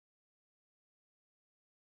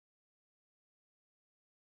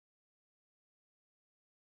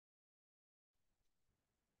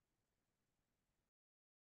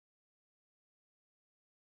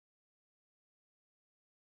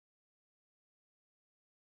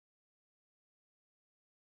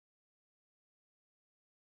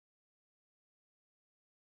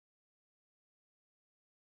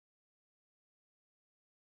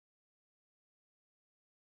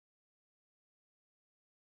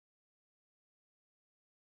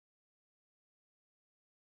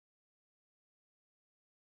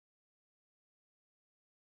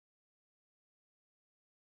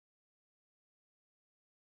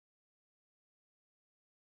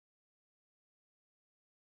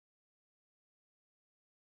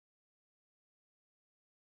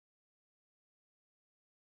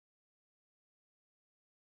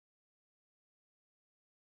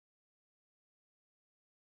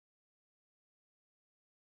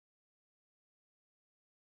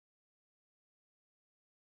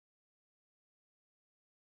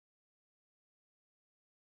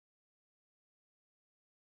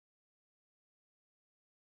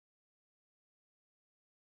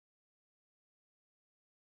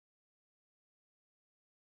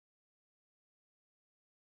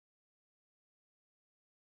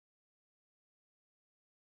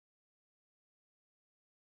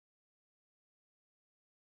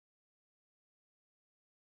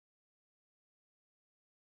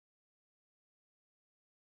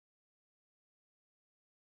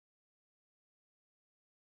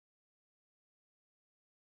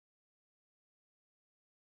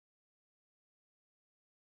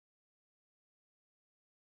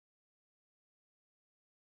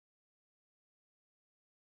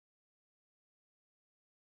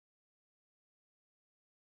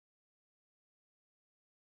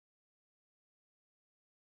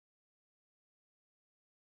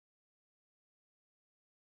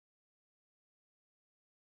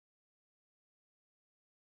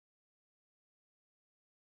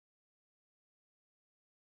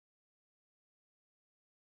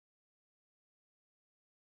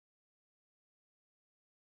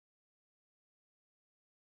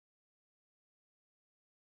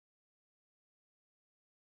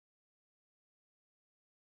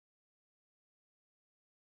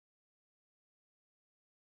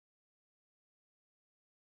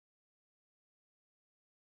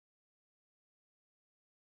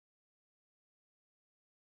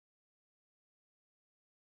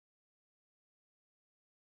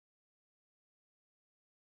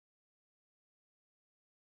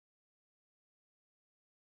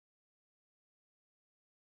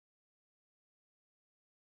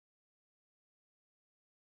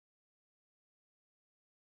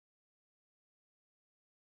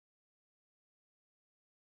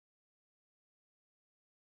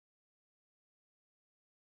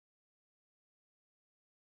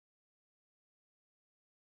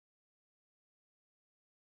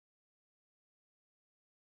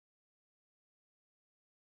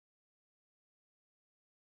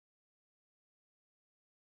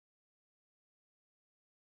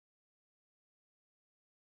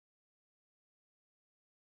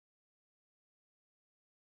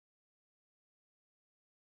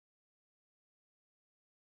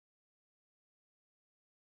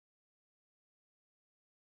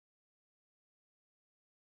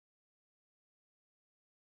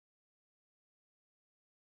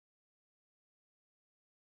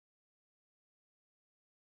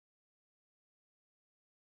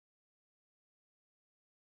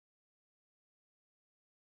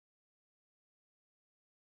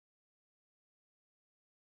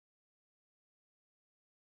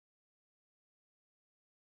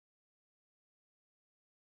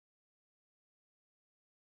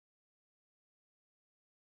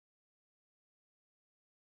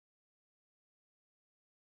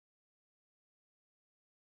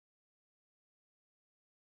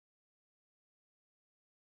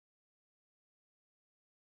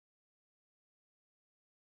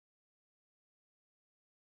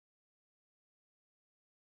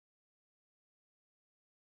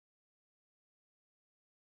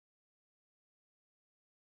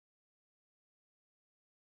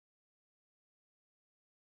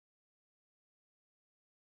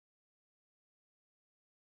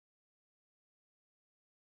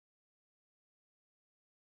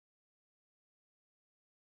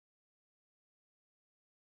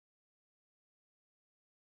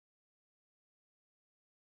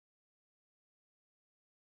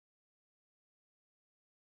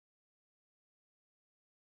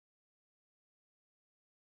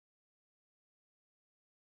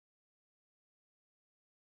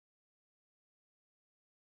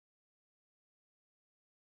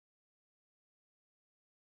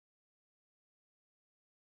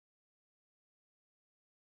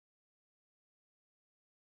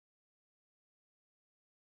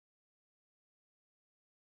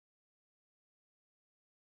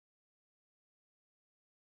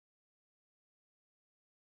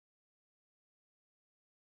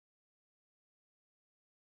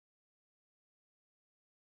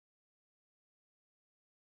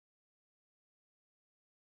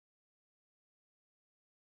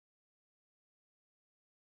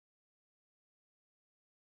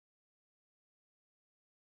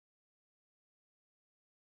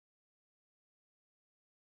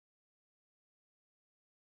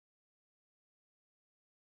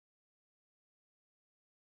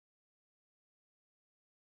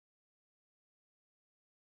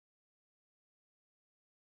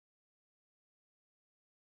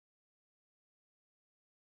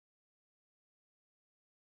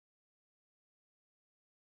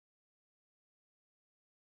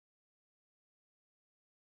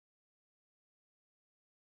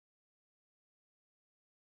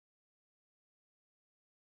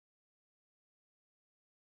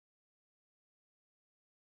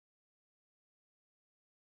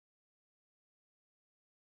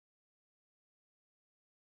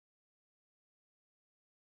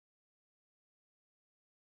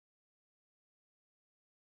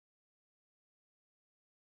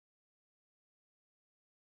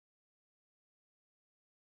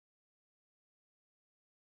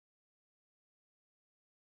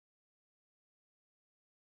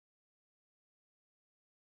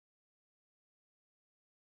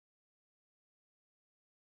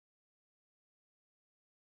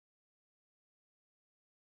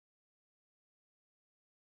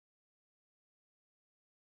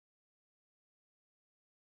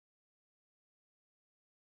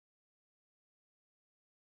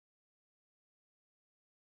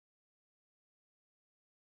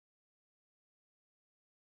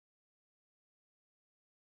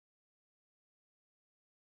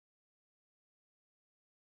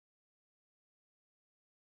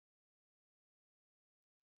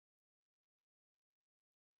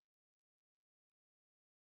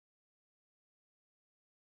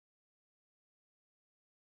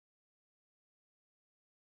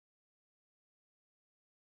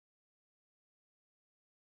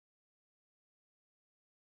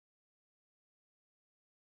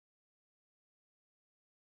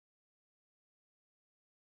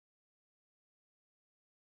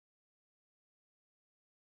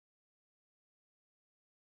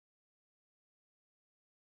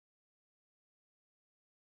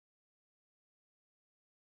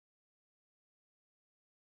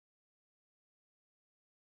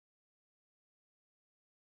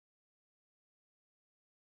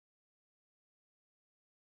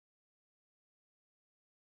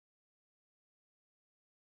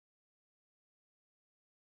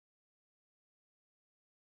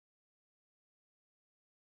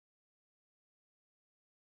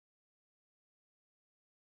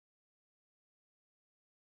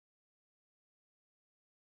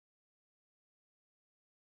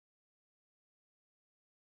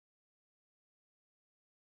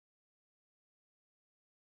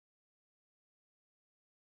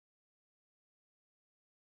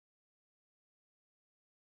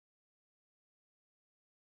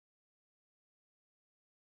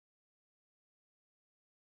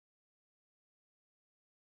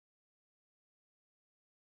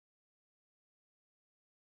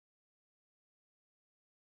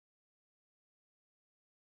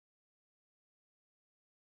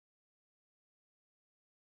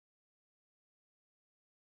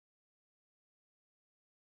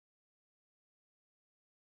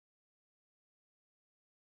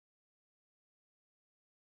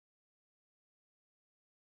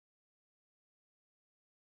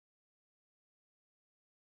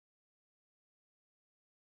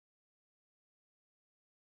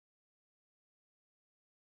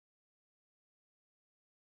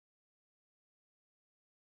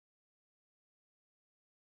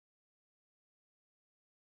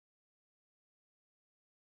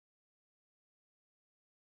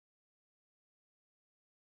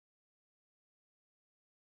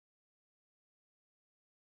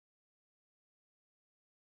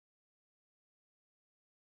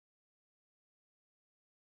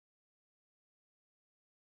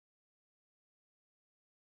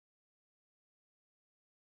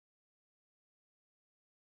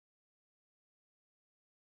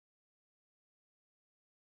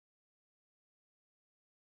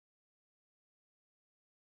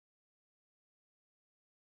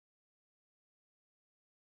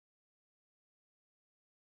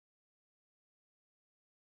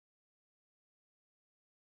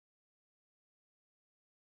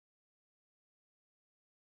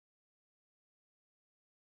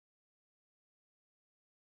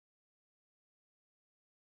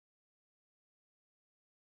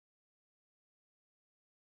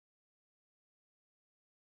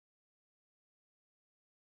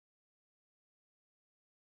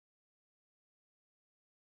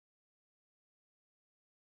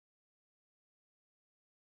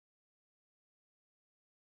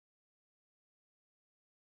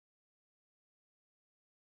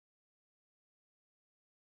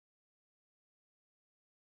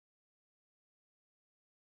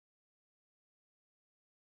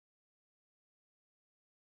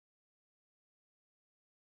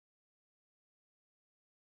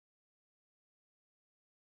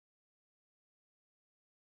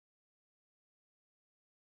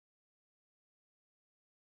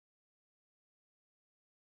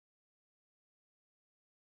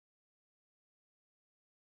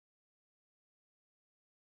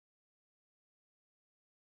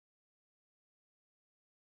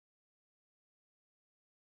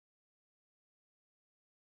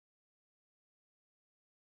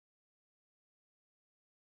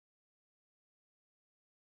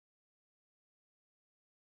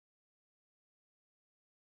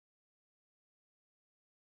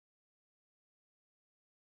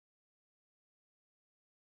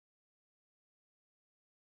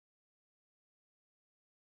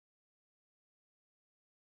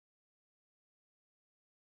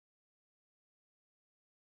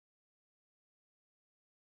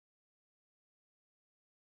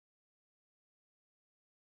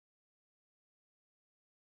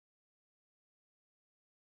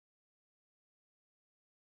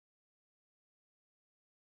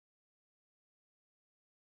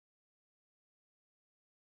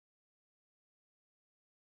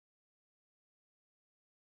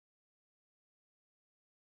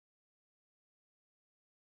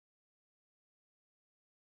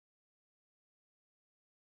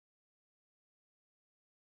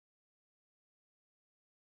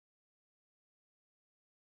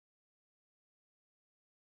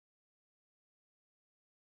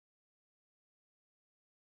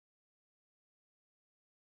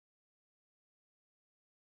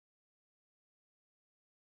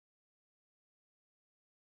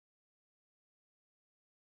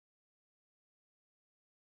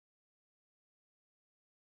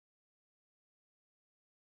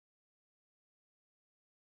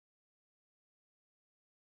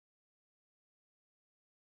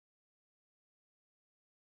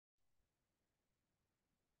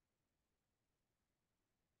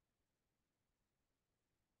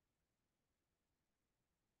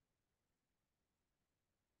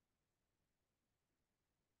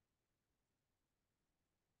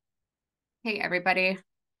Hey, everybody.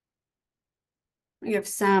 We have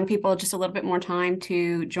some people just a little bit more time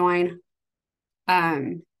to join.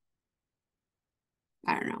 Um,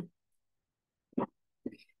 I don't know. Let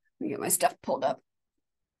me get my stuff pulled up.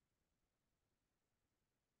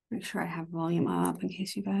 Make sure I have volume up in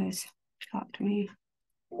case you guys talk to me.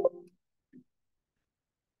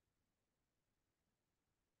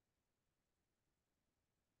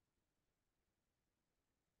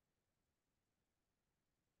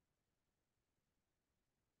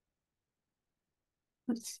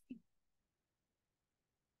 Let's see.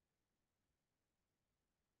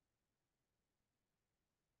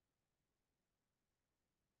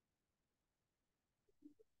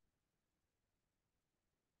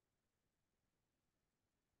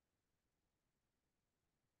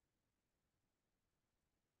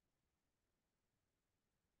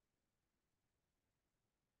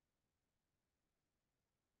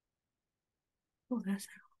 Oh, that's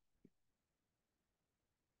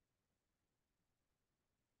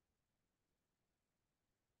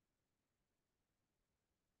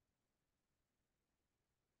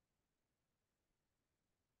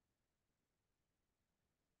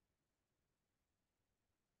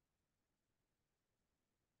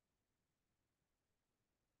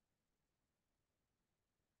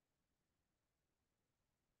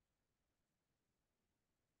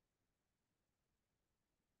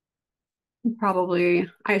probably,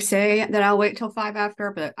 I say that I'll wait till 5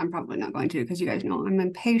 after, but I'm probably not going to because you guys know I'm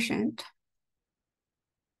impatient.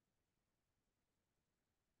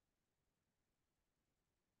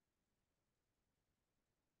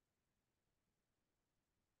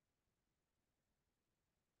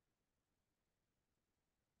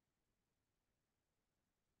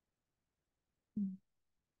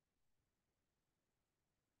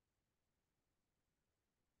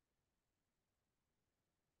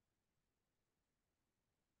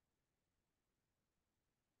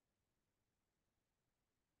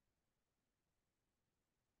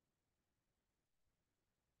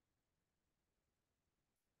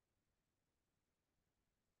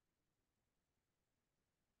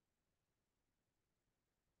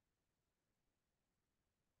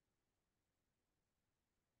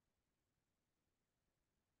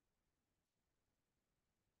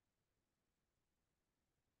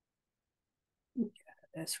 Get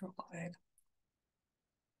out of this real quick.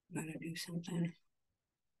 I'm gonna do something.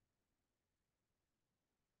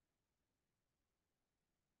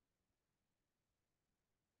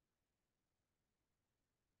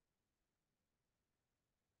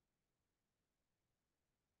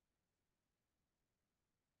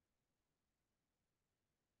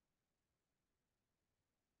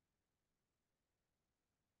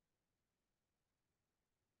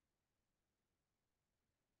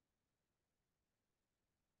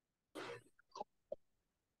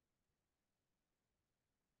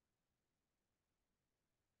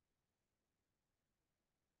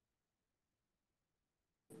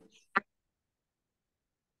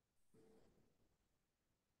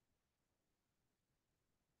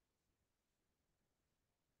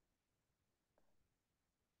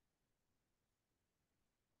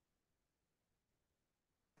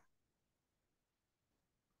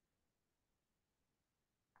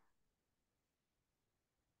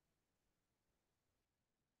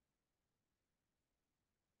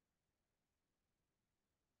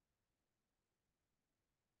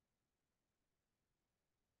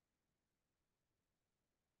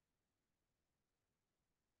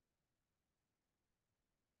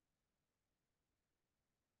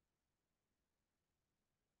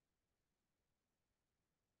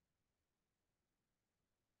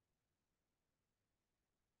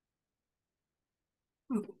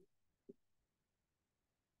 Oh,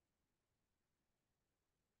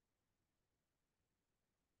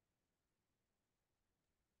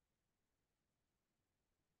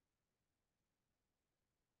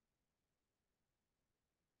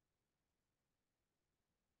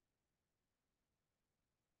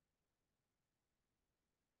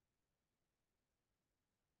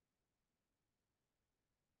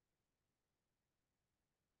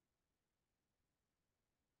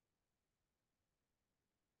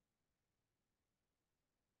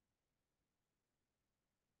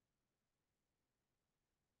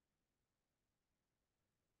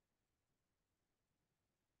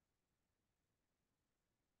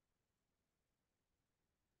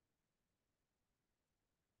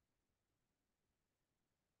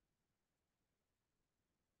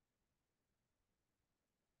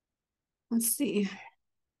 let's see.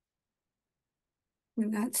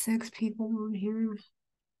 We've got 6 people on here.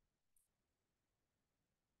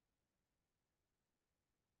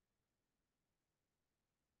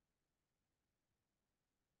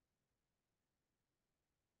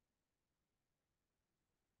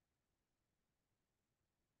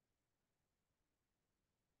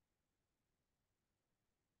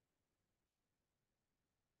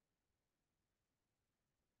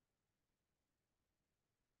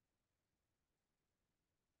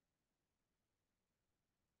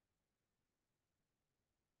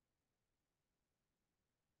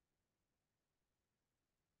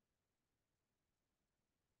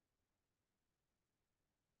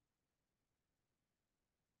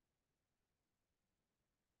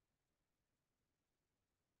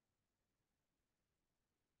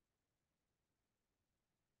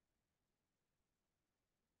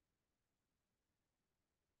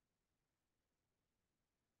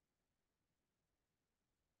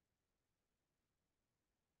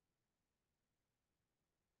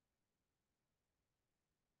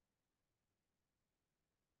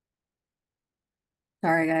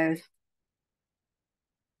 Sorry, guys.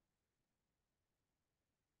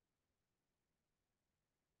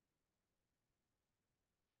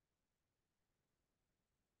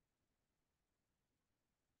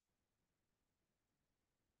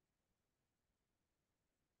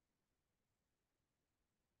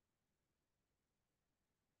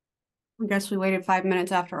 I guess we waited 5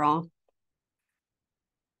 minutes after all.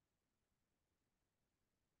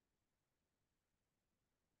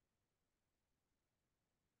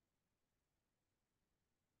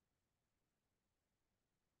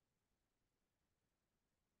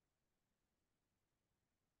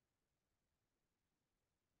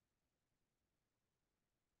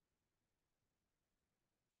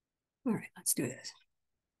 All right, let's do this.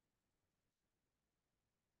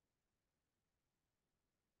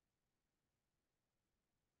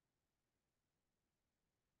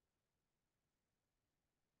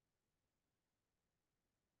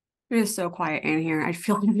 It is so quiet in here. I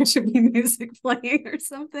feel like there should be music playing or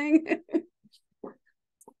something.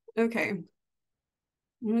 Okay. I'm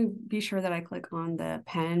going to be sure that I click on the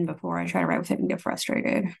pen before I try to write with it and get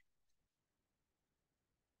frustrated.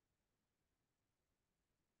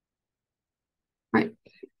 All right.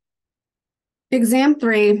 Exam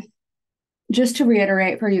 3, just to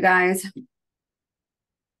reiterate for you guys,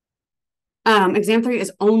 exam 3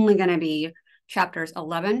 is only going to be chapters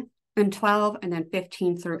 11 and 12 and then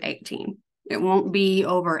 15 through 18. It won't be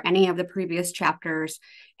over any of the previous chapters,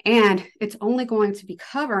 and it's only going to be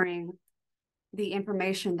covering the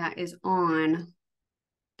information that is on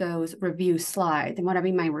those review slides. And what I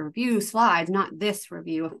mean by review slides, not this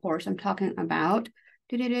review, of course, I'm talking about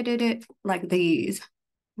like these.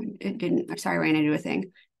 It didn't, I'm sorry, I ran into a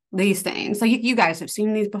thing. These things. So you guys have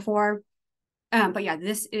seen these before. But yeah,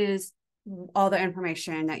 this is all the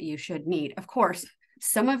information that you should need. Of course,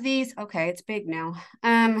 some of these, okay, it's big now.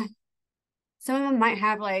 Some of them might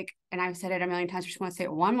have like, and I've said it a million times, I just want to say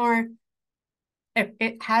it one more. If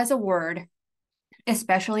it has a word,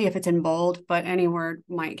 especially if it's in bold, but any word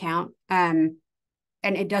might count. And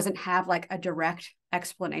it doesn't have like a direct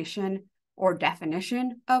explanation or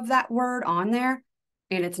definition of that word on there,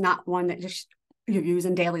 and it's not one that just you use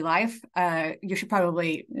in daily life, you should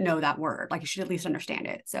probably know that word. Like you should at least understand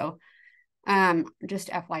it. So just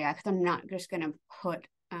FYI, because I'm not just going to put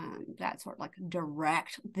that sort of like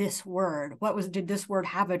direct this word. Did this word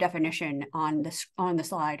have a definition on the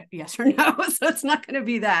slide? Yes or no? So it's not going to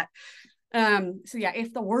be that. So yeah,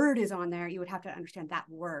 if the word is on there, you would have to understand that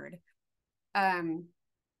word. But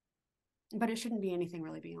it shouldn't be anything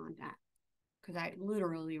really beyond that, because I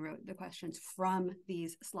literally wrote the questions from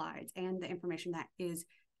these slides and the information that is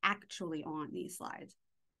actually on these slides.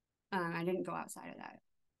 I didn't go outside of that.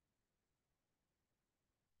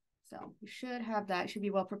 So you should have that. Should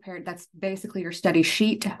be well prepared. That's basically your study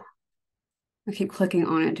sheet. I keep clicking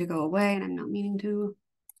on it to go away, and I'm not meaning to.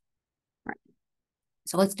 All right.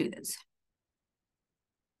 So let's do this.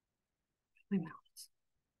 My mouse.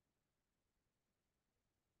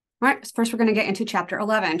 All right, so first we're going to get into chapter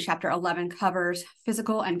 11. Chapter 11 covers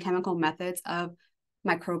physical and chemical methods of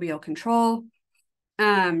microbial control.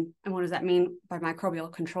 And what does that mean by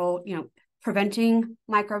microbial control? Preventing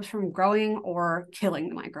microbes from growing or killing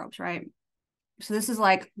the microbes, right? So this is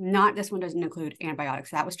like this one doesn't include antibiotics.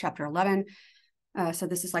 That was chapter 11. So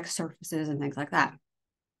this is like surfaces and things like that.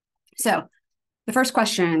 So the first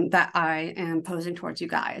question that I am posing towards you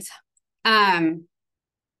guys,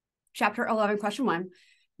 chapter 11, question 1,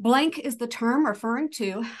 blank is the term referring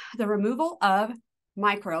to the removal of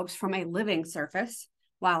microbes from a living surface,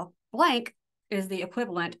 while blank is the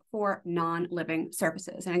equivalent for non-living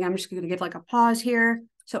surfaces. And again, I'm just going to give like a pause here.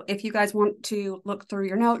 So if you guys want to look through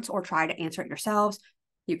your notes or try to answer it yourselves,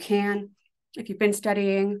 you can. If you've been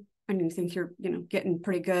studying and you think you're getting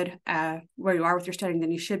pretty good where you are with your studying, then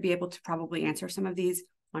you should be able to probably answer some of these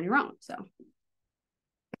on your own. So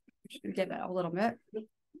just give it a little bit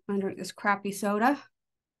under this crappy soda.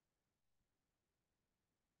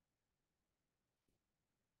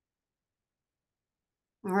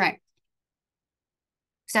 All right.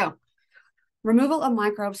 So removal of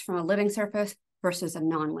microbes from a living surface versus a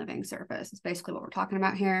non-living surface is basically what we're talking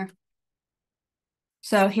about here.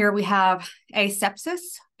 So here we have asepsis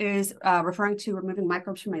is referring to removing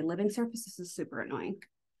microbes from a living surface. This is super annoying.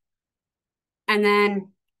 And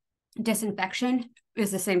then disinfection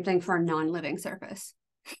is the same thing for a non-living surface.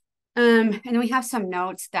 And then we have some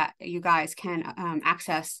notes that you guys can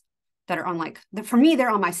access that are on for me, they're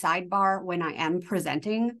on my sidebar when I am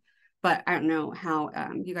presenting, but I don't know how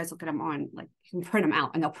you guys look at them on, you can print them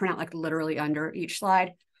out and they'll print out literally under each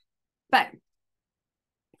slide. But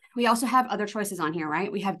we also have other choices on here,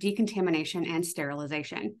 right? We have decontamination and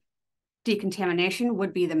sterilization. Decontamination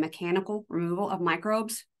would be the mechanical removal of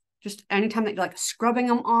microbes. Just anytime that you're like scrubbing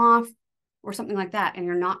them off or something like that, and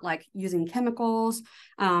you're not like using chemicals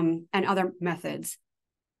and other methods,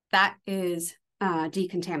 that is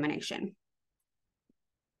decontamination.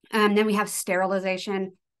 And then we have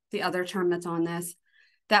sterilization, the other term that's on this.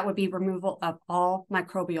 That would be removal of all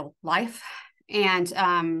microbial life, and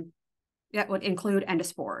that would include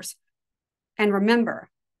endospores. And remember,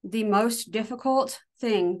 the most difficult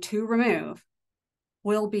thing to remove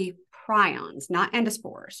will be prions, not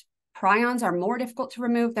endospores. Prions are more difficult to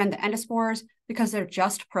remove than the endospores because they're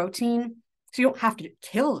just protein. So you don't have to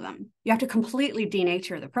kill them. You have to completely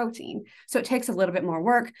denature the protein. So it takes a little bit more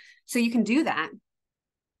work. So you can do that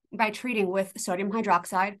by treating with sodium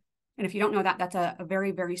hydroxide. And if you don't know that, that's a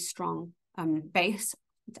very, very strong base.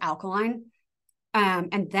 It's alkaline.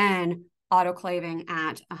 And then autoclaving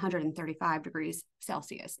at 135 degrees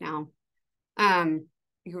Celsius. Now,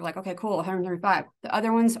 you were like, okay, cool, 135. The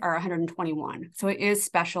other ones are 121. So it is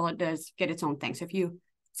special. It does get its own thing. So if you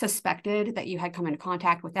suspected that you had come into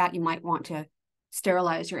contact with that, you might want to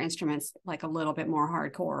sterilize your instruments like a little bit more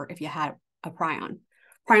hardcore if you had a prion.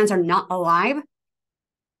 Prions are not alive.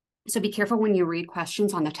 So be careful when you read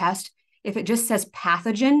questions on the test. If it just says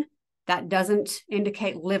pathogen, that doesn't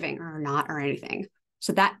indicate living or not or anything.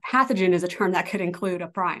 So that pathogen is a term that could include a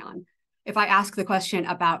prion. If I ask the question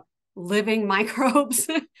about living microbes,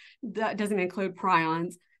 that doesn't include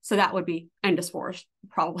prions. So that would be endospores,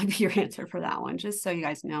 probably be your answer for that one, just so you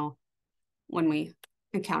guys know when we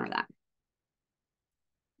encounter that.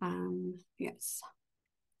 Yes.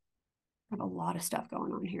 I have a lot of stuff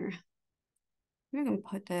going on here. We're going to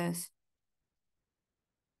put this.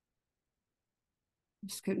 I'm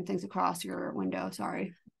scooting things across your window,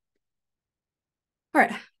 sorry. All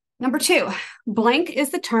right, number 2, blank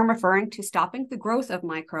is the term referring to stopping the growth of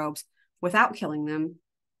microbes without killing them,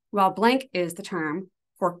 while blank is the term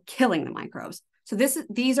for killing the microbes. So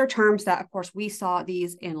these are terms that, of course, we saw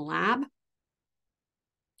these in lab.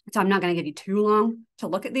 So I'm not going to give you too long to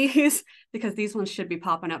look at these because these ones should be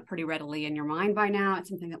popping up pretty readily in your mind by now. It's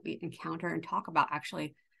something that we encounter and talk about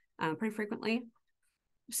actually pretty frequently.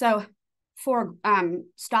 So for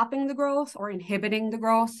stopping the growth or inhibiting the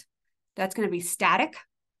growth, that's going to be static.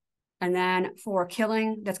 And then for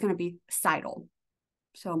killing, that's going to be cidal.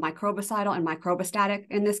 So microbicidal and microbistatic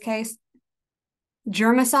in this case.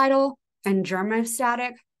 Germicidal and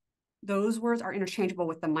germostatic, those words are interchangeable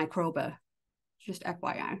with the microba, just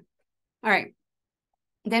FYI. All right.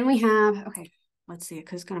 Then we have, okay, let's see,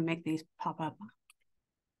 because it's going to make these pop up.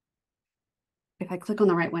 If I click on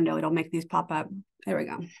the right window, it'll make these pop up. There we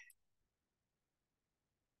go.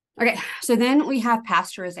 Okay, so then we have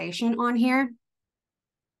pasteurization on here.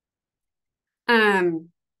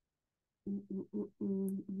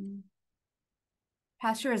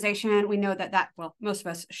 Pasteurization, we know that well, most of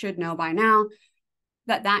us should know by now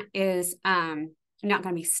that is not going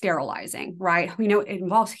to be sterilizing, right? We know it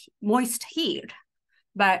involves moist heat,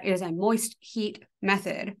 but it is a moist heat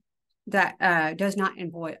method that does not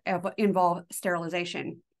involve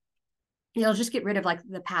sterilization. It'll just get rid of like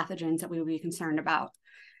the pathogens that we would be concerned about.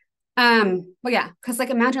 But yeah, because like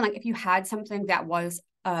imagine like if you had something that was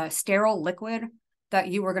a sterile liquid that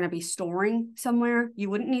you were going to be storing somewhere, you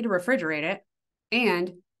wouldn't need to refrigerate it,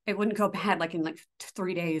 and it wouldn't go bad like in like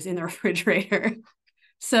 3 days in the refrigerator.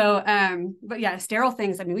 So, but yeah, sterile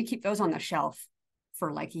things, I mean, we keep those on the shelf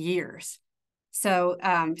for like years. So,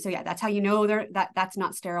 so yeah, that's how you know that's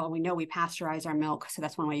not sterile. We know we pasteurize our milk. So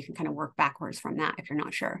that's one way you can kind of work backwards from that if you're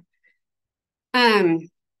not sure.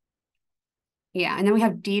 Yeah, and then we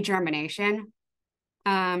have degermination.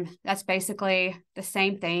 That's basically the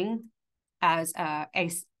same thing as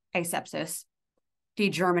asepsis.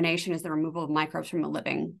 Degermination is the removal of microbes from a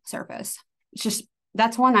living surface. It's just,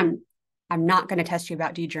 that's one I'm not going to test you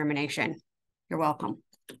about degermination. You're welcome.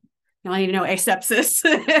 You only need to know asepsis.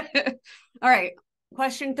 All right,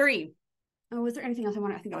 question 3. Oh, was there anything else I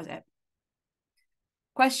wanted? I think that was it.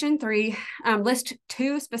 Question 3, list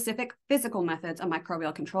 2 specific physical methods of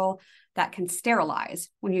microbial control that can sterilize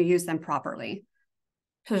when you use them properly.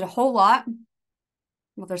 So there's a whole lot.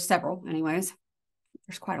 Well, there's several anyways.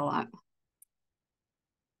 There's quite a lot.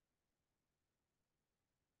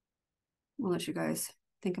 I'll let you guys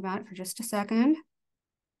think about it for just a second.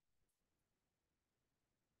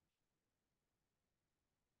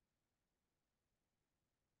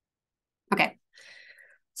 Okay,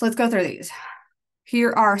 so let's go through these.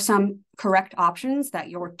 Here are some correct options that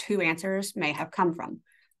your 2 answers may have come from.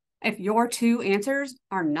 If your 2 answers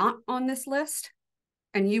are not on this list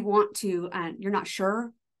and you want to, you're not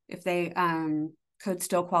sure if they could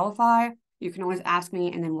still qualify, you can always ask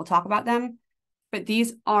me and then we'll talk about them. but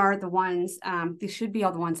these are the ones, these should be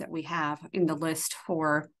all the ones that we have in the list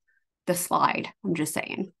for the slide. I'm just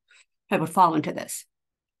saying that would fall into this.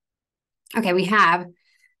 Okay, we have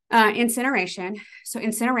incineration. So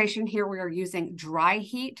incineration here, we are using dry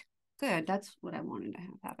heat. Good, that's what I wanted to have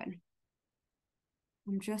happen.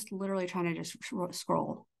 I'm just literally trying to just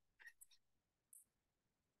scroll.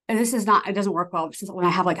 And this is not, it doesn't work well when I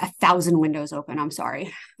have like 1,000 windows open. I'm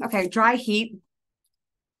sorry. Okay, dry heat.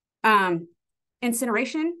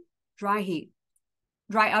 Incineration, dry heat.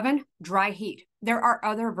 Dry oven, dry heat. There are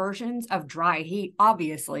other versions of dry heat,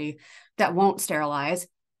 obviously, that won't sterilize,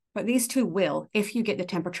 but these two will if you get the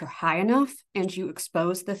temperature high enough and you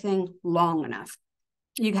expose the thing long enough.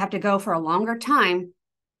 You have to go for a longer time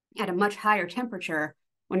at a much higher temperature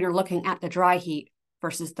when you're looking at the dry heat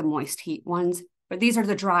versus the moist heat ones. But these are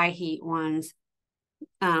the dry heat ones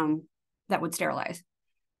that would sterilize.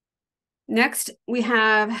 Next, we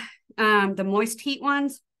have the moist heat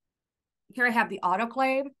ones. Here I have the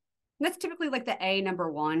autoclave. And that's typically like the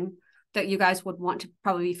A1 that you guys would want to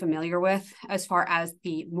probably be familiar with as far as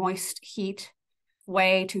the moist heat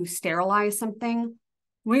way to sterilize something.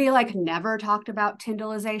 We like never talked about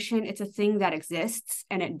tyndallization. It's a thing that exists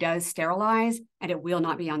and it does sterilize and it will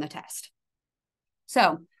not be on the test.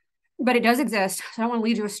 So, but it does exist. So I don't want to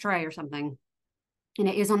lead you astray or something. And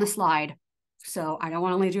it is on the slide. So I don't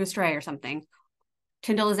want to lead you astray or something.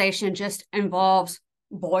 Tyndallization just involves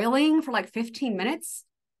boiling for like 15 minutes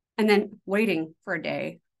and then waiting for a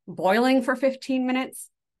day, boiling for 15 minutes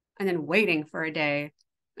and then waiting for a day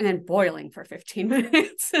and then boiling for 15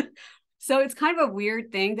 minutes. So it's kind of a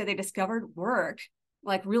weird thing that they discovered worked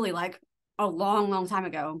like really like a long, long time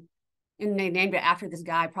ago. And they named it after this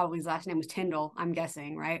guy, probably his last name was Tyndall, I'm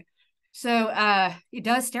guessing, right? So it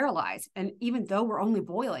does sterilize. And even though we're only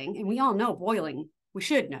boiling, and we all know boiling, we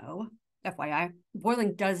should know, FYI,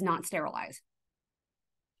 boiling does not sterilize.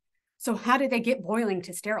 So how did they get boiling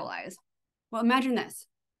to sterilize? Well, imagine this.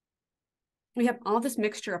 We have all this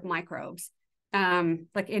mixture of microbes,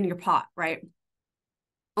 like in your pot, right?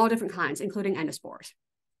 All different kinds, including endospores.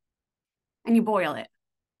 And you boil it.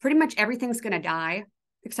 Pretty much everything's going to die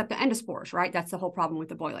except the endospores, right? That's the whole problem with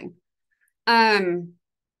the boiling.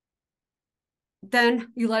 Then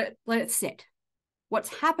you let it sit. What's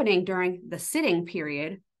happening during the sitting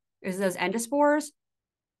period is those endospores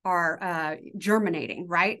are germinating,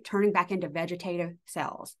 right? Turning back into vegetative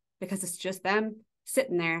cells because it's just them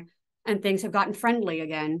sitting there and things have gotten friendly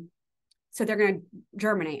again. So they're going to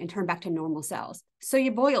germinate and turn back to normal cells. So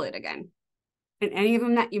you boil it again. And any of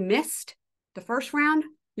them that you missed the first round,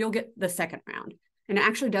 you'll get the second round. And it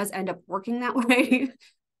actually does end up working that way.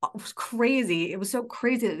 It was crazy. It was so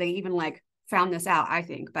crazy that they even like found this out, I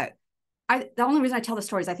think. But the only reason I tell the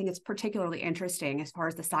story is I think it's particularly interesting as far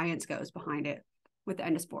as the science goes behind it with the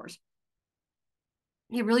endospores.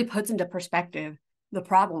 It really puts into perspective the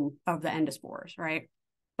problem of the endospores, right?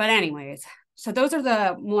 But anyways, so those are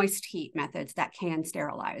the moist heat methods that can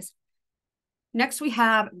sterilize. Next, we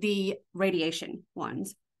have the radiation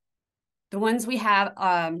ones. The ones we have,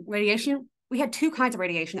 radiation, we had two kinds of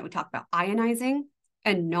radiation that we talked about, ionizing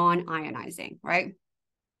and non-ionizing, right?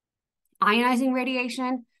 Ionizing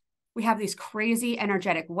radiation, we have these crazy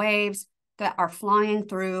energetic waves that are flying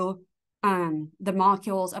through the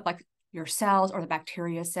molecules of like your cells or the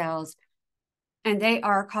bacteria cells, and they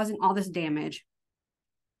are causing all this damage.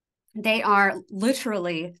 They are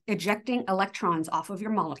literally ejecting electrons off of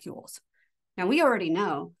your molecules. Now, we already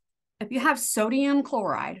know if you have sodium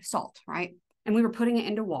chloride, salt, right? And we were putting it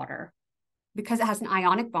into water because it has an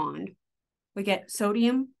ionic bond, we get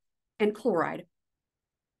sodium and chloride.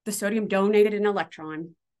 The sodium donated an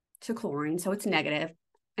electron to chlorine, so it's negative,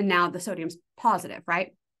 and now the sodium's positive,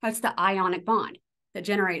 right? That's the ionic bond that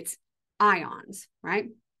generates ions, right?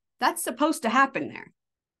 That's supposed to happen there.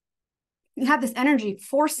 You have this energy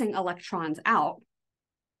forcing electrons out.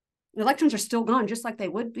 The electrons are still gone just like they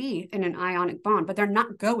would be in an ionic bond, but they're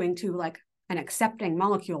not going to like an accepting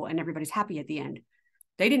molecule and everybody's happy at the end.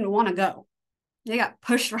 They didn't want to go. They got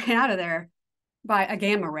pushed right out of there by a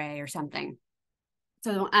gamma ray or something.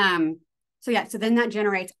 So then that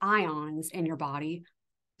generates ions in your body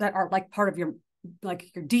that are like part of your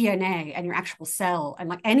DNA and your actual cell, and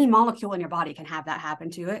like any molecule in your body can have that happen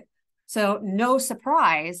to it. So no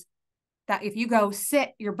surprise that if you go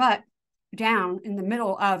sit your butt down in the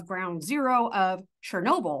middle of ground zero of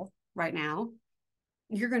Chernobyl right now,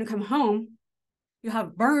 you're going to come home, you'll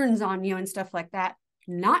have burns on you and stuff like that,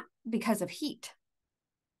 not because of heat,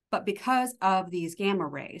 but because of these gamma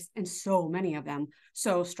rays, and so many of them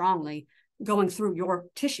so strongly going through your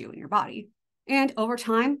tissue in your body. And over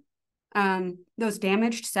time, those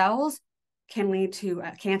damaged cells can lead to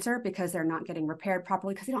cancer because they're not getting repaired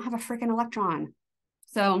properly because they don't have a freaking electron.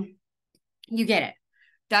 So you get it.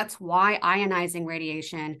 That's why ionizing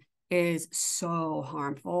radiation is so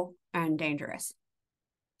harmful and dangerous.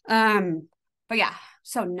 But yeah,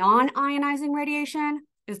 so non-ionizing radiation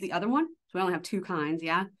is the other one. So we only have two kinds,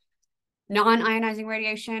 yeah. Non-ionizing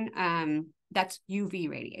radiation, that's UV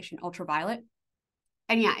radiation, ultraviolet.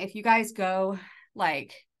 And yeah, if you guys go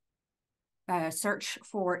like search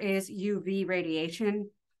for is UV radiation,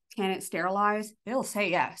 can it sterilize? It'll say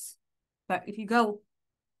yes. But if you go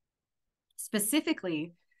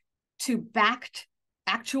specifically to backed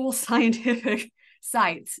actual scientific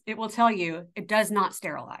sites, it will tell you it does not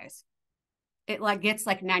sterilize. It like gets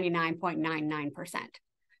like 99.99%.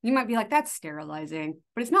 You might be like, that's sterilizing,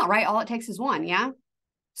 but it's not, right? All it takes is one, yeah?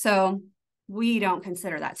 So we don't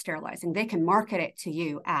consider that sterilizing. They can market it to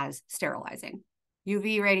you as sterilizing.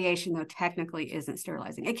 UV radiation, though, technically isn't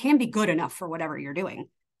sterilizing. It can be good enough for whatever you're doing,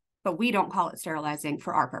 but we don't call it sterilizing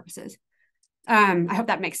for our purposes. I hope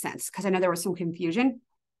that makes sense because I know there was some confusion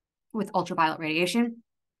with ultraviolet radiation.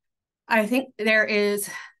 I think there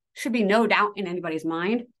should be no doubt in anybody's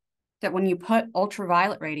mind that when you put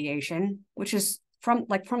ultraviolet radiation, which is from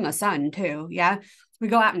the sun too, yeah, we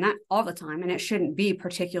go out in that all the time, and it shouldn't be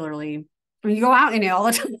particularly. I mean, you go out in it all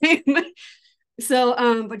the time.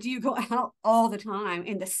 So, but do you go out all the time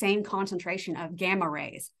in the same concentration of gamma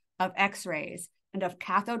rays, of X-rays, and of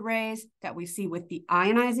cathode rays that we see with the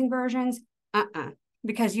ionizing versions?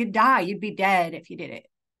 Because you'd die, you'd be dead if you did it.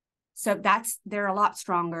 So they're a lot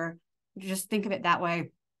stronger. Just think of it that way.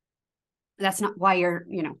 That's not why you're,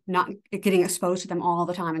 not getting exposed to them all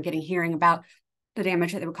the time and hearing about the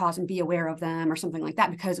damage that they would cause and be aware of them or something like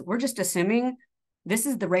that, because we're just assuming this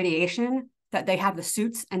is the radiation that they have the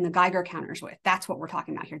suits and the Geiger counters with. That's what we're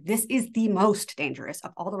talking about here. This is the most dangerous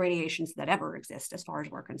of all the radiations that ever exist as far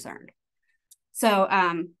as we're concerned. So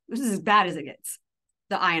this is as bad as it gets,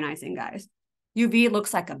 the ionizing guys. UV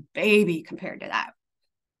looks like a baby compared to that.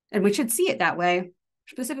 And we should see it that way,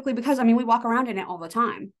 specifically because, we walk around in it all the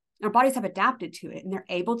time. Our bodies have adapted to it, and they're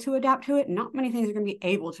able to adapt to it. Not many things are going to be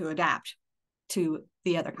able to adapt to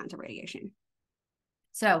the other kinds of radiation.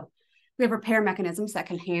 So we have repair mechanisms that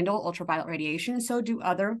can handle ultraviolet radiation. So do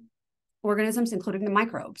other organisms, including the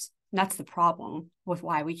microbes. And that's the problem with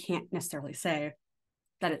why we can't necessarily say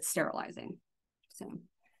that it's sterilizing. So,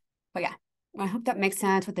 but yeah, I hope that makes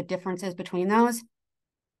sense with the differences between those.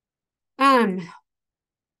 I'm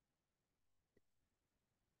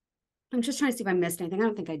just trying to see if I missed anything. I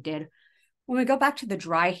don't think I did. When we go back to the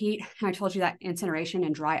dry heat, I told you that incineration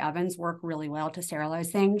and dry ovens work really well to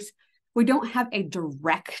sterilize things. We don't have a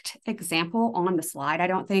direct example on the slide, I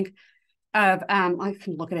don't think, of, I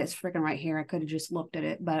can look at it, it's freaking right here. I could have just looked at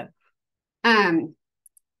it, but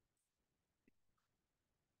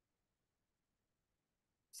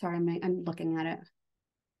sorry, I'm looking at it.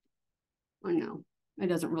 I know it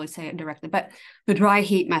doesn't really say it directly, but the dry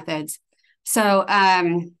heat methods. So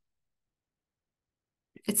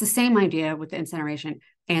it's the same idea with the incineration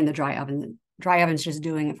and the dry oven. Dry oven's just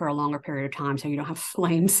doing it for a longer period of time, so you don't have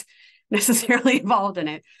flames necessarily involved in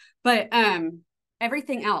it. But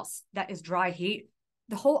everything else that is dry heat,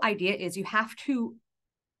 the whole idea is you have to,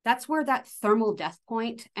 that's where that thermal death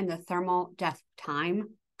point and the thermal death time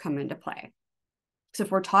come into play. So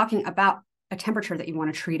if we're talking about a temperature that you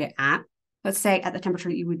want to treat it at, let's say at the temperature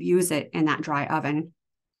that you would use it in that dry oven,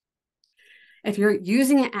 if you're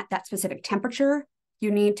using it at that specific temperature,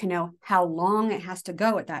 you need to know how long it has to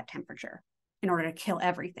go at that temperature in order to kill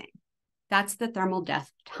everything. That's the thermal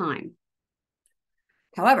death time.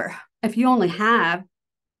 However, if you only have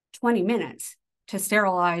 20 minutes to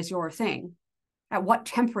sterilize your thing, at what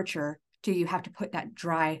temperature do you have to put that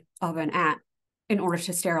dry oven at in order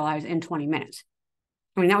to sterilize in 20 minutes?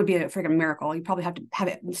 That would be a freaking miracle. You probably have to have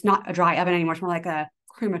it. It's not a dry oven anymore. It's more like a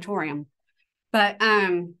crematorium. But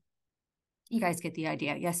you guys get the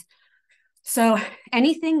idea, yes? So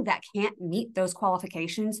anything that can't meet those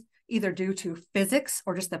qualifications, either due to physics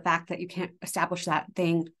or just the fact that you can't establish that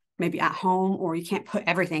thing maybe at home, or you can't put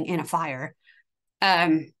everything in a fire,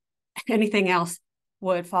 anything else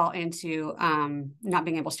would fall into not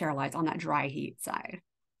being able to sterilize on that dry heat side.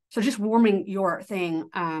 So just warming your thing,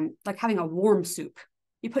 like having a warm soup.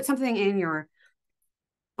 You put something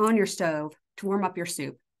on your stove to warm up your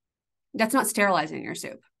soup. That's not sterilizing your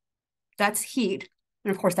soup. That's heat.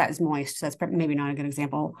 And of course, that is moist. So that's maybe not a good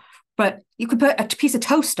example. But you could put a piece of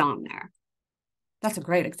toast on there. That's a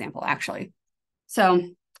great example, actually. So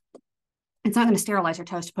it's not going to sterilize your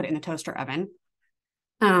toast to put it in the toaster oven.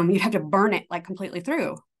 You'd have to burn it like completely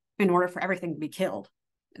through in order for everything to be killed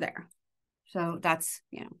there. So that's,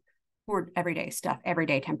 for everyday stuff.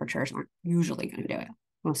 Everyday temperatures aren't usually going to do it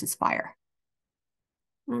unless it's fire.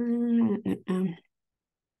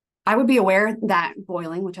 I would be aware that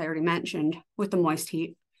boiling, which I already mentioned with the moist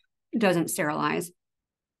heat, doesn't sterilize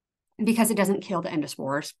because it doesn't kill the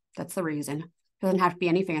endospores. That's the reason. It doesn't have to be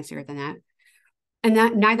any fancier than that. And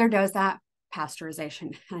that neither does that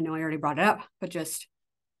pasteurization. I know I already brought it up, but just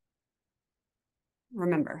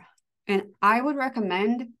remember. And I would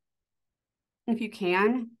recommend, if you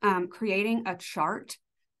can, creating a chart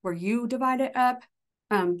where you divide it up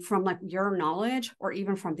from like your knowledge or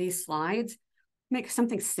even from these slides. Make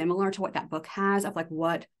something similar to what that book has of like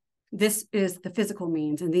what this is the physical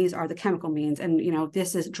means and these are the chemical means, and you know,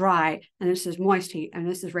 this is dry and this is moist heat and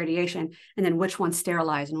this is radiation, and then which one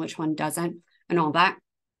sterilized and which one doesn't and all that,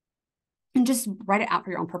 and just write it out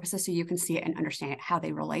for your own purposes so you can see it and understand it, how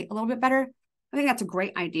they relate a little bit better. I think that's a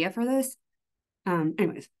great idea for this.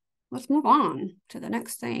 Anyways, let's move on to the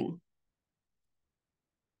next thing.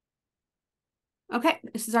 Okay,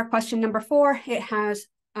 this is our question number 4. It has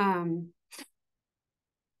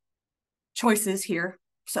choices here.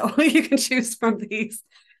 So you can choose from these.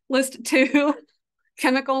 List 2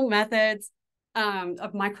 chemical methods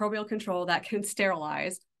of microbial control that can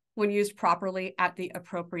sterilize when used properly at the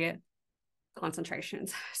appropriate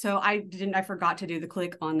concentrations. So I forgot to do the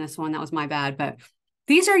click on this one. That was my bad, but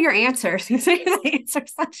these are your answers. These are the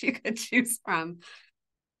answers that you could choose from.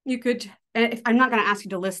 You could, I'm not going to ask you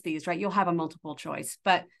to list these, right? You'll have a multiple choice,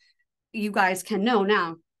 but you guys can know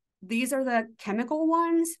now, these are the chemical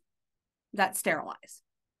ones that sterilize.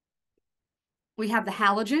 We have the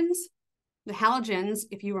halogens. The halogens,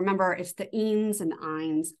 if you remember, it's the enes and the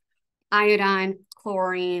ines, iodine,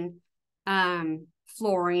 chlorine,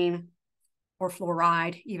 fluorine, or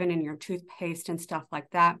fluoride, even in your toothpaste and stuff like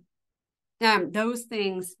that. Those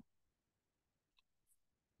things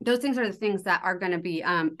are the things that are going to be,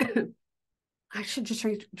 I should just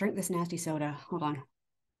drink this nasty soda. Hold on.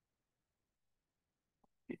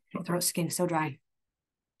 My throat skin is so dry.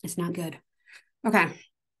 It's not good. Okay.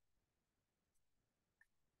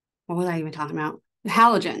 What was I even talking about? The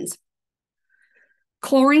halogens.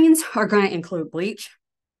 Chlorines are going to include bleach.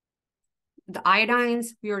 The iodines,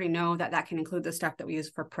 we already know that that can include the stuff that we use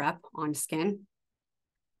for prep on skin.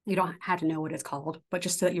 You don't have to know what it's called, but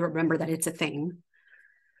just so that you remember that it's a thing.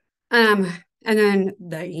 And then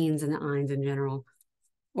the enes and the ines in general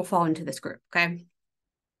will fall into this group, okay?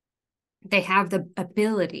 They have the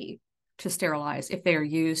ability to sterilize if they are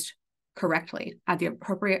used correctly at the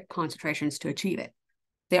appropriate concentrations to achieve it.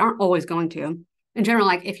 They aren't always going to. In general,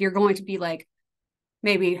 like if you're going to be like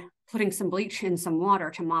maybe putting some bleach in some water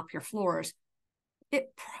to mop your floors,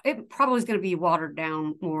 it probably is going to be watered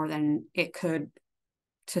down more than it could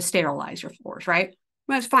to sterilize your floors, right?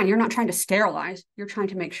 Well, it's fine. You're not trying to sterilize. You're trying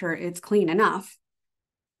to make sure it's clean enough.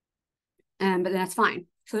 But that's fine.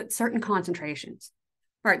 So it's certain concentrations.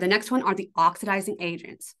 All right, the next one are the oxidizing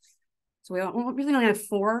agents. So we really only have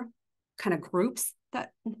 4 kind of groups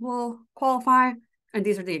that will qualify. And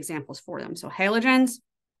these are the examples for them. So halogens,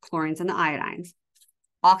 chlorines, and the iodines.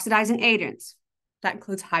 Oxidizing agents, that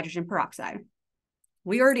includes hydrogen peroxide.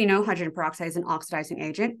 We already know hydrogen peroxide is an oxidizing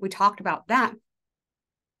agent. We talked about that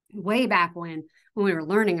way back when we were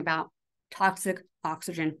learning about toxic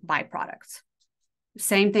oxygen byproducts.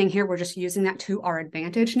 Same thing here. We're just using that to our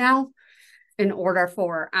advantage now in order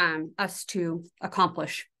for us to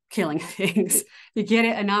accomplish killing things. You get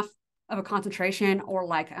it enough of a concentration or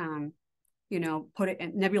like, you know, put it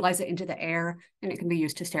in, nebulize it into the air, and it can be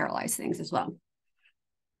used to sterilize things as well.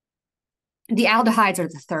 The aldehydes are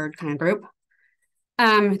the third kind of group.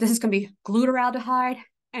 This is going to be glutaraldehyde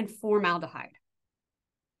and formaldehyde.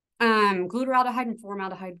 Glutaraldehyde and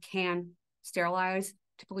formaldehyde can sterilize.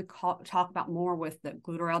 Typically talk about more with the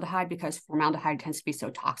glutaraldehyde because formaldehyde tends to be so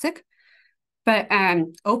toxic. But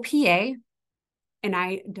OPA,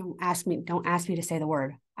 and don't ask me to say the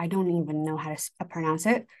word. I don't even know how to pronounce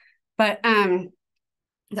it. But the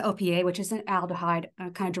OPA, which is an aldehyde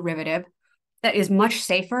kind of derivative, that is much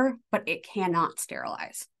safer, but it cannot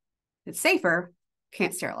sterilize. It's safer,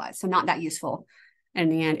 can't sterilize. So not that useful in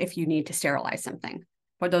the end if you need to sterilize something.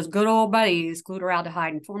 But those good old buddies, glutaraldehyde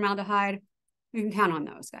and formaldehyde, you can count on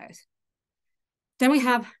those guys. Then we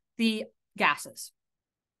have the gases.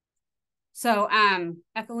 So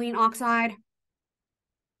ethylene oxide,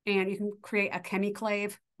 and you can create a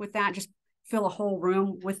chemiclave with that. Just fill a whole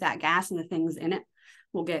room with that gas and the things in it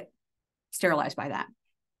will get sterilized by that.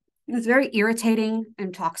 And it's very irritating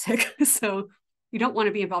and toxic. So you don't want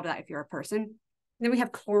to be involved with that if you're a person. And then we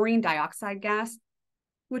have chlorine dioxide gas,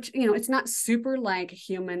 which, you know, it's not super like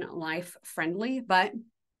human life friendly, but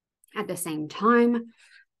at the same time,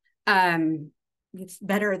 it's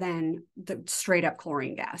better than the straight up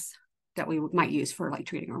chlorine gas that we might use for like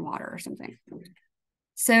treating our water or something.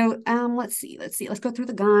 So let's see. Let's go through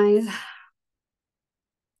the guys.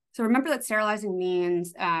 So remember that sterilizing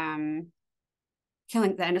means killing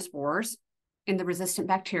the endospores in the resistant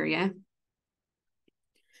bacteria.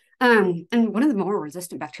 And one of the more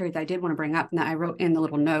resistant bacteria that I did want to bring up and that I wrote in the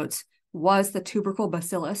little notes was the tubercle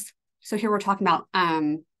bacillus. So here we're talking about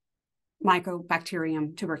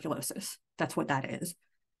Mycobacterium tuberculosis. That's what that is.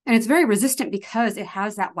 And it's very resistant because it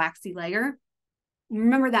has that waxy layer.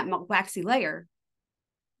 Remember that waxy layer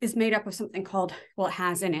is made up of something called, well, it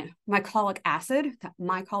has in it mycolic acid,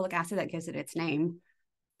 that gives it its name.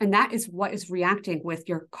 And that is what is reacting with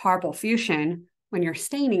your carbonyl fusion when you're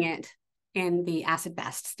staining it in the acid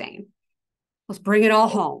best stain. Let's bring it all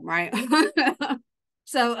home, right?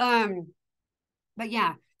 So, but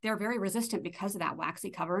yeah, they're very resistant because of that waxy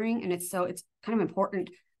covering. And it's kind of important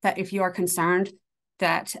that if you are concerned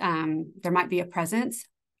that there might be a presence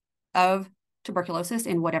of tuberculosis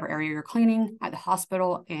in whatever area you're cleaning, at the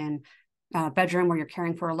hospital, in a bedroom where you're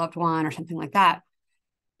caring for a loved one or something like that,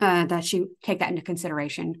 that you take that into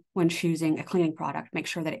consideration when choosing a cleaning product. Make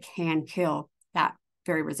sure that it can kill that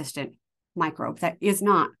very resistant microbe that is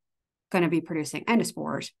not going to be producing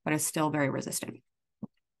endospores, but is still very resistant.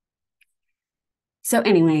 So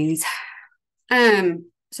anyways, so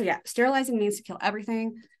yeah, sterilizing means to kill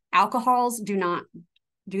everything. Alcohols do not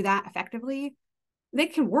do that effectively. They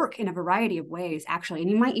can work in a variety of ways, actually. And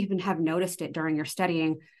you might even have noticed it during your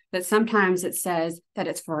studying that sometimes it says that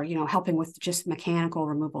it's for, helping with just mechanical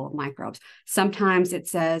removal of microbes. Sometimes it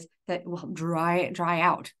says that it will dry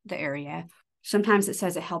out the area. Sometimes it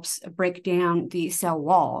says it helps break down the cell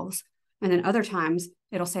walls. And then other times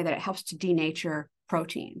it'll say that it helps to denature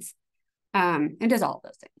proteins. And does all of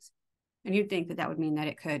those things. And you'd think that that would mean that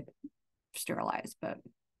it could sterilize, but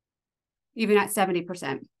even at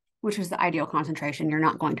 70%, which is the ideal concentration, you're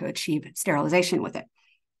not going to achieve sterilization with it.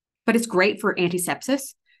 But it's great for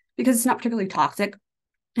antisepsis because it's not particularly toxic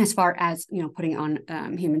as far as, putting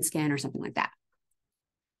on human skin or something like that.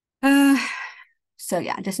 So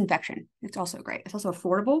yeah, disinfection. It's also great. It's also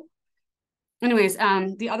affordable. Anyways,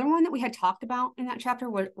 the other one that we had talked about in that chapter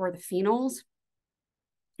were the phenols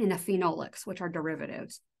and the phenolics, which are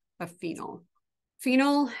derivatives of phenol.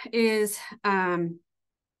 Phenol is,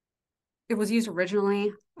 it was used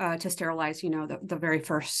originally to sterilize, the very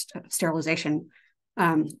first sterilization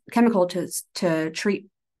chemical to treat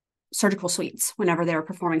surgical suites whenever they were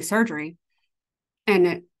performing surgery. And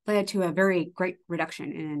it led to a very great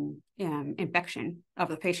reduction in infection of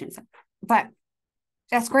the patients. But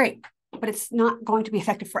that's great, but it's not going to be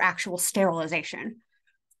effective for actual sterilization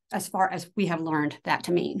as far as we have learned that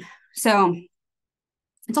to mean. So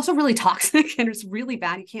it's also really toxic and it's really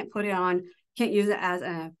bad. You can't put it on, can't use it as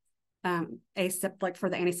a like for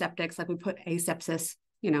the antiseptics, like we put asepsis,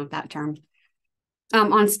 that term,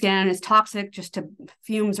 on skin. It's toxic,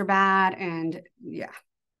 fumes are bad. And yeah,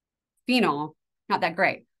 phenol, not that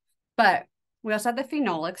great. But we also have the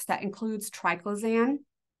phenolics that includes triclosan,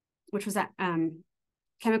 which was that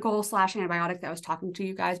chemical / antibiotic that I was talking to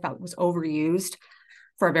you guys about, was overused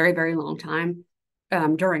for a very, very long time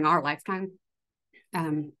during our lifetime.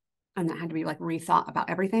 And that had to be like rethought about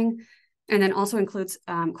everything. And then also includes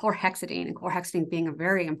chlorhexidine, and chlorhexidine being a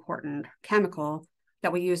very important chemical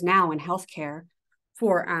that we use now in healthcare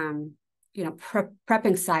for,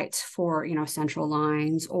 prepping sites for, central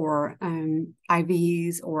lines or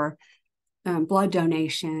IVs or blood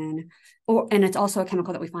donation. And it's also a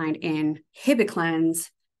chemical that we find in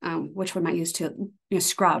Hibiclens, which we might use to,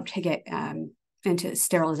 scrub to get into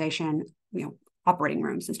sterilization, operating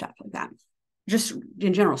rooms and stuff like that. Just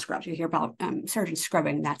in general scrubs, you hear about surgeons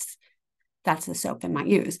scrubbing, that's the soap they might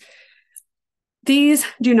use. These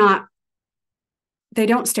they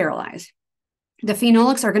don't sterilize. The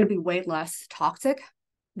phenolics are going to be way less toxic.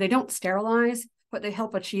 They don't sterilize, but they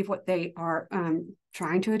help achieve what they are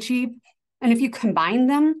trying to achieve. And if you combine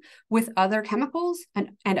them with other chemicals and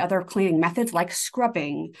other cleaning methods like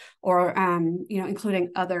scrubbing or, including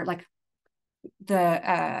other like the,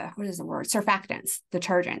 surfactants,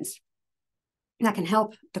 detergents, that can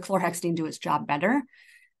help the chlorhexidine do its job better,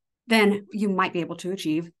 then you might be able to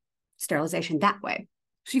achieve sterilization that way.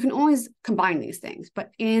 So you can always combine these things,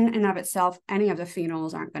 but in and of itself, any of the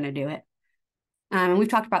phenols aren't going to do it. And we've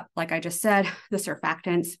talked about, like I just said, the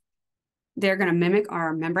surfactants. They're going to mimic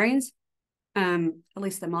our membranes, at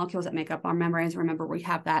least the molecules that make up our membranes. Remember, we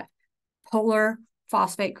have that polar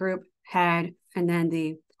phosphate group head and then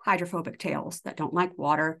the hydrophobic tails that don't like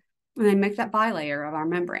water, and they make that bilayer of our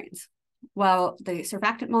membranes. Well, the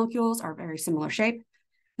surfactant molecules are very similar shape,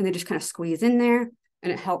 and they just kind of squeeze in there.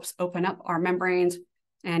 and it helps open up our membranes.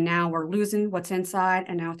 And now we're losing what's inside,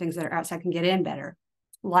 and now things that are outside can get in better,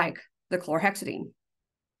 like the chlorhexidine.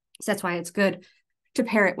 So that's why it's good to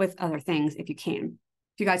pair it with other things if you can.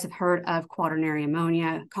 If you guys have heard of quaternary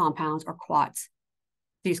ammonia compounds or quats,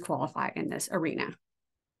 these qualify in this arena.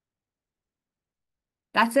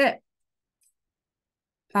 That's it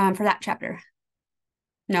for that chapter.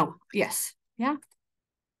 No, yes, yeah.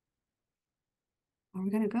 Are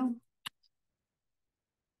we gonna go?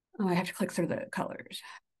 Oh, I have to click through the colors.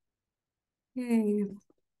 Yay. All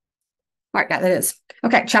right, yeah, that is.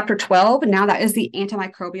 Okay, chapter 12. Now that is the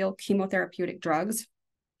antimicrobial chemotherapeutic drugs,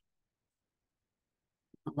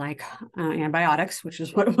 like antibiotics, which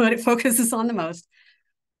is what it focuses on the most.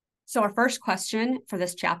 So our first question for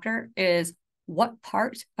this chapter is, what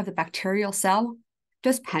part of the bacterial cell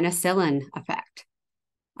does penicillin affect?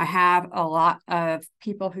 I have a lot of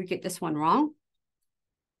people who get this one wrong.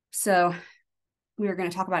 So we are going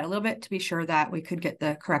to talk about it a little bit to be sure that we could get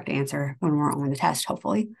the correct answer when we're on the test,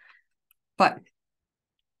 hopefully. But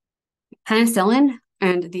penicillin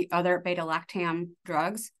and the other beta-lactam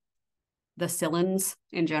drugs, the psyllins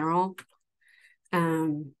in general,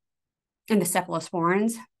 and the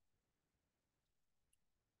cephalosporins,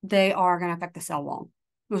 they are going to affect the cell wall.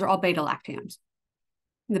 Those are all beta-lactams.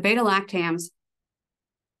 The beta-lactams,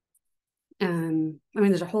 I mean,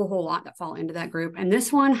 there's a whole lot that fall into that group. And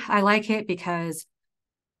this one, I like it because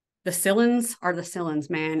the psyllins are the psyllins,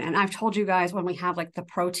 man. And I've told you guys when we have like the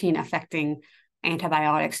protein affecting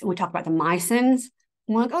antibiotics and we talk about the mycins,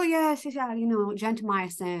 we're like, oh, yes, yeah, you know,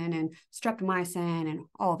 gentamicin and streptomycin and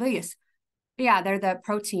all of these. Yeah, they're the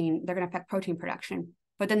protein, they're going to affect protein production.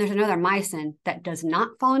 But then there's another mycin that does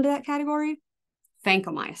not fall into that category,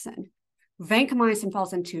 vancomycin. Vancomycin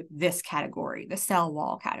falls into this category, the cell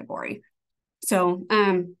wall category. So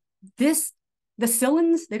the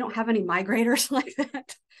psyllins, they don't have any migrators like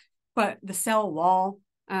that, but the cell wall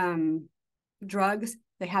drugs,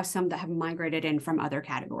 they have some that have migrated in from other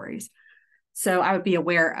categories. So I would be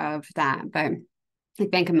aware of that, but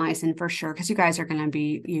like vancomycin for sure, because you guys are going to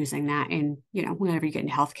be using that in, you know, whenever you get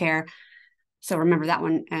into healthcare. So remember that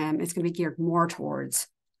one is going to be geared more towards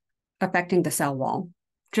affecting the cell wall,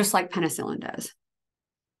 just like penicillin does.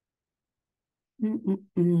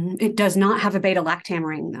 It does not have a beta-lactam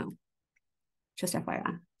ring, though. Just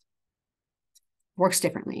FYI. Works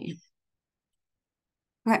differently.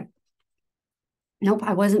 Okay. Nope,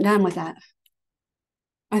 I wasn't done with that.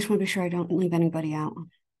 I just want to be sure I don't leave anybody out.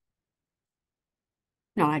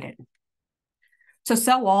 No, I didn't. So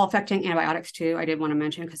cell wall affecting antibiotics too, I did want to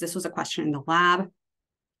mention because this was a question in the lab.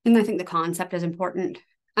 And I think the concept is important.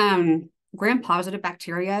 Gram-positive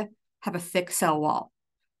bacteria have a thick cell wall.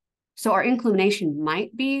 So our inclination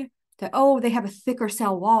might be that, oh, they have a thicker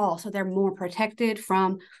cell wall, so they're more protected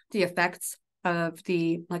from the effects of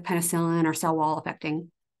the like penicillin or cell wall affecting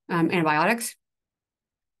antibiotics.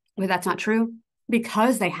 But that's not true.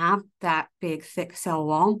 Because they have that big, thick cell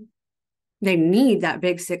wall, they need that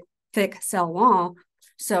big, thick cell wall.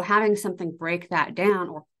 So having something break that down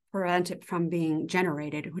or prevent it from being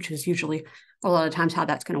generated, which is usually a lot of times how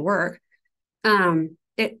that's going to work,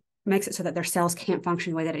 it makes it so that their cells can't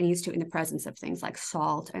function the way that it needs to in the presence of things like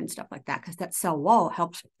salt and stuff like that, because that cell wall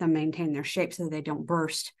helps them maintain their shape so that they don't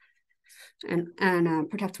burst and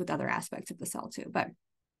protects with other aspects of the cell too. But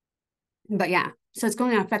yeah, so it's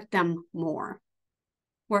going to affect them more.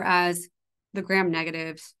 Whereas the gram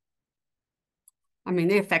negatives, I mean,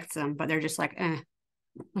 they affect them, but they're just like,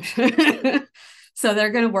 So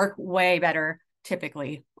they're going to work way better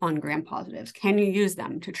typically on gram positives. Can you use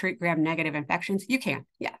them to treat gram negative infections? You can,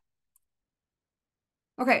 yeah.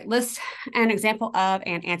 Okay, list an example of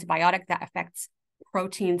an antibiotic that affects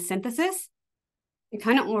protein synthesis. I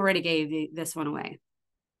kind of already gave this one away,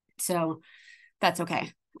 so that's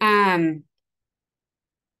okay. That's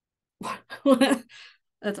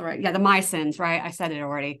all right. Yeah, the mycins, right? I said it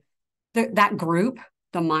already. That group,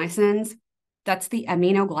 the mycins, that's the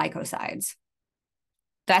aminoglycosides.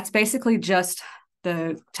 That's basically just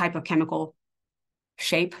the type of chemical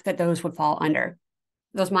shape that those would fall under.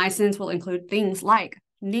 Those mycins will include things like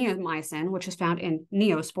neomycin, which is found in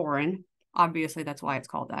neosporin. Obviously, that's why it's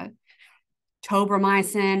called that.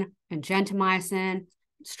 Tobramycin and gentamicin,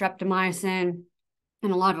 streptomycin,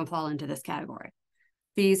 and a lot of them fall into this category.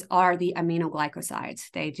 These are the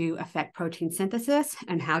aminoglycosides. They do affect protein synthesis.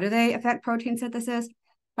 And how do they affect protein synthesis?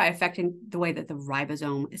 By affecting the way that the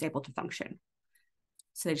ribosome is able to function.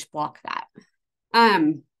 So they just block that.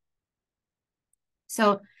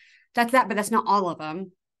 So that's that, but that's not all of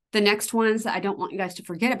them. The next ones that I don't want you guys to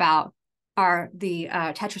forget about are the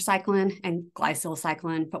tetracycline and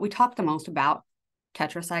glycylcycline, but we talked the most about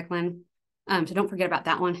tetracycline. So don't forget about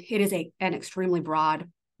that one. It is an extremely broad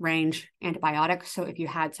range antibiotic. So if you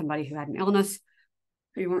had somebody who had an illness,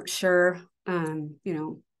 or you weren't sure,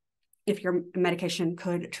 if your medication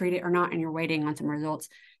could treat it or not, and you're waiting on some results,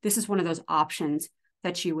 this is one of those options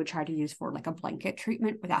that you would try to use for like a blanket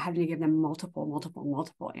treatment without having to give them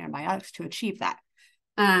multiple antibiotics to achieve that.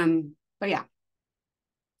 But yeah,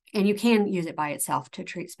 and you can use it by itself to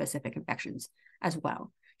treat specific infections as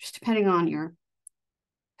well, just depending on your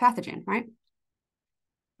pathogen, right?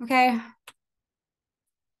 Okay.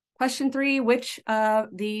 Question 3, which of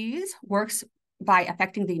these works by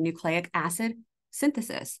affecting the nucleic acid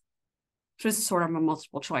synthesis? So this is sort of a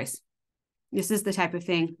multiple choice. This is the type of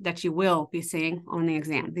thing that you will be seeing on the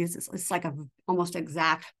exam. It's like a almost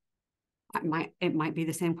exact, it might be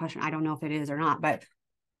the same question. I don't know if it is or not, but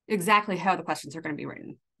exactly how the questions are going to be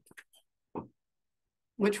written.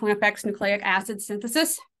 Which one affects nucleic acid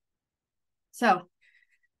synthesis? So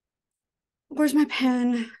where's my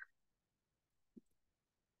pen?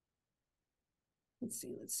 Let's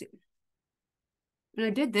see. And I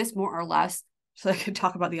did this more or less so I could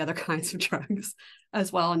talk about the other kinds of drugs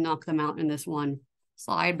as well and knock them out in this one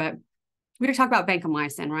slide. But we're going to talk about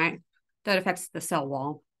vancomycin, right? That affects the cell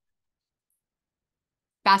wall.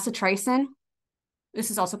 Bacitracin,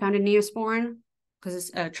 this is also found in Neosporin because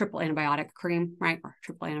it's a triple antibiotic cream, right? Or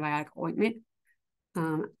triple antibiotic ointment.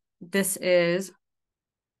 Bacitracin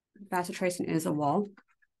is a wall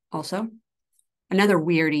also. Another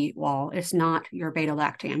weirdy wall. It's not your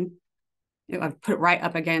beta-lactam. I've put it right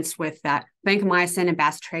up against with that vancomycin and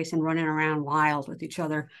bacitracin running around wild with each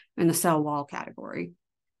other in the cell wall category.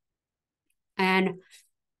 And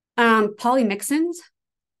polymyxins,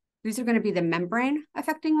 these are going to be the membrane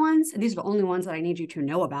affecting ones. And these are the only ones that I need you to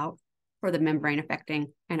know about for the membrane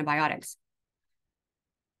affecting antibiotics.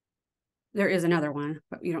 There is another one,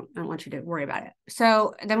 but I don't want you to worry about it.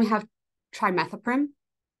 So then we have trimethoprim.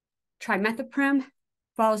 Trimethoprim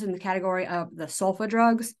falls in the category of the sulfa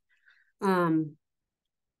drugs.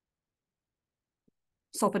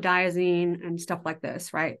 Sulfadiazine and stuff like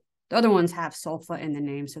this, right? The other ones have sulfa in the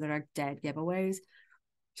name, so they're dead giveaways.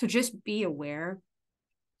 So just be aware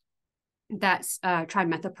that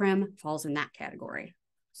trimethoprim falls in that category.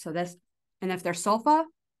 So this, and if they're sulfa,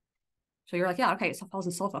 so you're like, yeah, okay, so it falls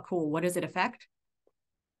in sulfa, cool. What does it affect?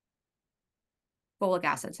 Folic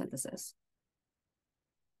acid synthesis.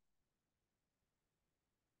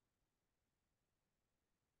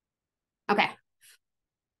 Okay.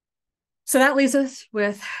 So that leaves us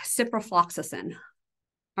with ciprofloxacin.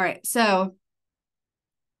 All right, so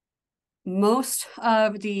most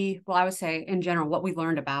of I would say in general, what we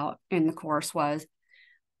learned about in the course was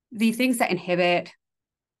the things that inhibit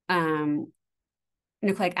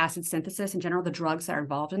nucleic acid synthesis in general, the drugs that are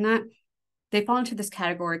involved in that, they fall into this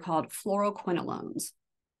category called fluoroquinolones.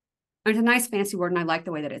 It's a nice fancy word, and I like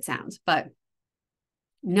the way that it sounds, but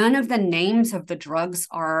none of the names of the drugs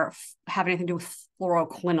have anything to do with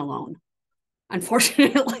fluoroquinolone,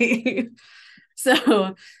 unfortunately.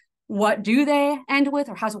 So what do they end with,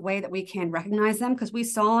 or how's a way that we can recognize them? Because we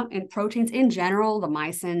saw in proteins in general, the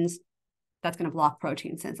mycins, that's going to block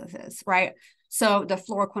protein synthesis, right? So the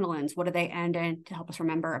fluoroquinolones, what do they end in to help us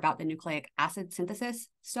remember about the nucleic acid synthesis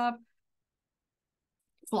stuff?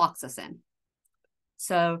 Floxacin.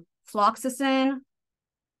 So floxacin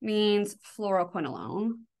means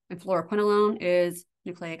fluoroquinolone, and fluoroquinolone is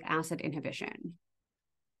nucleic acid inhibition.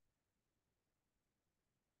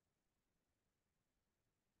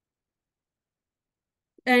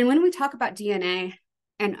 And when we talk about DNA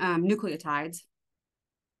and nucleotides,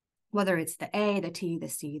 whether it's the A, the T, the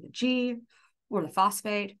C, the G, or the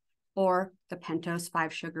phosphate, or the pentose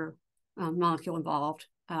 5-sugar molecule involved,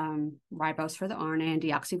 ribose for the RNA and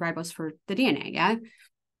deoxyribose for the DNA, yeah?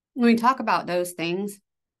 When we talk about those things,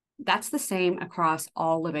 that's the same across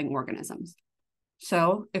all living organisms.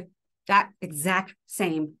 So if that exact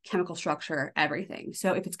same chemical structure, everything.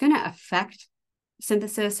 So if it's going to affect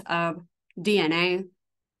synthesis of DNA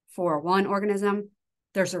for one organism,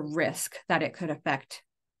 there's a risk that it could affect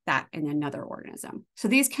that in another organism. So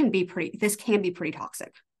this can be pretty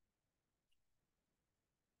toxic.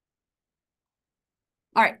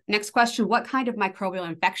 All right, next question. What kind of microbial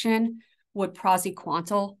infection would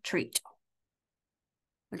praziquantel treat?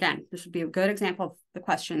 Again, this would be a good example of the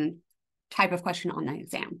type of question on the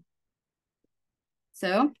exam.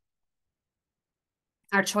 So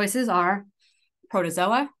our choices are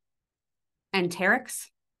protozoa, enterics,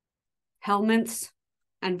 helminths,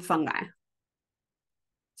 and fungi.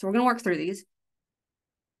 So we're going to work through these.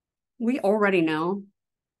 We already know,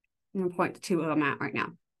 I'm going to point to 2 of them out right now.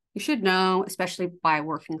 You should know, especially by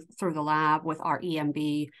working through the lab with our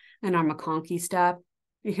EMB and our McConkey stuff,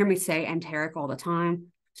 You hear me say enteric all the time.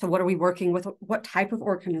 So what are we working with? What type of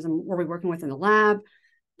organism were we working with in the lab?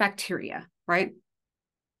 Bacteria, right?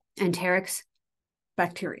 Enterics,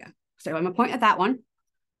 bacteria. So I'm going to point at that one.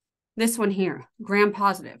 This one here,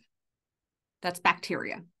 gram-positive. That's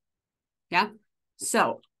bacteria. Yeah.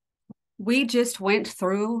 So we just went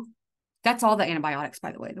through, that's all the antibiotics,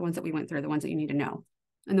 by the way, the ones that we went through, the ones that you need to know,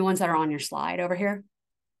 and the ones that are on your slide over here.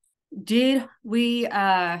 Did we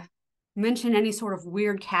mention any sort of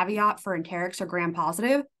weird caveat for enterics or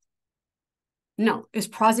gram-positive? No. Is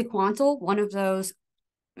praziquantel one of those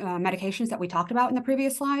medications that we talked about in the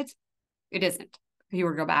previous slides? It isn't. If you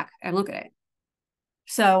were to go back and look at it.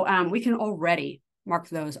 So we can already mark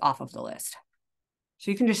those off of the list. So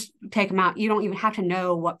you can just take them out. You don't even have to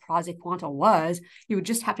know what praziquantel was. You would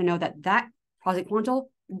just have to know that that praziquantel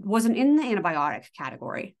wasn't in the antibiotic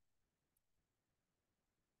category.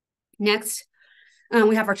 Next,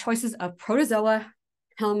 we have our choices of protozoa,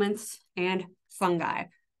 helminths, and fungi.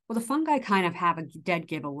 Well, the fungi kind of have a dead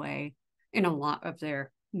giveaway in a lot of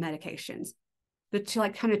their medications. The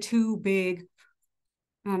two big,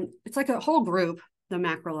 it's like a whole group, the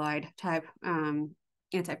macrolide type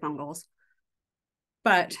antifungals.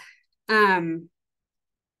 But the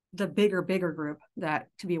bigger group that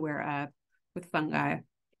to be aware of with fungi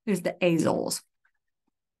is the azoles.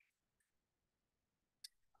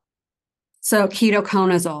 So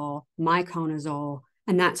ketoconazole, miconazole,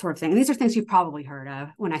 and that sort of thing. And these are things you've probably heard of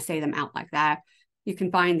when I say them out like that. You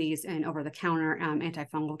can find these in over-the-counter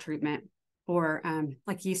antifungal treatment or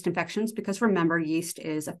like yeast infections, because remember, yeast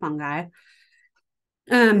is a fungi.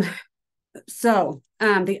 So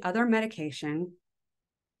the other medication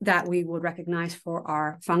that we would recognize for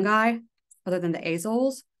our fungi, other than the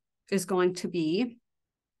azoles, is going to be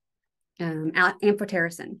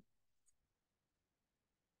amphotericin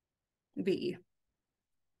B.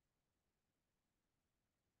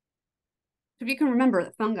 If you can remember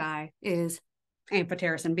that fungi is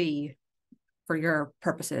amphotericin B for your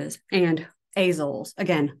purposes, and azoles,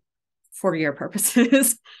 again, for your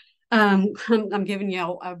purposes. I'm giving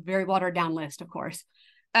you a very watered down list, of course.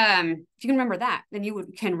 If you can remember that, then you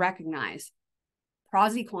can recognize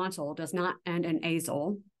praziquantel does not end in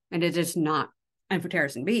azole, and it is not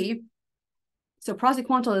amphotericin B. So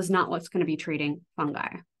praziquantel is not what's going to be treating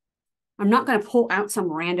fungi. I'm not going to pull out some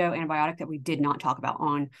rando antibiotic that we did not talk about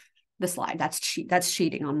on the slide. That's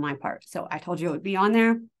cheating on my part. So I told you it would be on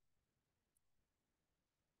there.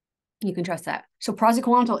 You can trust that. So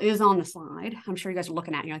praziquantel is on the slide. I'm sure you guys are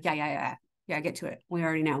looking at it. You're like, yeah, get to it. We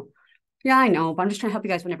already know. Yeah, I know, but I'm just trying to help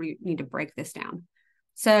you guys whenever you need to break this down.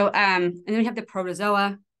 So, and then we have the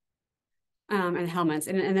protozoa and the helminths.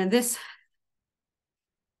 And then this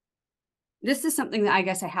is something that I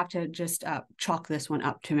guess I have to just chalk this one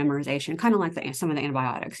up to memorization, kind of like some of the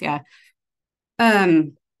antibiotics. Yeah.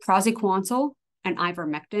 Praziquantel and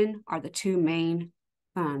ivermectin are the two main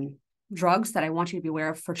drugs that I want you to be aware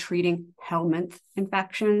of for treating helminth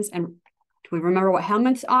infections. And do we remember what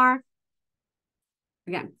helminths are?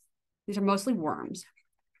 Again, these are mostly worms.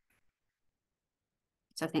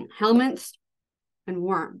 So I think helminths and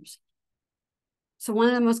worms. So one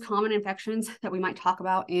of the most common infections that we might talk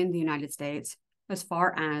about in the United States as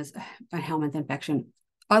far as a helminth infection,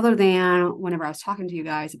 other than whenever I was talking to you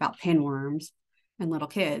guys about pinworms and little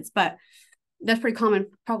kids, but that's pretty common,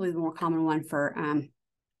 probably the more common one for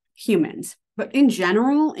humans. But in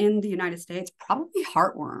general, in the United States, probably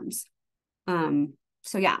heartworms.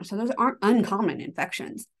 So those aren't uncommon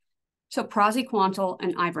infections. So praziquantel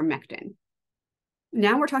and ivermectin.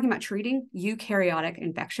 Now we're talking about treating eukaryotic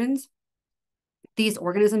infections. These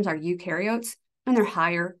organisms are eukaryotes, and they're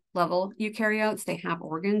higher level eukaryotes. They have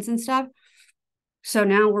organs and stuff. So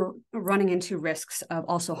now we're running into risks of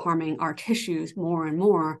also harming our tissues more and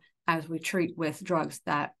more as we treat with drugs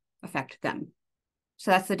that affect them.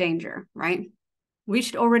 So that's the danger, right? We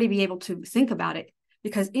should already be able to think about it,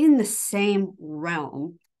 because in the same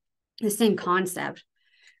realm, the same concept,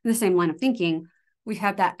 in the same line of thinking, we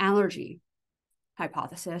have that allergy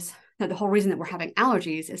hypothesis, that the whole reason that we're having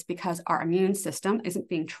allergies is because our immune system isn't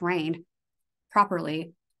being trained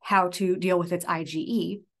properly how to deal with its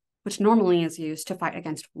IgE, which normally is used to fight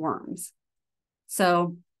against worms.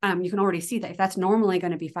 So you can already see that if that's normally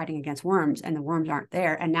going to be fighting against worms and the worms aren't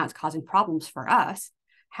there, and now it's causing problems for us,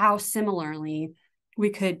 how similarly we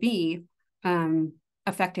could be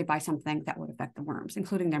affected by something that would affect the worms,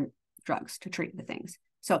 including their drugs to treat the things.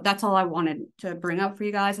 So that's all I wanted to bring up for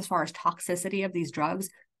you guys. As far as toxicity of these drugs,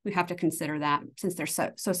 we have to consider that since they're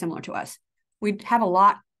so similar to us. We have a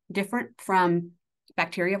lot different from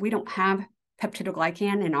bacteria. We don't have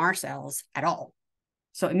peptidoglycan in our cells at all.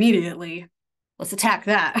 So immediately, let's attack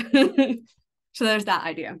that. So there's that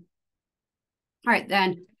idea. All right,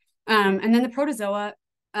 then. And then the protozoa,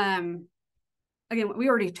 again, we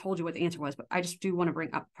already told you what the answer was, but I just do want to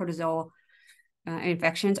bring up protozoal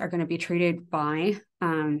infections are going to be treated by,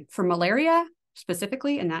 for malaria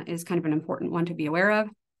specifically, and that is kind of an important one to be aware of.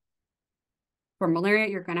 For malaria,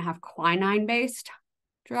 you're going to have quinine-based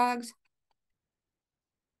drugs,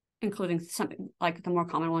 including something like the more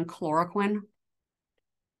common one, chloroquine.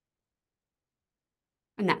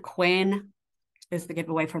 And that quin is the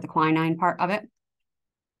giveaway for the quinine part of it.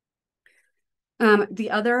 The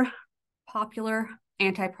other popular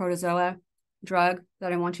anti-protozoa drug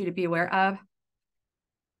that I want you to be aware of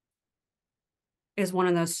is one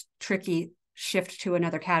of those tricky shift to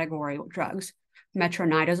another category drugs,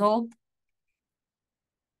 metronidazole.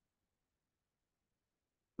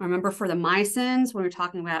 Remember for the mycins, when we were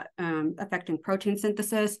talking about affecting protein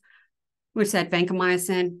synthesis, we said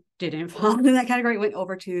vancomycin didn't fall into that category, it went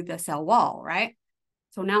over to the cell wall, right?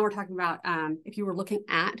 So now we're talking about, if you were looking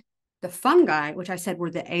at the fungi, which I said were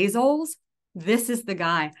the azoles, this is the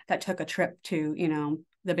guy that took a trip to,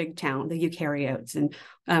 the big town, the eukaryotes,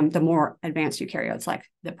 and the more advanced eukaryotes like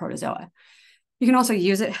the protozoa. You can also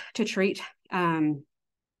use it to treat the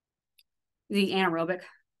anaerobic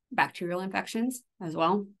bacterial infections as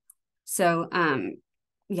well. So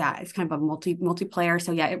yeah, it's kind of a multiplayer.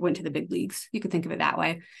 So yeah, it went to the big leagues. You could think of it that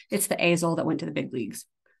way. It's the azole that went to the big leagues.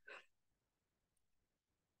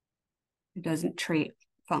 It doesn't treat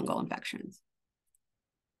fungal infections.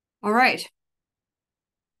 All right.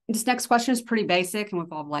 This next question is pretty basic and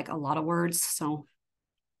involve like a lot of words. So,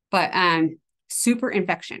 but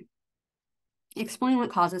superinfection. Explain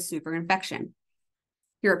what causes superinfection.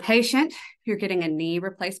 You're a patient, you're getting a knee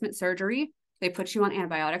replacement surgery. They put you on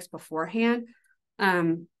antibiotics beforehand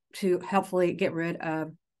to helpfully get rid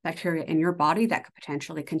of bacteria in your body that could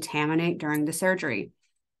potentially contaminate during the surgery.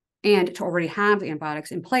 And to already have the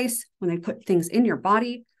antibiotics in place, when they put things in your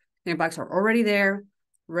body, the antibiotics are already there,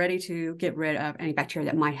 ready to get rid of any bacteria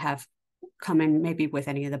that might have come in maybe with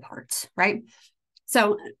any of the parts, right?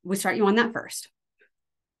 So we start you on that first.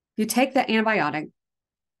 You take the antibiotic,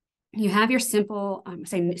 you have your simple,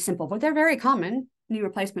 say simple, but they're very common, knee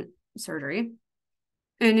replacement surgery.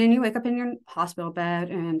 And then you wake up in your hospital bed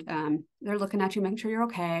and they're looking at you, making sure you're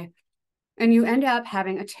okay. And you end up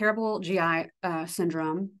having a terrible GI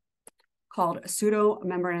syndrome called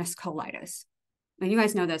pseudomembranous colitis. And you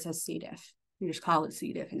guys know this as C. diff. You just call it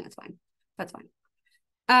C. diff and that's fine. That's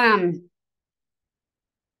fine.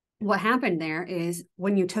 What happened there is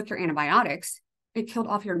when you took your antibiotics, it killed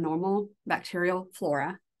off your normal bacterial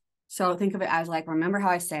flora. So think of it as like, remember how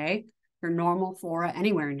I say your normal flora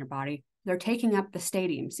anywhere in your body, they're taking up the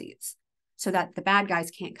stadium seats so that the bad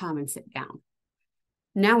guys can't come and sit down.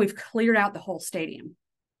 Now we've cleared out the whole stadium.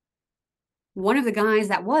 One of the guys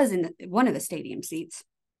that was in one of the stadium seats,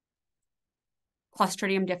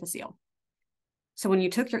 Clostridium difficile. So when you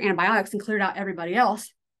took your antibiotics and cleared out everybody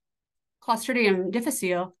else, Clostridium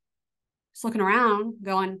difficile is looking around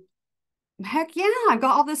going, heck yeah, I've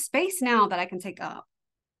got all this space now that I can take up,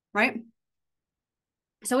 right?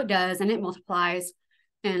 So it does, and it multiplies,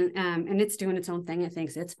 and it's doing its own thing. It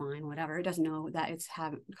thinks it's fine, whatever. It doesn't know that it's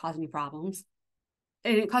causing any problems.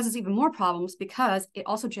 And it causes even more problems because it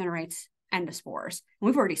also generates endospores. And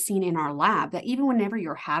we've already seen in our lab that even whenever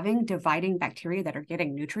you're having dividing bacteria that are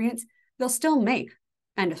getting nutrients, they'll still make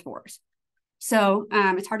endospores. So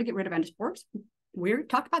it's hard to get rid of endospores. We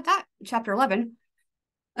talked about that in chapter 11.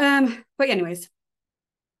 But anyways,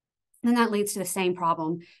 then that leads to the same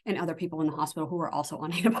problem in other people in the hospital who are also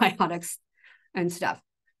on antibiotics and stuff.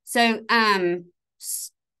 So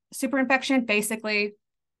superinfection, basically,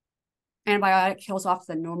 antibiotic kills off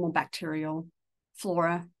the normal bacterial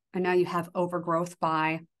flora, and now you have overgrowth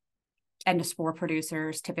by endospore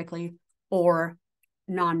producers typically, or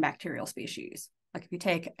non-bacterial species. Like if you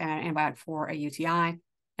take an antibiotic for a UTI,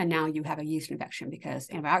 and now you have a yeast infection because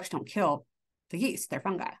antibiotics don't kill the yeast, they're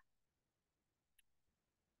fungi.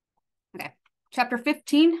 Okay, chapter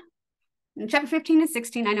 15. In chapter 15 and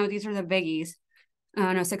 16, I know these are the biggies.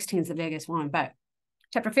 No, 16 is the biggest one, but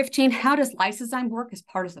chapter 15, how does lysozyme work as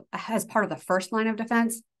part of the first line of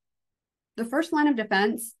defense? The first line of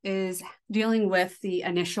defense is dealing with the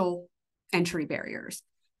initial entry barriers,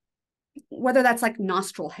 whether that's like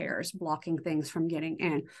nostril hairs blocking things from getting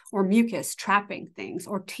in, or mucus trapping things,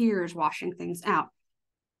 or tears washing things out.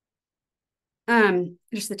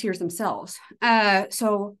 Just the tears themselves.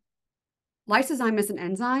 So lysozyme is an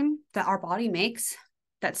enzyme that our body makes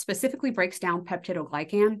that specifically breaks down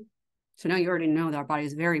peptidoglycan. So now you already know that our body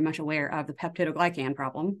is very much aware of the peptidoglycan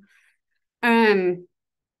problem.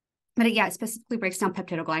 But yeah, it specifically breaks down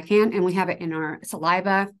peptidoglycan, and we have it in our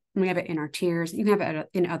saliva, and we have it in our tears. You can have it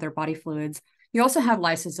in other body fluids. You also have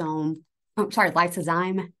lysozyme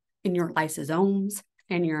in your lysosomes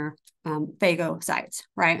and your phagocytes,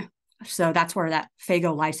 right? So that's where that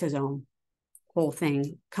phagolysosome whole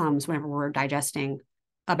thing comes whenever we're digesting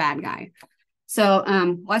a bad guy. So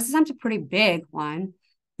lysozyme's a pretty big one.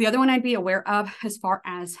 The other one I'd be aware of as far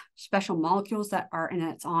as special molecules that are, and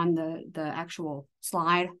it's on the actual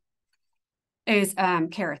slide, is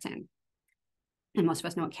keratin. And most of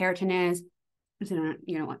us know what keratin is. It's in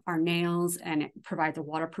our nails, and it provides a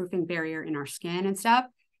waterproofing barrier in our skin and stuff.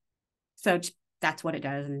 So that's what it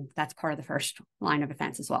does, and that's part of the first line of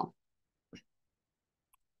defense as well.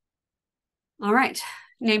 All right,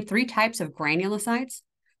 name 3 types of granulocytes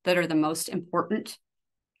that are the most important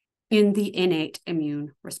in the innate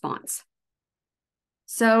immune response.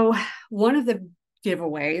 So one of the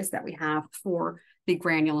giveaways that we have for the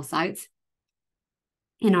granulocytes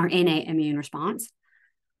in our innate immune response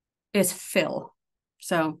is fill.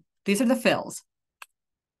 So these are the fills: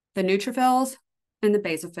 the neutrophils and the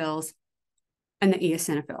basophils and the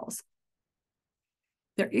eosinophils.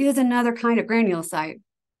 There is another kind of granulocyte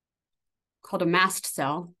called a mast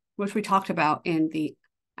cell, which we talked about in the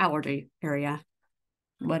allergy area,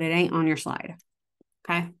 but it ain't on your slide.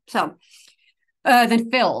 Okay, so then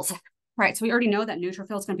fills, right? So we already know that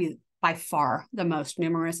neutrophil is going to be by far the most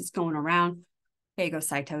numerous. It's going around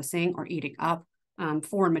phagocytosing, or eating up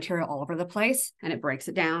foreign material all over the place, and it breaks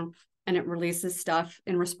it down and it releases stuff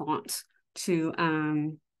in response to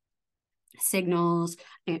signals.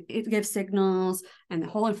 It gives signals and the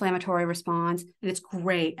whole inflammatory response, and it's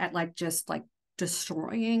great at just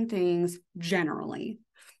destroying things generally.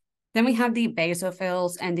 Then we have the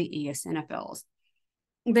basophils and the eosinophils.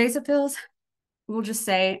 Basophils, we'll just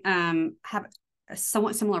say, have a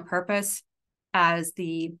somewhat similar purpose as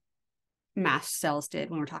the mast cells did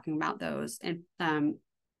when we're talking about those and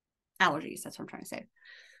allergies. That's what I'm trying to say.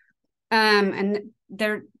 And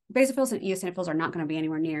their basophils and eosinophils are not going to be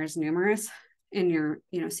anywhere near as numerous in your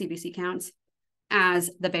CBC counts as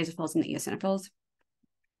the basophils and the eosinophils.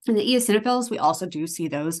 And the eosinophils, we also do see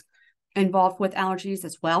those involved with allergies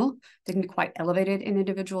as well. They can be quite elevated in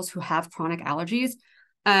individuals who have chronic allergies.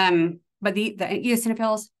 But the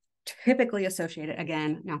eosinophils typically associated,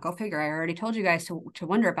 again, now go figure, I already told you guys to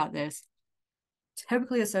wonder about this,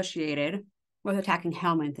 typically associated with attacking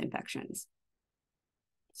helminth infections.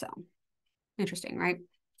 So interesting, right?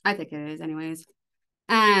 I think it is anyways.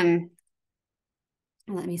 Let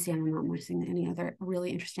me see, I'm not missing any other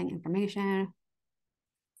really interesting information.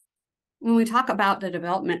 When we talk about the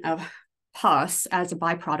development of pus as a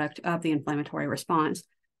byproduct of the inflammatory response,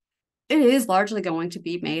 it is largely going to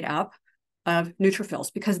be made up of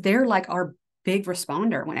neutrophils, because they're like our big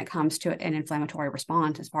responder when it comes to an inflammatory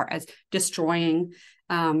response, as far as destroying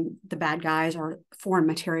the bad guys or foreign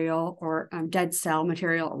material or dead cell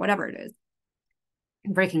material or whatever it is,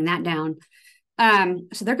 breaking that down.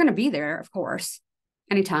 So they're going to be there, of course,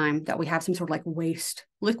 anytime that we have some sort of waste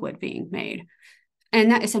liquid being made.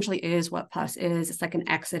 And that essentially is what pus is. It's like an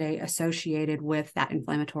exudate associated with that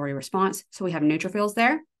inflammatory response. So we have neutrophils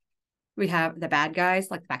there. We have the bad guys,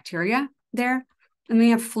 like the bacteria there. And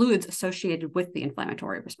we have fluids associated with the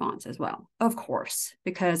inflammatory response as well, of course,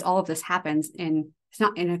 because all of this happens it's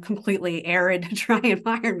not in a completely arid, dry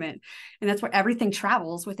environment. And that's where everything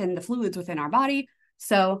travels within the fluids within our body.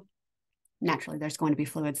 So naturally, there's going to be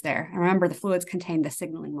fluids there. And remember, the fluids contain the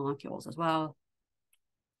signaling molecules as well.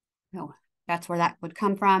 So that's where that would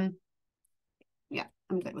come from. Yeah,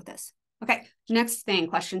 I'm good with this. Okay, next thing,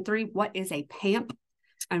 question 3. What is a PAMP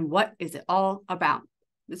and what is it all about?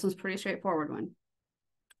 This one's pretty straightforward one.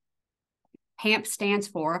 PAMP stands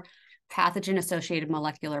for pathogen-associated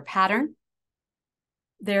molecular pattern.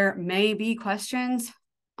 There may be questions.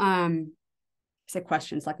 I say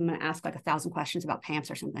questions, like I'm going to ask 1,000 questions about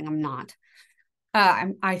PAMPs or something. I'm not.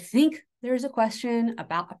 I think there's a question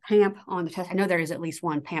about a PAMP on the test. I know there is at least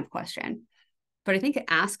one PAMP question, but I think it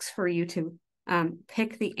asks for you to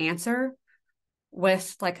pick the answer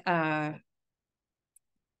with what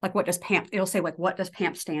does PAMP, it'll say what does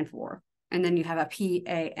PAMP stand for? And then you have a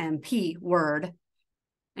PAMP word,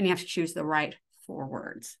 and you have to choose the right 4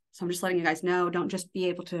 words. So I'm just letting you guys know, don't just be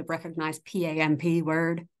able to recognize PAMP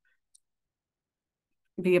word,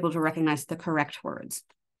 be able to recognize the correct words.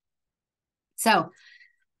 So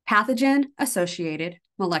pathogen-associated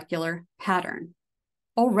molecular pattern.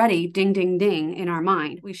 Already ding, ding, ding in our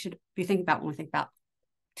mind. We should be thinking about, when we think about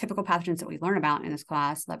typical pathogens that we learn about in this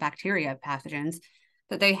class, the bacteria pathogens,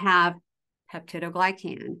 that they have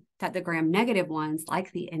peptidoglycan, that the gram-negative ones,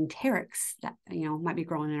 like the enterics that might be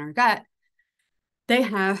growing in our gut, they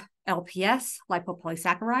have LPS,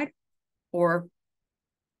 lipopolysaccharide, or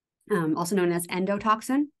also known as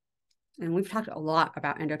endotoxin. And we've talked a lot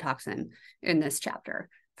about endotoxin in this chapter,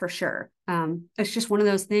 for sure. It's just one of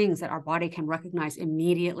those things that our body can recognize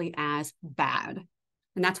immediately as bad.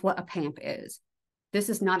 And that's what a PAMP is. This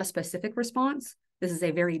is not a specific response. This is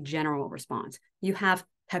a very general response. You have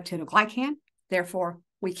peptidoglycan, therefore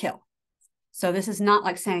we kill. So this is not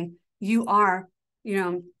like saying you are,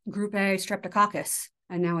 group A streptococcus,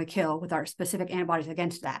 and now we kill with our specific antibodies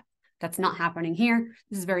against that. That's not happening here.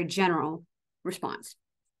 This is a very general response.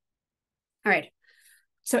 All right.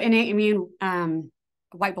 So innate immune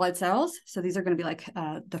white blood cells. So these are going to be like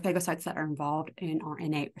the phagocytes that are involved in our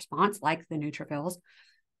innate response, like the neutrophils.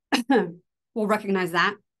 We'll recognize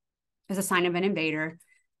that as a sign of an invader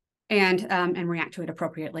and react to it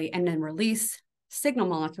appropriately, and then release signal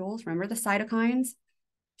molecules, remember the cytokines,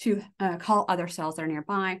 to call other cells that are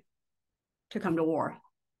nearby to come to war.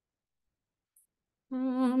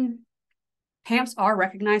 PAMPs are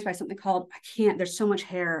recognized by something called, there's so much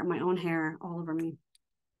hair, my own hair all over me.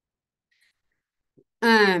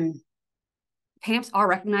 PAMPs are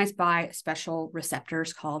recognized by special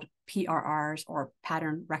receptors called PRRs, or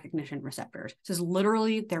pattern recognition receptors. This is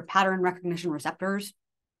literally their pattern recognition receptors.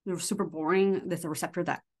 They're super boring. There's a receptor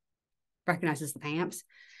that recognizes the PAMPs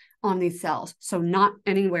on these cells. So not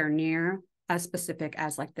anywhere near as specific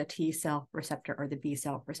as like the T cell receptor or the B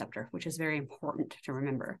cell receptor, which is very important to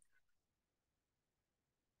remember.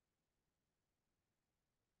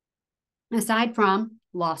 Aside from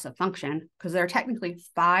loss of function, because there are technically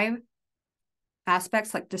 5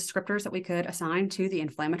 aspects, like descriptors, that we could assign to the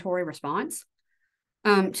inflammatory response.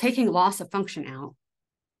 Taking loss of function out,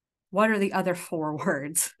 what are the other 4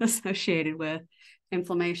 words associated with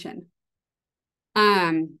inflammation?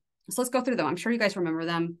 So let's go through them. I'm sure you guys remember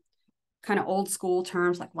them. Kind of old school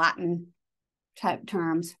terms, like Latin type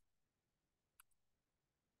terms.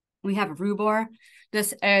 We have rubor.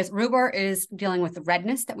 Rubor is dealing with the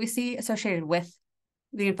redness that we see associated with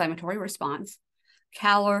the inflammatory response.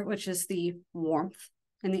 Calor, which is the warmth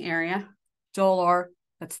in the area. Dolor,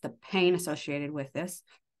 that's the pain associated with this.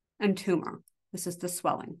 And tumor, this is the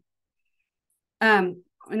swelling. And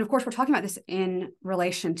of course, we're talking about this in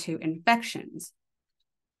relation to infections.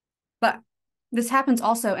 But this happens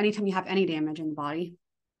also anytime you have any damage in the body.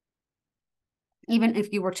 Even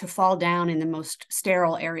if you were to fall down in the most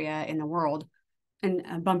sterile area in the world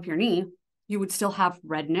and bump your knee, you would still have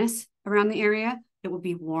redness around the area. It would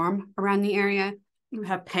be warm around the area. You would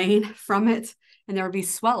have pain from it, and there would be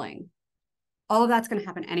swelling. All of that's going to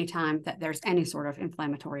happen anytime that there's any sort of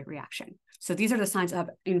inflammatory reaction. So these are the signs of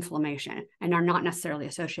inflammation and are not necessarily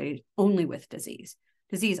associated only with disease.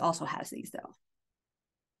 Disease also has these, though.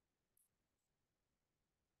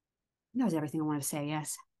 That was everything I wanted to say,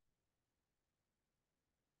 yes.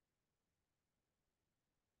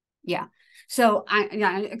 Yeah. So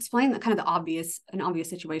I explained kind of an obvious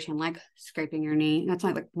situation, like scraping your knee. That's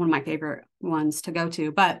like one of my favorite ones to go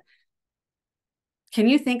to. But can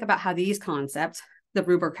you think about how these concepts, the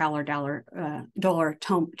rubor, calor, dolor,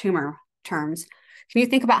 tumor terms, can you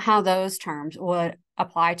think about how those terms would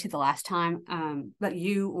apply to the last time that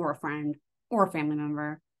you or a friend or a family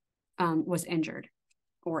member was injured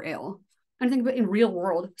or ill? And think about in real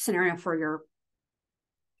world scenario for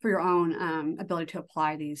your own ability to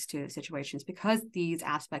apply these to situations, because these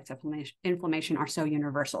aspects of inflammation are so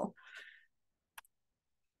universal.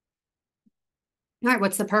 All right,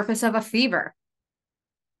 what's the purpose of a fever?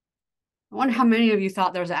 I wonder how many of you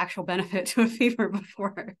thought there was an actual benefit to a fever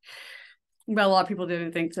before. But a lot of people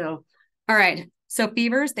didn't think so. All right, so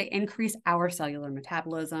fevers, they increase our cellular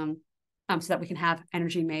metabolism so that we can have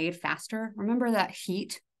energy made faster. Remember that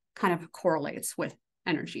heat kind of correlates with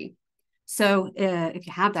energy. So if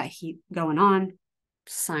you have that heat going on,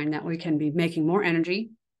 sign that we can be making more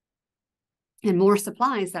energy and more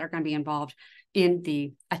supplies that are going to be involved in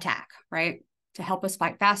the attack, right? To help us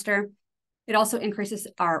fight faster. It also increases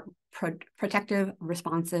our protective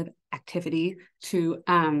responsive activity to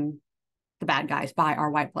the bad guys by our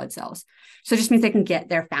white blood cells. So it just means they can get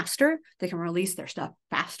there faster. They can release their stuff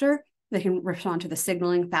faster. They can respond to the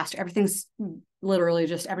signaling faster. Everything's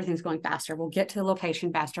going faster. We'll get to the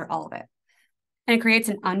location faster, all of it. And it creates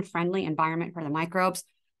an unfriendly environment for the microbes.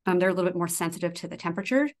 They're a little bit more sensitive to the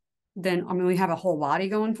temperature than, we have a whole body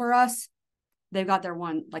going for us. They've got their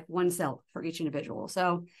one cell for each individual.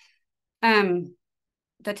 So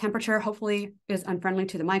the temperature hopefully is unfriendly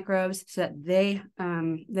to the microbes so that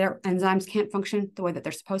their enzymes can't function the way that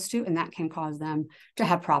they're supposed to, and that can cause them to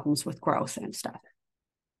have problems with growth and stuff.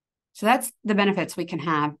 So that's the benefits we can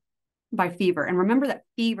have by fever. And remember that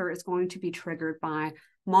fever is going to be triggered by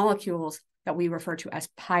molecules that we refer to as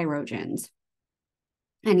pyrogens.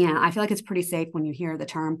 And yeah, I feel like it's pretty safe when you hear the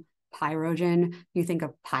term pyrogen, you think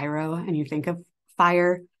of pyro and you think of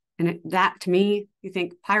fire. And that to me, you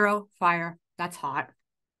think pyro, fire, that's hot.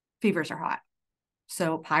 Fevers are hot.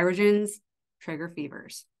 So pyrogens trigger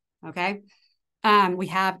fevers. Okay. We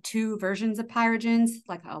have two versions of pyrogens,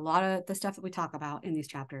 like a lot of the stuff that we talk about in these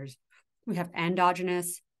chapters. We have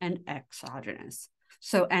endogenous and exogenous.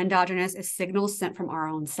 So endogenous is signals sent from our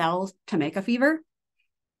own cells to make a fever.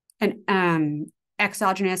 And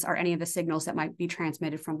exogenous are any of the signals that might be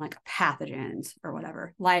transmitted from like pathogens or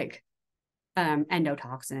whatever, like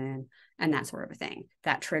endotoxin and that sort of a thing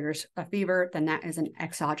that triggers a fever. Then that is an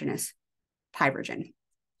exogenous pyrogen.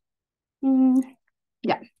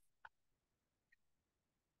 Yeah.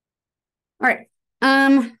 All right.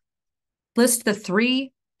 List the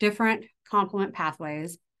 3 different complement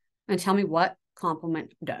pathways and tell me what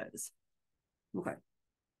complement does. Okay.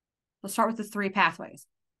 Let's start with the 3 pathways.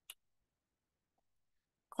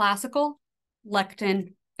 Classical,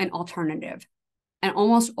 lectin, and alternative. And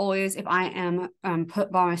almost always, if I am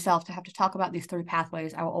put by myself to have to talk about these 3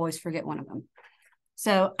 pathways, I will always forget one of them.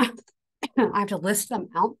 So I have to list them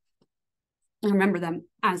out and remember them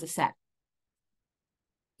as a set.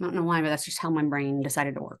 I don't know why, but that's just how my brain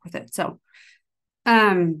decided to work with it. So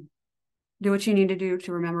do what you need to do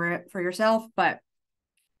to remember it for yourself. But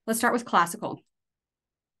let's start with classical.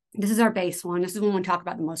 This is our base one. This is one we talk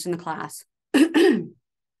about the most in the class.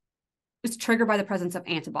 It's triggered by the presence of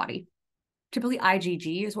antibody. Typically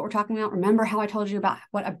IgG is what we're talking about. Remember how I told you about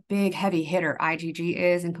what a big heavy hitter IgG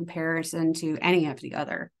is in comparison to any of the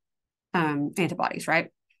other antibodies, right?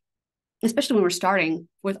 Especially when we're starting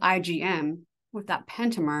with IgM, with that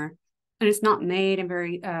pentamer, and it's not made in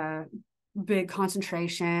very big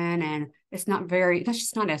concentration, and that's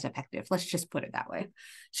just not as effective. Let's just put it that way.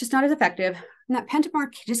 It's just not as effective. And that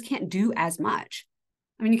pentamer just can't do as much.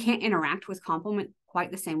 I mean, you can't interact with complement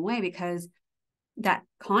quite the same way because that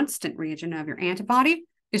constant region of your antibody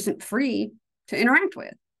isn't free to interact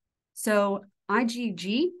with. So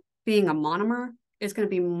IgG, being a monomer, is going to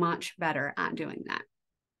be much better at doing that.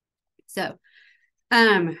 So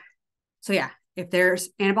yeah, if there's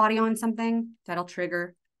antibody on something, that'll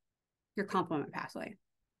trigger your complement pathway.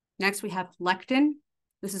 Next, we have lectin.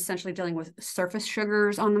 This is essentially dealing with surface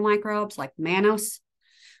sugars on the microbes like mannose.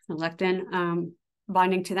 And lectin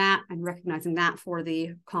binding to that and recognizing that for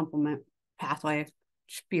the complement pathway.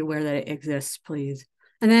 Just be aware that it exists, please.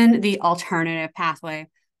 And then the alternative pathway,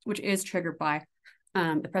 which is triggered by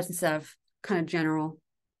the presence of kind of general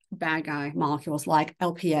bad guy molecules like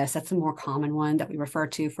LPS. That's the more common one that we refer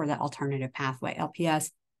to for the alternative pathway.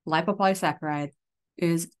 LPS, lipopolysaccharide,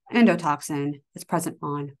 is endotoxin. It's present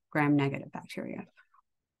on gram-negative bacteria.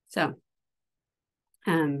 So,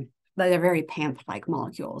 but they're very PAMP-like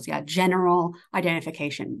molecules. Yeah, general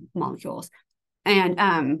identification molecules. And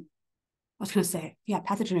I was going to say, yeah,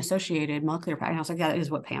 pathogen-associated molecular pattern. I was like, yeah, that is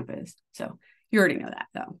what PAMP is. So you already know that,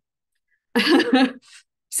 though.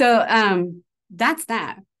 So that's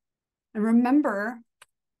that. And remember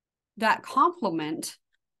that complement,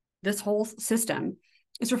 this whole system,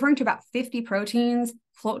 is referring to about 50 proteins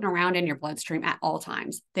floating around in your bloodstream at all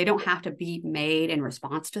times. They don't have to be made in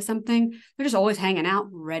response to something. They're just always hanging out,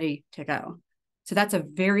 ready to go. So that's a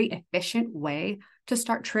very efficient way to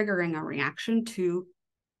start triggering a reaction to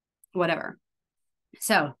whatever.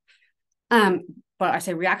 So, but I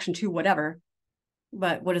say reaction to whatever,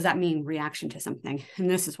 but what does that mean, reaction to something? And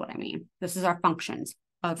this is what I mean. This is our functions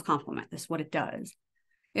of complement. This is what it does.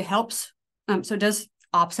 It helps. So it does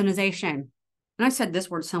opsonization. And I've said this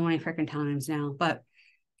word so many freaking times now, but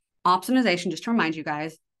opsonization, just to remind you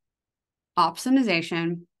guys,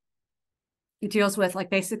 opsonization, it deals with like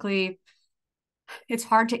basically, it's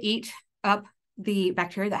hard to eat up the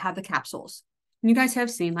bacteria that have the capsules. And you guys have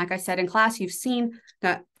seen, like I said in class, you've seen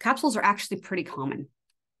that capsules are actually pretty common.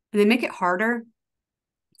 And they make it harder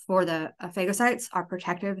for the phagocytes, our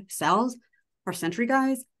protective cells, our sentry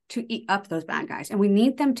guys, to eat up those bad guys. And we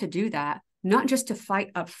need them to do that, not just to fight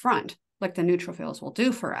up front, like the neutrophils will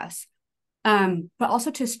do for us, but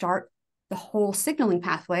also to start the whole signaling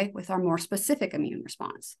pathway with our more specific immune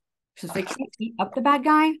response. So if they can't eat up the bad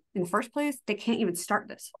guy in the first place, they can't even start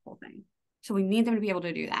this whole thing. So we need them to be able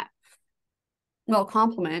to do that. Well,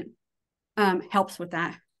 complement helps with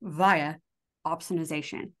that via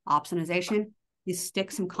opsonization. Opsonization, you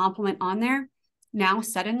stick some complement on there. Now,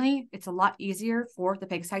 suddenly, it's a lot easier for the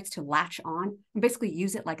phagocytes to latch on and basically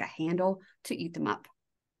use it like a handle to eat them up.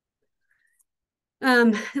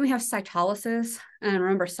 Then we have cytolysis, and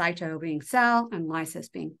remember cyto being cell and lysis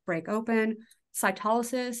being break open.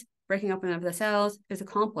 Cytolysis, breaking open of the cells, is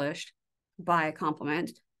accomplished by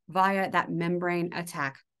complement via that membrane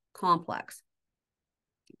attack complex.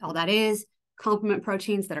 All that is complement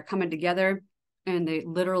proteins that are coming together, and they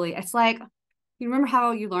literally, it's like, you remember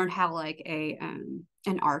how you learned how like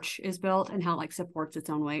an arch is built and how it like supports its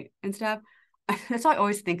own weight and stuff? That's what I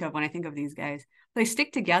always think of when I think of these guys. They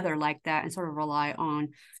stick together like that and sort of rely on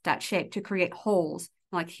that shape to create holes.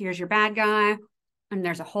 Like, here's your bad guy, and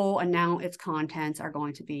there's a hole, and now its contents are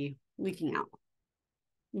going to be leaking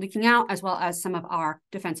out, as well as some of our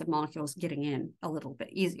defensive molecules getting in a little bit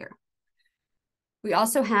easier. We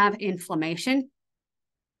also have inflammation,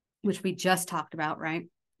 which we just talked about, right?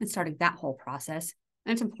 And starting that whole process.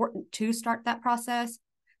 And it's important to start that process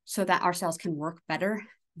so that our cells can work better.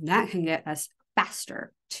 And that can get us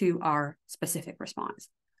faster to our specific response.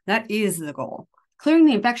 That is the goal. Clearing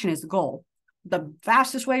the infection is the goal. The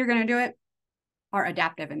fastest way you're going to do it, our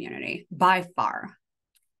adaptive immunity, by far.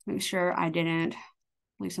 Make sure I didn't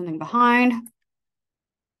leave something behind.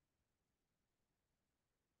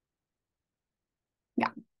 Yeah,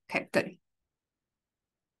 okay, good.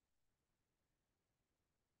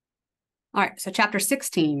 All right, so chapter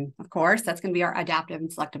 16, of course, that's going to be our adaptive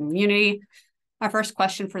and selective immunity. Our first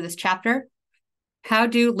question for this chapter: how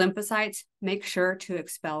do lymphocytes make sure to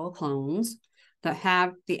expel clones that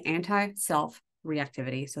have the anti-self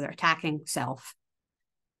reactivity, so they're attacking self,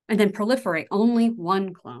 and then proliferate only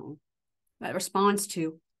one clone that responds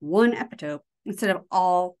to one epitope instead of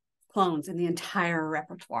all clones in the entire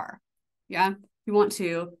repertoire? Yeah, you want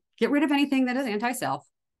to get rid of anything that is anti-self,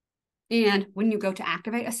 and when you go to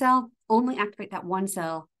activate a cell, only activate that one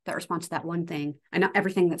cell that responds to that one thing, and not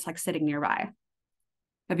everything that's like sitting nearby.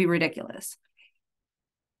 That'd be ridiculous.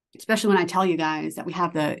 Especially when I tell you guys that we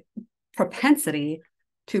have the propensity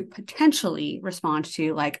to potentially respond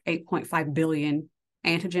to like 8.5 billion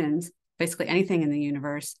antigens, basically anything in the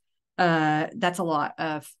universe. That's a lot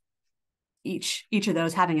of each of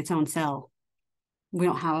those having its own cell. We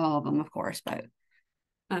don't have all of them, of course, but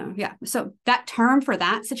yeah. So that term for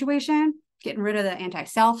that situation, getting rid of the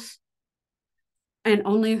anti-self and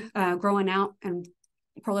only growing out and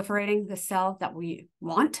proliferating the cell that we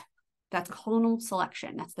want, that's clonal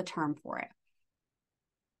selection. That's the term for it.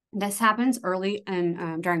 This happens early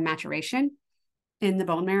and during maturation in the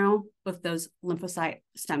bone marrow with those lymphocyte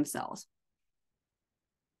stem cells.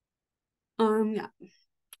 Yeah,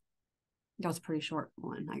 that was a pretty short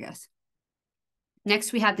one, I guess.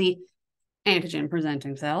 Next, we have the antigen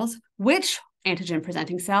presenting cells. Which antigen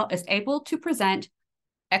presenting cell is able to present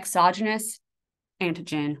exogenous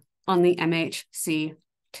antigen on the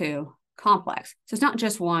MHC2 complex? So it's not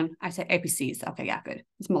just one. I said APCs. Okay, yeah, good.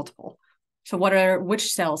 It's multiple. So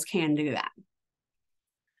which cells can do that?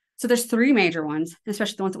 So there's three major ones,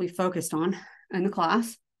 especially the ones that we focused on in the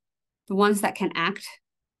class. The ones that can act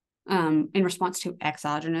in response to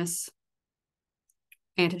exogenous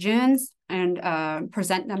antigens and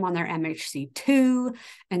present them on their MHC2.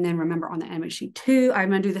 And then remember, on the MHC2, I'm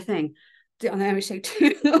going to do the thing on the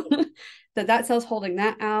MHC2 that cell's holding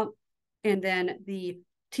that out. And then the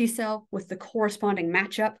T cell with the corresponding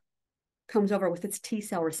matchup comes over with its T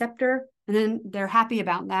cell receptor. And then they're happy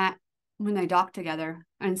about that when they dock together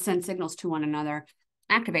and send signals to one another,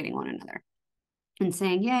 activating one another and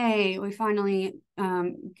saying, yay, we finally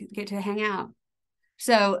get to hang out.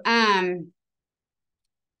 So, yeah.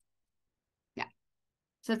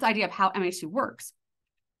 So that's the idea of how MHC works.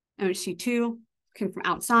 MHC2 came from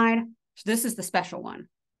outside. So this is the special one.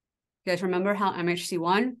 You guys remember how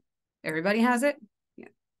MHC1, everybody has it? Yeah.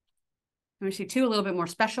 MHC2, a little bit more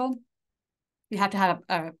special. You have to have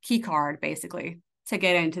a key card, basically, to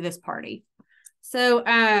get into this party. So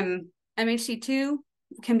MHC2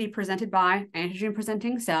 can be presented by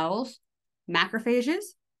antigen-presenting cells, macrophages,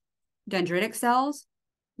 dendritic cells,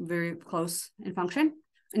 very close in function,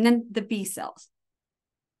 and then the B cells.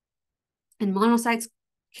 And monocytes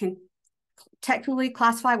can technically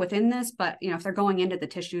classify within this, but if they're going into the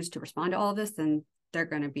tissues to respond to all of this, then they're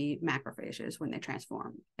going to be macrophages when they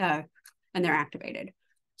transform and they're activated.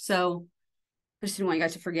 So I just didn't want you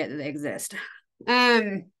guys to forget that they exist.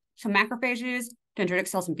 So macrophages, dendritic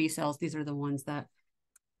cells, and B cells, these are the ones that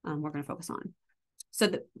we're going to focus on.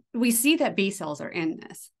 So we see that B cells are in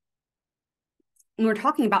this. And we're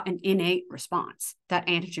talking about an innate response, that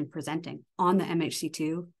antigen presenting on the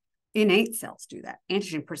MHC2. Innate cells do that.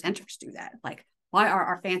 Antigen presenters do that. Like, why are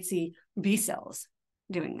our fancy B cells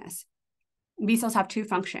doing this? B cells have two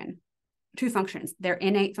functions. Their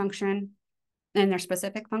innate function and their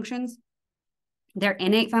specific functions. Their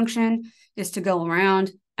innate function is to go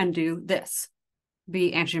around and do this,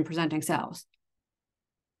 be antigen presenting cells.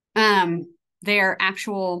 Their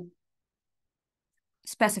actual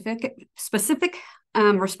specific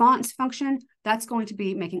response function, that's going to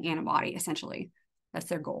be making antibody, essentially. That's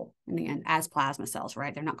their goal in the end, as plasma cells,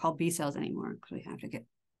 right? They're not called B cells anymore because we have to get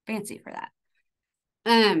fancy for that.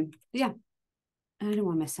 Yeah, I don't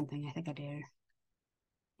want to miss something. I think I did.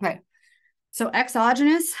 Right. So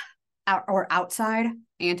exogenous or outside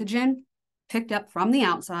antigen picked up from the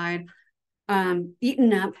outside,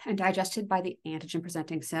 eaten up and digested by the antigen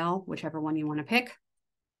presenting cell, whichever one you want to pick,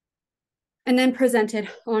 and then presented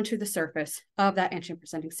onto the surface of that antigen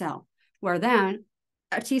presenting cell, where then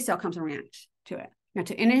a T cell comes and reacts to it. Now,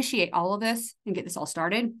 to initiate all of this and get this all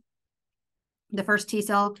started, the first T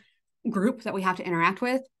cell group that we have to interact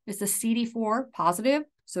with is the CD4 positive.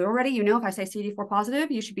 So already, you know, if I say CD4 positive,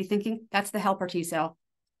 you should be thinking that's the helper T cell.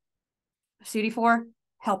 CD4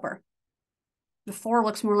 helper. The 4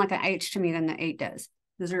 looks more like an H to me than the 8 does.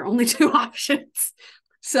 Those are only 2 options.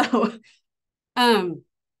 So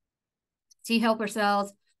T helper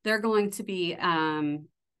cells, they're going to be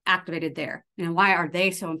activated there. And why are they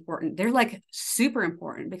so important? They're like super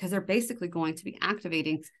important because they're basically going to be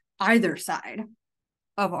activating either side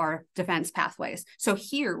of our defense pathways. So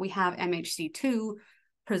here we have MHC2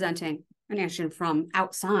 presenting an antigen from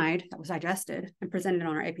outside that was digested and presented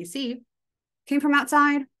on our APC, came from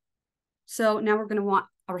outside. So now we're going to want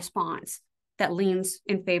a response that leans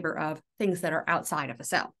in favor of things that are outside of the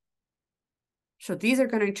cell. So these are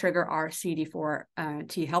going to trigger our CD4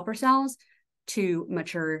 T helper cells to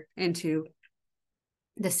mature into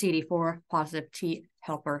the CD4 positive T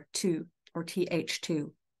helper 2 or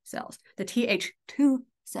TH2 cells. The TH2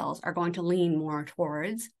 cells are going to lean more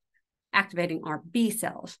towards activating our B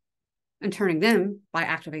cells and turning them, by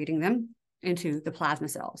activating them, into the plasma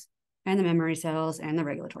cells and the memory cells and the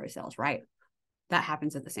regulatory cells, right? That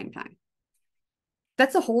happens at the same time.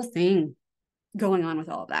 That's the whole thing going on with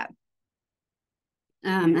all of that.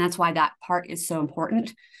 And that's why that part is so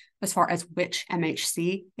important as far as which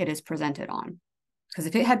MHC it is presented on. Because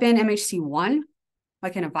if it had been MHC1,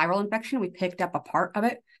 like in a viral infection, we picked up a part of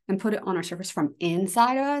it and put it on our surface from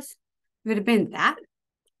inside of us. If it had been that,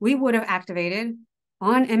 we would have activated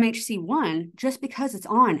on MHC1 just because it's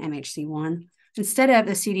on MHC1. Instead of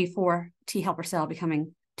the CD4 T helper cell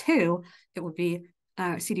becoming 2, it would be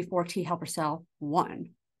CD4 T helper cell 1.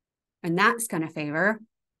 And that's going to favor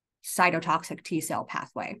cytotoxic T cell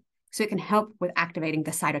pathway. So it can help with activating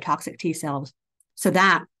the cytotoxic T cells. So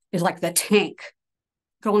that is like the tank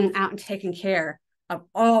going out and taking care of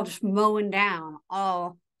all, just mowing down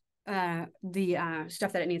all the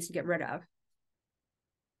stuff that it needs to get rid of.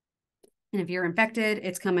 And if you're infected,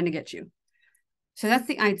 it's coming to get you. So that's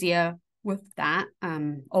the idea with that.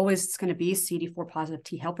 Always it's going to be CD4 positive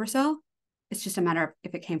T helper cell. It's just a matter of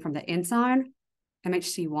if it came from the inside,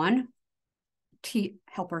 MHC1, T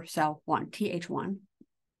helper cell 1, TH1,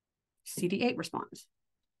 CD8 response.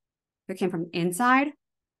 If it came from inside,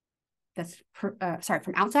 that's, from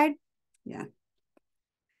outside. Yeah.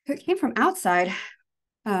 If it came from outside,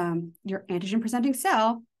 your antigen presenting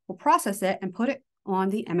cell will process it and put it on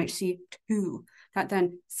the MHC2. That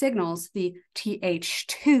then signals the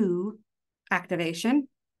TH2 activation,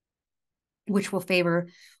 which will favor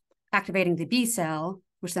activating the B cell,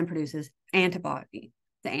 which then produces antibody.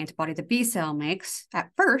 The antibody the B cell makes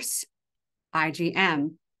at first,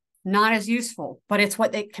 IgM, not as useful, but it's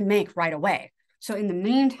what it can make right away. So in the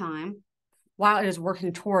meantime, while it is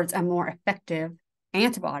working towards a more effective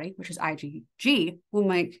antibody, which is IgG, we'll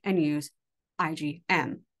make and use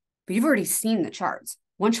IgM. But you've already seen the charts.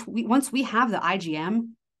 Once we have the IgM,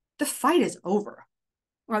 the fight is over.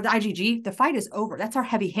 Or the IgG, the fight is over. That's our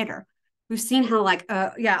heavy hitter. We've seen how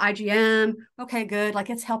IgM, okay, good, like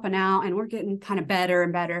it's helping out and we're getting kind of better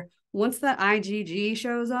and better. Once that IgG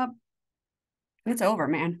shows up, it's over,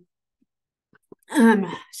 man.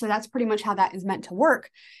 So that's pretty much how that is meant to work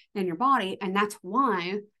in your body. And that's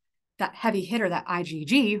why that heavy hitter, that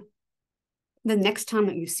IgG, the next time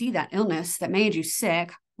that you see that illness that made you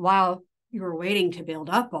sick while you were waiting to build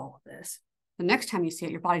up all of this, the next time you see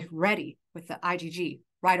it, your body's ready with the IgG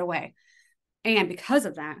right away. And because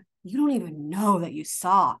of that, you don't even know that you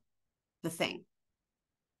saw the thing.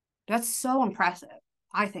 That's so impressive.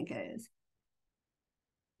 I think it is.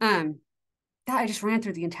 That I just ran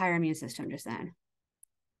through the entire immune system just then.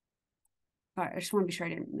 All right, I just want to be sure I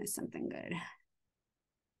didn't miss something good.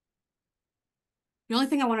 The only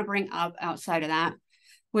thing I want to bring up outside of that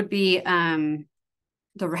would be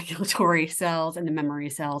the regulatory cells and the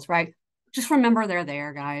memory cells, right? Just remember they're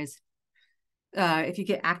there, guys. If you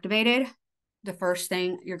get activated, the first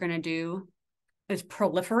thing you're going to do is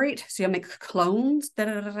proliferate. So you'll make clones,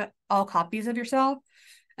 all copies of yourself.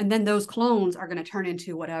 And then those clones are going to turn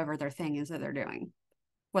into whatever their thing is that they're doing.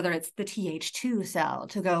 Whether it's the TH2 cell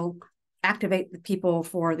to go activate the people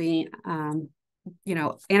for the,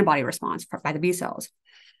 antibody response by the B cells,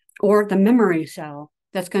 or the memory cell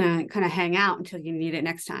that's going to kind of hang out until you need it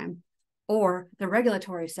next time, or the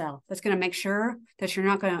regulatory cell that's going to make sure that you're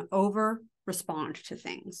not going to over respond to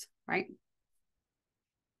things, right?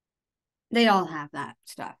 They all have that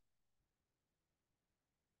stuff.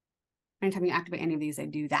 Anytime you activate any of these, they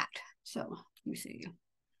do that. So let me see. All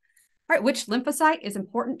right, which lymphocyte is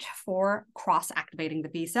important for cross-activating the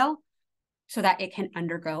B cell so that it can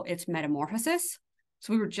undergo its metamorphosis?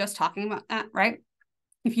 So we were just talking about that, right?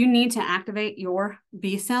 If you need to activate your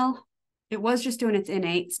B cell, it was just doing its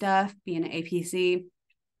innate stuff, being an APC,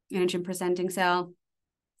 antigen presenting cell.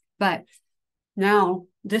 But now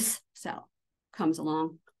this cell comes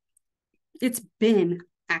along. It's been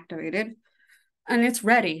activated and it's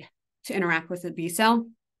ready to interact with the B cell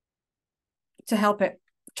to help it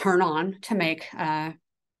turn on to make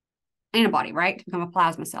antibody, right? To become a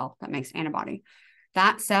plasma cell that makes antibody.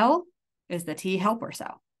 That cell is the T helper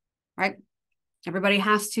cell, right? Everybody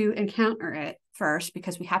has to encounter it first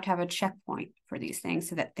because we have to have a checkpoint for these things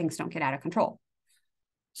so that things don't get out of control.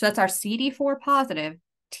 So that's our CD4 positive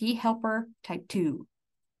T helper type 2,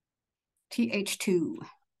 TH2.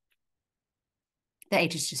 The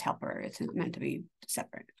H is just helper. It's not meant to be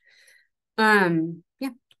separate. Yeah.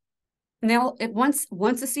 Now, once a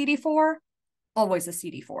CD4, always a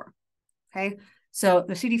CD4. Okay. So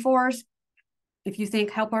the CD4s, if you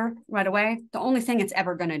think helper right away, the only thing it's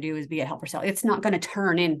ever going to do is be a helper cell. It's not going to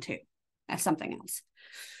turn into something else.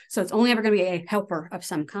 So it's only ever going to be a helper of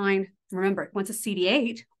some kind. Remember, once a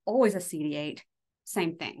CD8, always a CD8,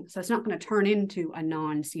 same thing. So it's not going to turn into a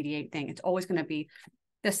non-CD8 thing. It's always going to be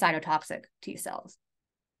the cytotoxic T cells.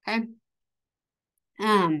 Okay.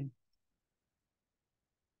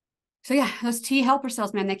 So yeah, those T helper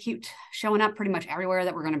cells, man, they keep showing up pretty much everywhere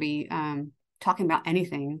that we're going to be talking about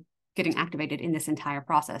anything getting activated in this entire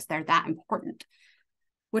process. They're that important,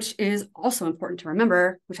 which is also important to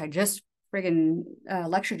remember, which I just friggin'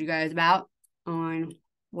 lectured you guys about on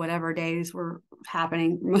whatever days were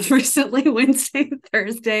happening most recently, Wednesday,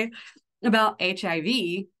 Thursday, about HIV.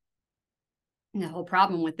 And the whole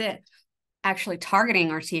problem with it, actually targeting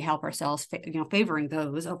our T helper cells, favoring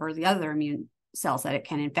those over the other immune cells that it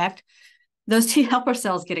can infect. Those T helper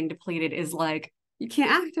cells getting depleted is like, you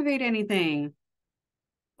can't activate anything.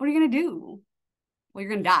 What are you going to do? Well, you're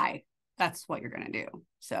going to die. That's what you're going to do.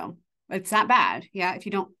 So it's not bad. Yeah. If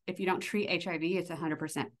you don't treat HIV, it's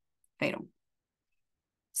 100% fatal.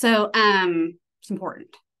 So it's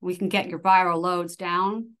important. We can get your viral loads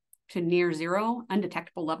down to near zero,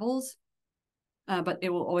 undetectable levels, but it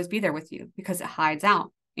will always be there with you because it hides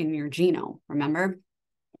out in your genome, remember?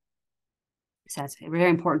 So that's a very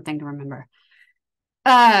important thing to remember.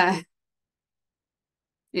 Yeah.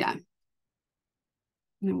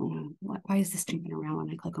 Why is this jumping around when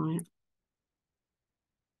I click on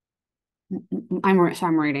it? I'm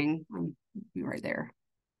reading. I'm right there.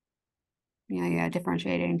 Yeah,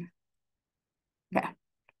 differentiating. Okay.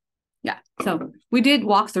 Yeah. So we did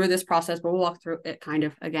walk through this process, but we'll walk through it kind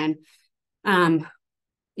of again.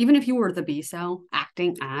 Even if you were the B cell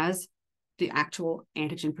acting as the actual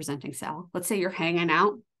antigen presenting cell, let's say you're hanging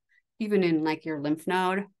out, even in like your lymph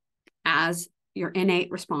node, as your innate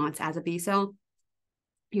response as a B cell,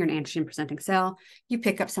 you're an antigen presenting cell, you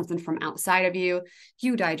pick up something from outside of you,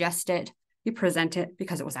 you digest it, you present it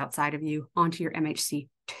because it was outside of you onto your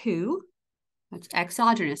MHC2. That's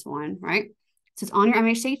exogenous one, right? So it's on your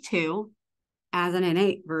MHC2 as an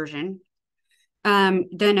innate version.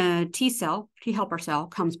 Then a T cell, T helper cell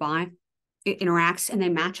comes by, it interacts and they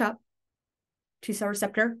match up T cell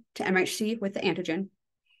receptor to MHC with the antigen.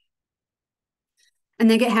 And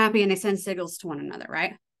they get happy and they send signals to one another,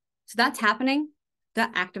 right? So that's happening.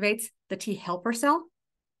 That activates the T helper cell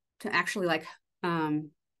to actually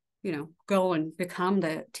go and become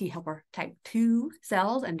the T helper type 2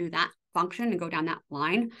 cells and do that function and go down that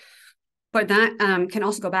line. But that can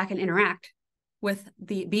also go back and interact with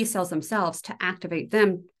the B cells themselves to activate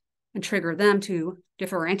them and trigger them to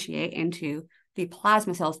differentiate into the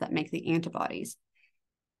plasma cells that make the antibodies.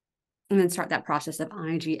 And then start that process of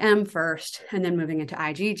IgM first, and then moving into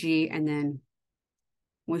IgG, and then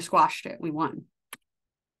we squashed it. We won.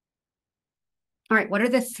 All right, what are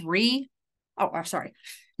the three?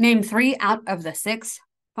 Name 3 out of the 6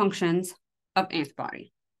 functions of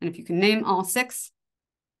antibody. And if you can name all 6,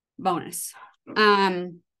 bonus.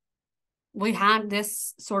 We had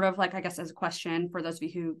this sort of like, I guess, as a question for those of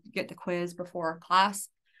you who get the quiz before class.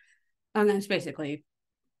 And that's basically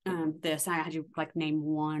this. I had you like name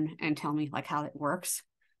one and tell me like how it works.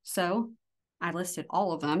 So I listed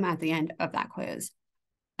all of them at the end of that quiz.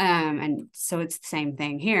 And so it's the same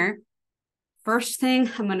thing here. first thing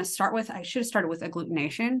I'm going to start with, I should have started with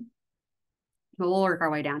agglutination, but we'll work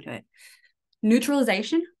our way down to it.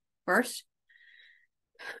 Neutralization first.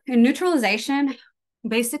 In neutralization,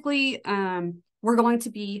 basically, we're going to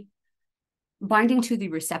be binding to the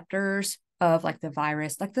receptors of like the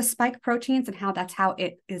virus, like the spike proteins, and that's how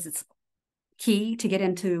it is its key to get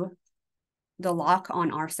into the lock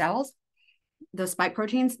on our cells. Those spike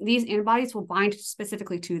proteins, these antibodies will bind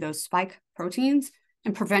specifically to those spike proteins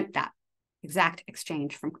and prevent that exact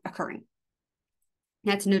exchange from occurring.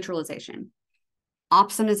 That's neutralization.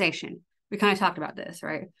 Opsonization. We kind of talked about this,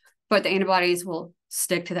 right? But the antibodies will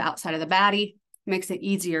stick to the outside of the body, makes it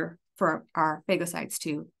easier for our phagocytes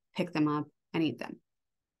to pick them up and eat them.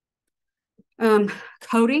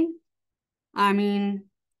 Coating. I mean,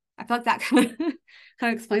 I feel like that kind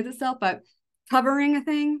of explains itself, but covering a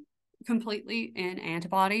thing completely in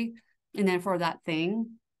antibody, and then for that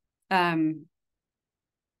thing, can't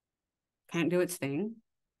do its thing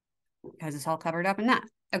because it's all covered up in that.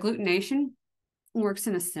 Agglutination works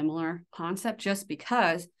in a similar concept, just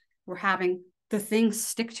because we're having the things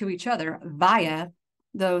stick to each other via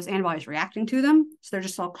those antibodies reacting to them. So they're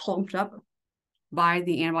just all clumped up by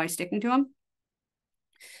the antibodies sticking to them.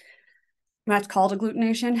 That's called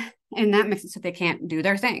agglutination, and that makes it so they can't do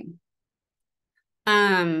their thing.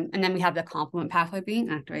 And then we have the complement pathway being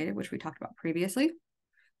activated, which we talked about previously.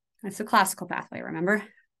 That's the classical pathway, remember?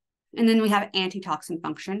 And then we have antitoxin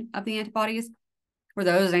function of the antibodies, where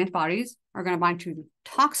those antibodies are going to bind to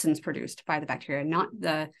toxins produced by the bacteria, not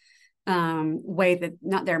the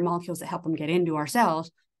not their molecules that help them get into our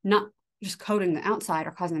cells, not just coating the outside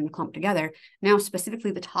or causing them to clump together. Now,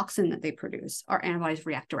 specifically the toxin that they produce, our antibodies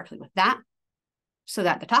react directly with that so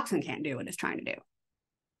that the toxin can't do what it's trying to do.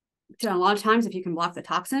 So a lot of times, if you can block the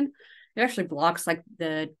toxin, it actually blocks like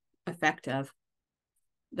the effect of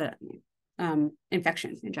the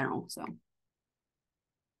infection in general. So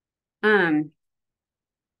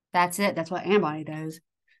that's it. That's what antibody does.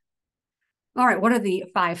 All right, what are the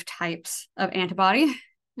 5 types of antibody?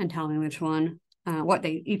 And tell me which one, what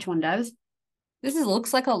each one does. This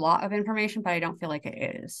looks like a lot of information, but I don't feel like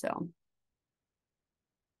it is. So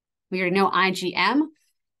we already know IgM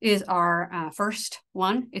is our first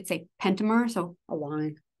one. It's a pentamer, so a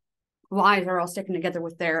Y. Y's are all sticking together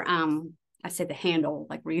with their, I say the handle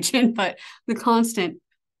like region, but the constant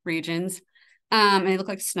regions. And they look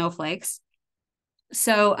like snowflakes.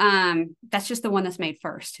 So that's just the one that's made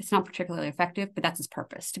first. It's not particularly effective, but that's its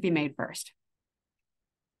purpose, to be made first.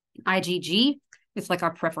 IgG is like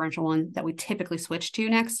our preferential one that we typically switch to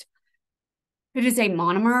next. It is a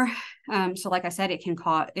monomer. So like I said, it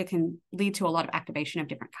can lead to a lot of activation of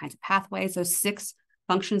different kinds of pathways. Those 6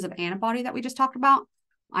 functions of antibody that we just talked about,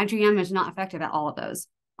 IgM is not effective at all of those.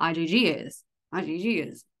 IgG is. IgG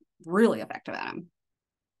is really effective at them.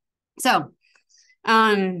 So,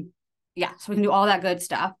 yeah, so we can do all that good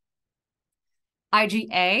stuff.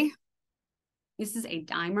 IgA, this is a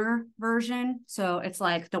dimer version. So it's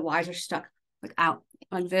like the Y's are stuck like out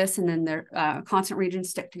like this, and then their constant regions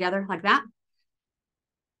stick together like that.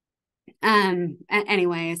 And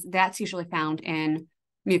anyways, that's usually found in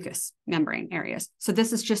mucous membrane areas. So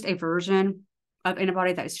this is just a version of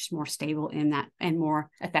antibody that is just more stable in that and more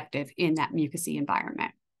effective in that mucousy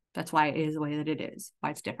environment. That's why it is the way that it is,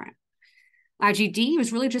 why it's different. IgD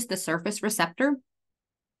was really just the surface receptor.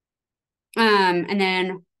 And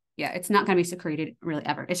then, yeah, it's not going to be secreted really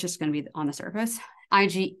ever. It's just going to be on the surface.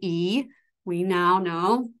 IgE, we now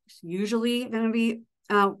know, is usually going to be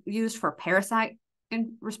used for parasite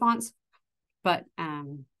in response, but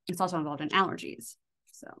it's also involved in allergies.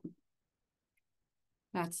 So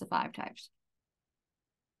that's the 5 types.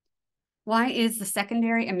 Why is the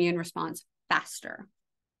secondary immune response faster?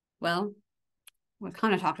 Well, we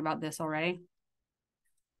kind of talked about this already.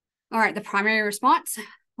 All right, the primary response,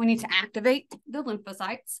 we need to activate the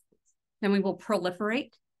lymphocytes. Then we will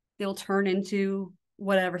proliferate. They'll turn into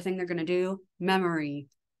whatever thing they're going to do. Memory,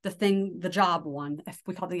 the job one, if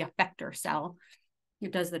we call it the effector cell.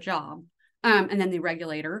 It does the job. And then the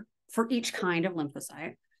regulator for each kind of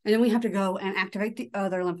lymphocyte. And then we have to go and activate the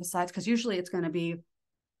other lymphocytes, because usually it's going to be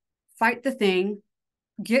fight the thing,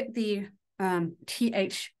 get the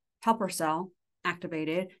TH helper cell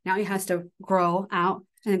activated. Now it has to grow out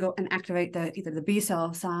and go and activate either the B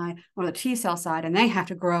cell side or the T cell side, and they have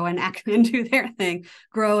to grow and do their thing,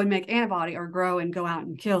 grow and make antibody, or grow and go out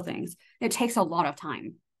and kill things. It takes a lot of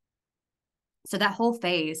time. So that whole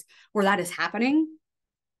phase where that is happening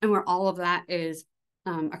and where all of that is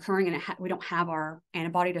occurring, and we don't have our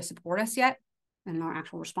antibody to support us yet, and our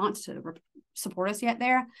actual response to support us yet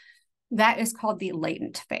there, that is called the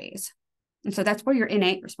latent phase. And so that's where your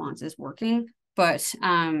innate response is working. But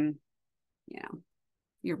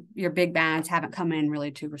your big bads haven't come in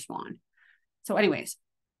really to respond. So anyways,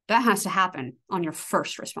 that has to happen on your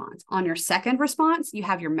first response. On your second response, you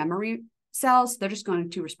have your memory cells. They're just going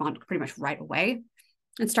to respond pretty much right away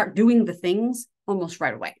and start doing the things almost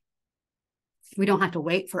right away. We don't have to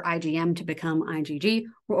wait for IgM to become IgG.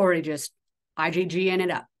 We're already just IgGing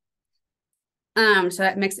it up. So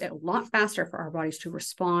that makes it a lot faster for our bodies to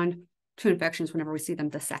respond to infections whenever we see them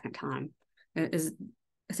the second time. It is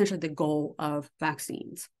essentially the goal of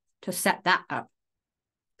vaccines, to set that up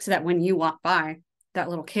so that when you walk by that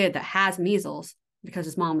little kid that has measles because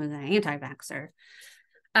his mom is an anti-vaxxer,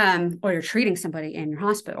 or you're treating somebody in your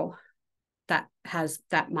hospital that has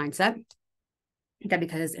that mindset, that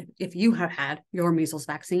because if you have had your measles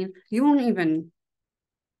vaccine, you won't even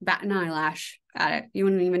bat an eyelash at it. You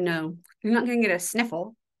wouldn't even know. You're not going to get a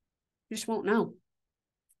sniffle. You just won't know.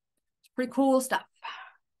 It's pretty cool stuff.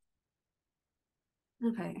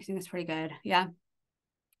 Okay, I think that's pretty good. Yeah.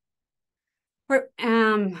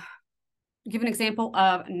 Give an example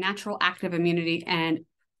of natural active immunity and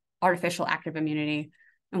artificial active immunity,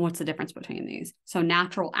 and what's the difference between these. So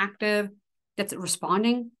natural active, that's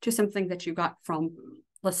responding to something that you got from,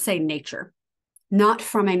 let's say, nature, not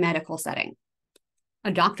from a medical setting.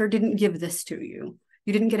 A doctor didn't give this to you.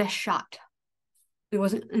 You didn't get a shot. It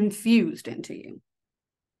wasn't infused into you.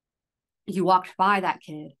 You walked by that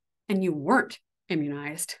kid and you weren't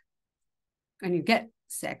immunized and you get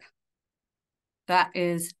sick. That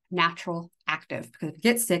is natural active, because if you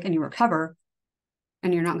get sick and you recover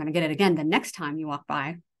and you're not going to get it again the next time you walk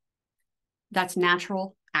by, that's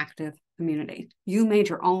natural active immunity. You made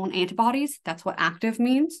your own antibodies. That's what active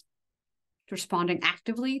means. Responding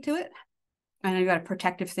actively to it. And you got a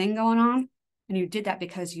protective thing going on. And you did that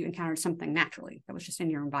because you encountered something naturally that was just in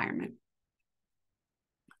your environment.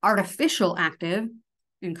 Artificial active,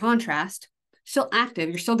 in contrast, still active.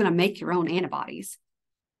 You're still going to make your own antibodies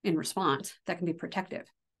in response that can be protective.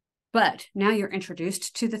 But now you're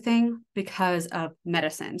introduced to the thing because of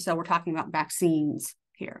medicine. So we're talking about vaccines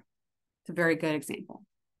here. It's a very good example.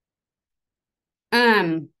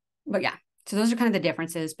 But yeah, so those are kind of the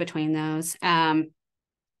differences between those.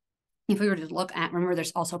 If we were to look at, remember,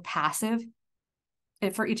 there's also passive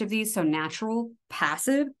for each of these. So natural,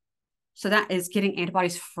 passive. So that is getting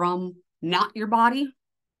antibodies from not your body,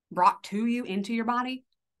 brought to you into your body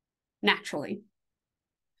naturally.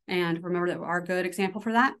 And remember that our good example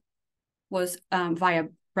for that was via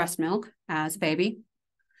breast milk as a baby.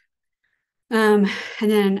 And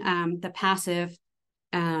then the passive,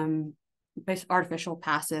 artificial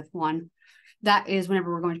passive one, that is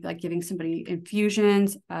whenever we're going to be like giving somebody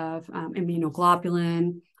infusions of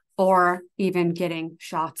immunoglobulin, or even getting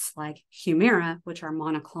shots like Humira, which are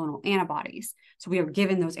monoclonal antibodies. So we are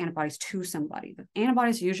giving those antibodies to somebody. The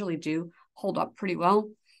antibodies usually do hold up pretty well.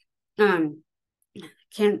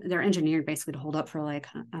 They're engineered basically to hold up for like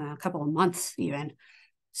a couple of months even.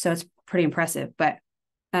 So it's pretty impressive, but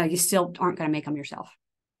you still aren't going to make them yourself.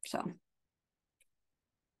 So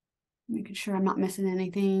making sure I'm not missing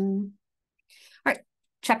anything. All right,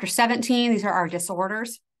 chapter 17, these are our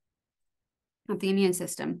disorders of the immune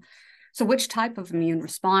system. So which type of immune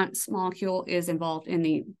response molecule is involved in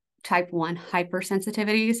the type 1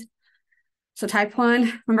 hypersensitivities? So type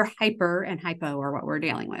 1, remember, hyper and hypo are what we're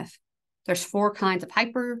dealing with. There's 4 kinds of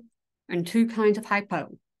hyper and 2 kinds of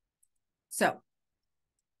hypo. So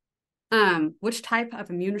which type of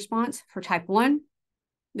immune response for type 1?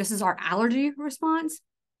 This is our allergy response.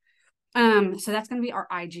 So that's going to be our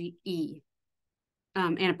IgE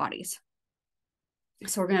antibodies.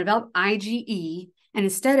 So we're going to develop IgE, and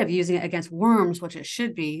instead of using it against worms, which it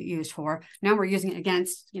should be used for, now we're using it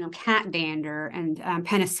against, cat dander and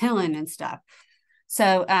penicillin and stuff.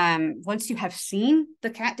 So once you have seen the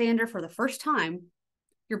cat dander for the first time,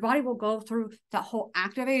 your body will go through that whole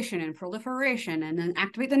activation and proliferation, and then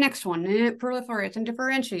activate the next one, and it proliferates and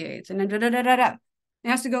differentiates, and then da-da-da-da-da. It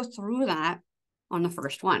has to go through that on the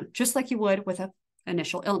first one, just like you would with an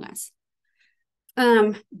initial illness.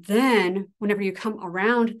 Then whenever you come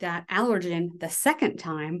around that allergen the second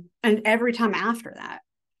time, and every time after that,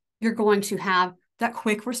 you're going to have that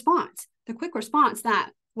quick response. The quick response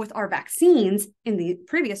that with our vaccines in the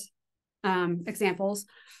previous examples,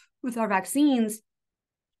 with our vaccines,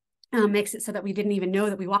 makes it so that we didn't even know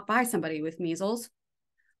that we walked by somebody with measles.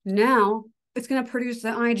 Now it's going to produce the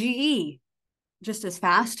IgE just as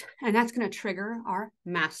fast, and that's going to trigger our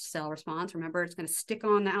mast cell response. Remember, it's going to stick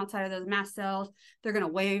on the outside of those mast cells. They're going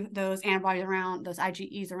to wave those antibodies around, those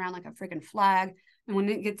IgEs around like a freaking flag. And when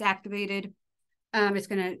it gets activated, it's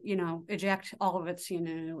going to, eject all of its,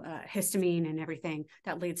 histamine and everything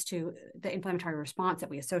that leads to the inflammatory response that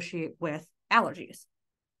we associate with allergies.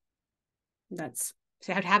 So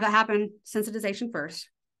you have to have that happen, sensitization first,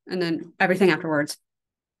 and then everything afterwards.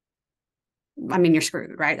 I mean, you're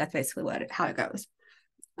screwed, right? That's basically how it goes.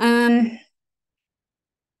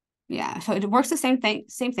 Yeah, so it works the same thing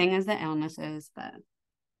as the illnesses, but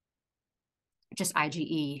just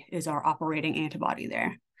IgE is our operating antibody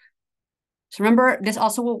there. So remember, this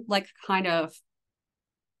also will like kind of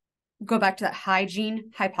go back to that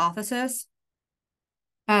hygiene hypothesis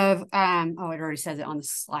of it already says it on the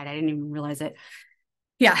slide. I didn't even realize it.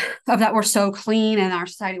 Yeah, of that we're so clean in our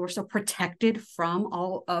society, we're so protected from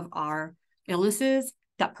all of our illnesses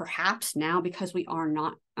that perhaps now, because we are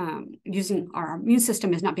not using, our immune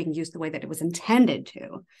system is not being used the way that it was intended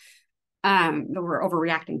to, that we're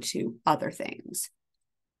overreacting to other things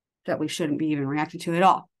that we shouldn't be even reacting to at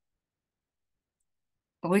all.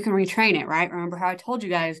 But we can retrain it, right? Remember how I told you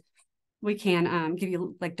guys we can give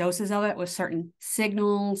you like doses of it with certain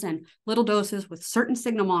signals and little doses with certain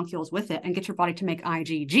signal molecules with it and get your body to make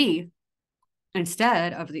IgG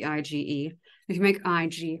instead of the IgE. If you make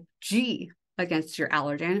IgG against your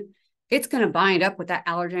allergen, it's going to bind up with that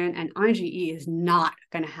allergen, and IgE is not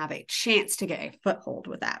going to have a chance to get a foothold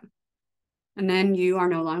with that. And then you are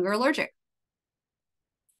no longer allergic.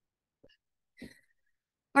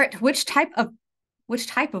 All right, which type of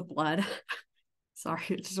blood sorry,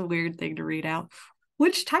 it's just a weird thing to read out.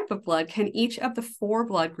 Which type of blood can each of the 4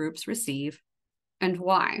 blood groups receive, and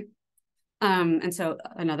why? And so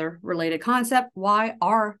another related concept, what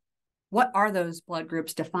are those blood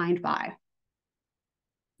groups defined by?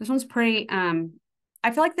 This one's pretty,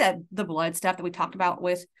 I feel like the blood stuff that we talked about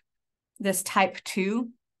with this type 2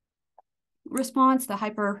 response, the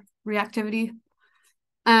hyperreactivity,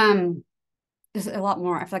 is a lot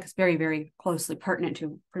more. I feel like it's very, very closely pertinent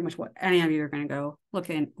to pretty much what any of you are going to go look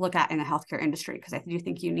at in the healthcare industry, because I do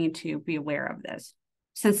think you need to be aware of this,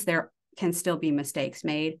 since there can still be mistakes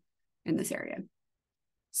made in this area.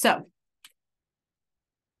 So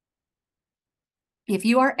if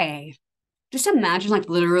you are A, just imagine like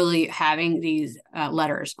literally having these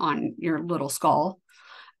letters on your little skull,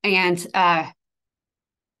 and A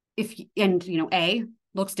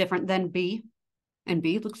looks different than B, and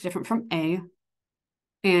B looks different from A.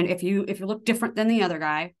 And if you look different than the other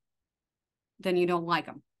guy, then you don't like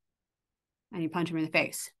him, and you punch him in the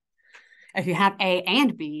face. If you have A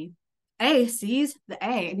and B, A sees the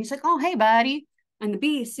A and he's like, "Oh, hey, buddy," and the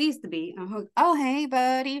B sees the B and goes, "Oh, hey,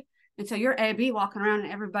 buddy." And so you're A, B walking around,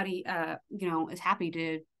 and everybody, is happy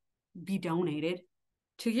to be donated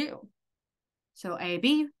to you. So A,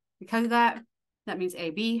 B, because of that means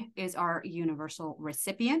A, B is our universal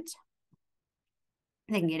recipient.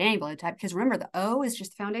 They can get any blood type, because remember, the O is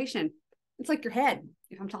just the foundation. It's like your head.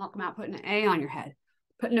 If I'm talking about putting an A on your head,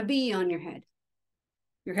 putting a B on your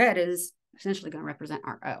head is essentially going to represent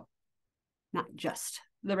our O, not just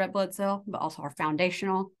the red blood cell, but also our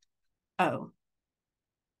foundational O.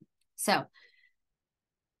 So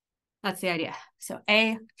that's the idea. So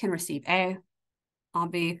A can receive A,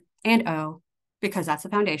 B, and O, because that's the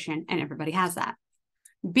foundation, and everybody has that.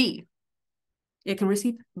 B, it can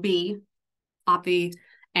receive B, B,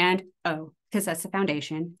 and O, because that's the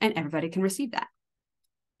foundation, and everybody can receive that.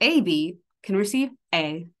 AB can receive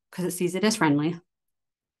A because it sees it as friendly.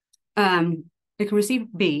 It can receive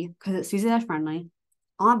B because it sees it as friendly.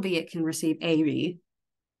 B, it can receive AB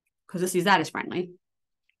because it sees that as friendly.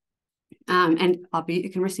 And B,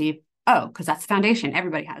 it can receive O because that's the foundation.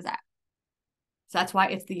 Everybody has that. So that's why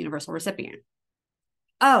it's the universal recipient.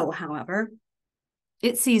 O, however,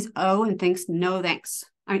 it sees O and thinks no thanks.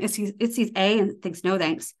 I mean, it sees A and thinks no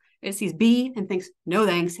thanks. It sees B and thinks no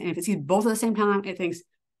thanks. And if it sees both at the same time, it thinks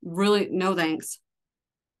really no thanks.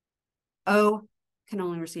 O can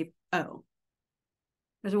only receive O.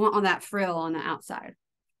 There's one on that frill on the outside.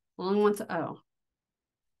 Only wants O.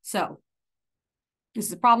 So this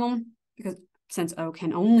is a problem, because since O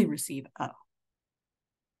can only receive O.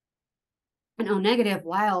 And O negative,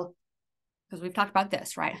 because we've talked about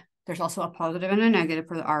this, right? There's also a positive and a negative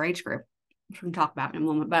for the RH group, which we can talk about in a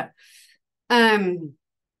moment. But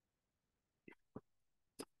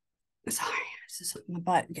sorry, my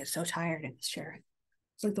butt gets so tired in this chair.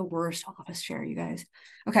 It's like the worst office chair, you guys.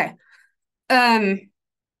 Okay. I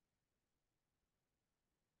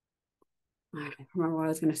don't remember what I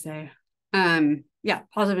was going to say. Yeah,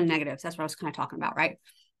 positive and negatives. That's what I was kind of talking about, right?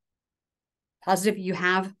 Positive, you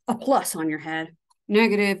have a plus on your head.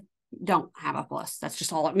 Negative, don't have a plus. That's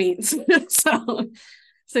just all it means.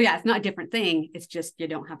 So yeah, it's not a different thing. It's just you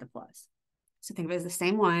don't have the plus. So think of it as the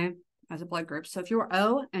same way as a blood group. So if you are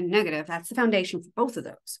O and negative, that's the foundation for both of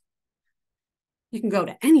those. You can go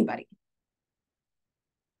to anybody.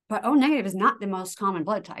 But O negative is not the most common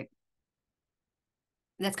blood type.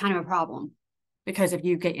 That's kind of a problem. because if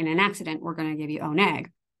you get in an accident, we're going to give you O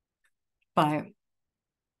neg. But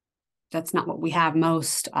that's not what we have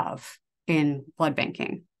most of in blood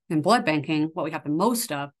banking. In blood banking, what we have the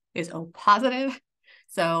most of is O positive.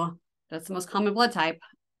 So that's the most common blood type.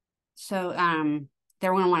 So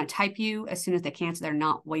they're going to want to type you as soon as they can, so they're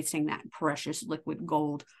not wasting that precious liquid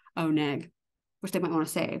gold O neg, which they might want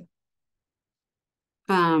to save.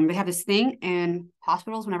 They have this thing in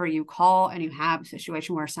hospitals whenever you call and you have a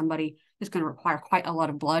situation where somebody is going to require quite a lot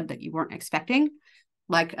of blood that you weren't expecting,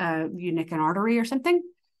 like you nick an artery or something,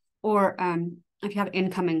 or if you have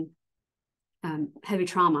incoming heavy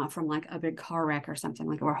trauma from like a big car wreck or something,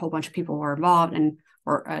 like where a whole bunch of people were involved and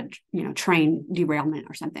or a train derailment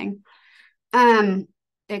or something.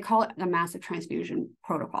 They call it the massive transfusion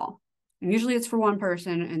protocol. And usually it's for one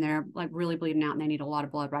person and they're like really bleeding out and they need a lot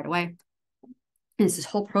of blood right away. And it's this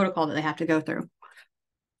whole protocol that they have to go through.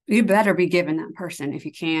 You better be giving that person, if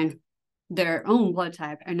you can, their own blood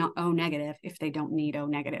type and not O negative if they don't need O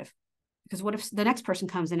negative. Because what if the next person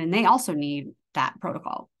comes in and they also need that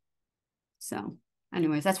protocol? So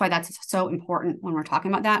anyways, that's why that's so important when we're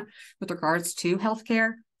talking about that with regards to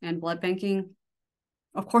healthcare and blood banking.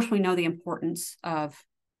 Of course, we know the importance of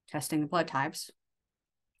testing the blood types.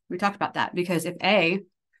 We talked about that because if you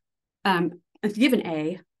give an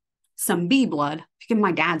A some B blood, if you give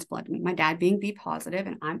my dad's blood to me, my dad being B positive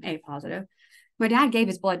and I'm A positive, my dad gave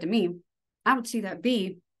his blood to me, I would see that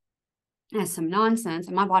B as some nonsense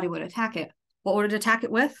and my body would attack it. What would it attack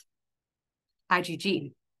it with?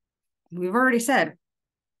 IgG. We've already said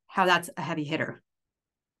how that's a heavy hitter.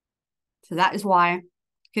 So that is why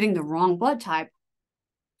getting the wrong blood type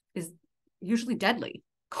is usually deadly,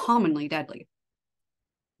 commonly deadly.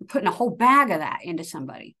 You're putting a whole bag of that into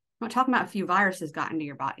somebody. I'm not talking about a few viruses got into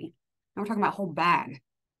your body. We're talking about a whole bag.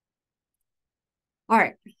 All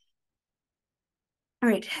right,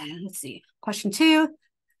 let's see. Question 2,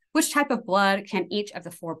 which type of blood can each of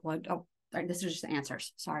the 4 blood, this is just the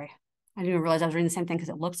answers, sorry. I didn't even realize I was reading the same thing because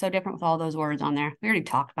it looks so different with all those words on there. We already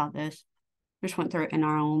talked about this. We just went through it in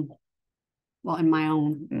our own, in my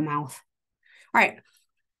own mouth. All right,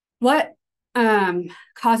 what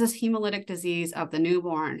causes hemolytic disease of the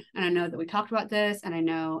newborn? And I know that we talked about this, and I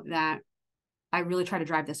know that I really try to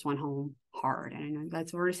drive this one home hard, and I know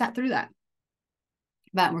that's already sat through that,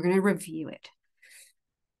 but we're going to review it.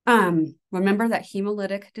 Remember that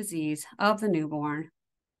hemolytic disease of the newborn,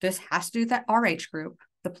 this has to do with that RH group,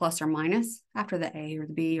 the plus or minus after the A or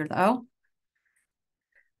the B or the O.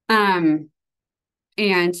 And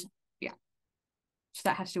yeah, so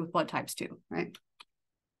that has to do with blood types too, right?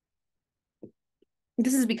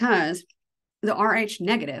 This is because the RH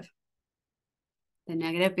negative, the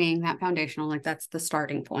negative being that foundational, like that's the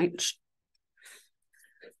starting point,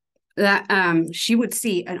 that she would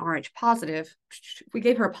see an RH positive. If we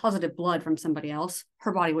gave her a positive blood from somebody else,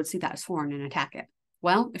 her body would see that as foreign and attack it.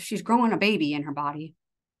 Well, if she's growing a baby in her body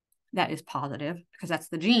that is positive, because that's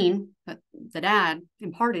the gene that the dad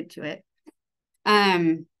imparted to it,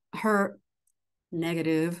 her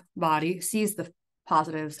negative body sees the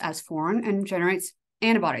positives as foreign and generates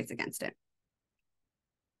antibodies against it.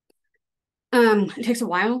 It takes a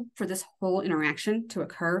while for this whole interaction to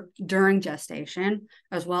occur during gestation,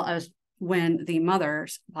 as well as when the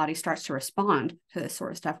mother's body starts to respond to this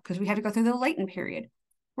sort of stuff, because we had to go through the latent period.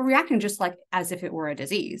 We're reacting just like as if it were a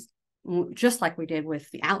disease, just like we did with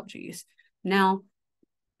the allergies. Now,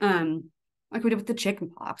 like we did with the chicken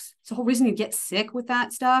pox. So the whole reason you get sick with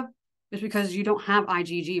that stuff is because you don't have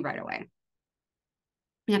IgG right away.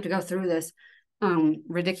 You have to go through this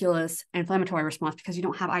ridiculous inflammatory response because you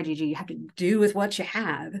don't have IgG. You have to do with what you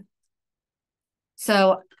have.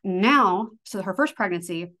 So now, so her first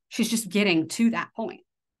pregnancy, she's just getting to that point.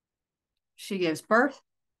 She gives birth,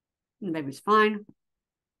 and the baby's fine,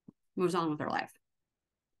 moves on with her life.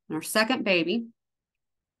 And her second baby,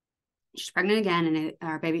 she's pregnant again, and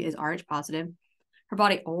our baby is Rh positive. Her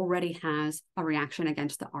body already has a reaction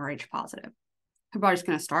against the Rh positive. Her body's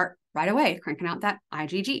going to start right away cranking out that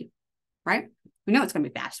IgG, right? We know it's going to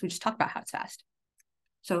be fast. We just talked about how it's fast.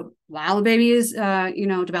 So while the baby is,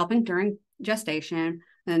 developing during gestation,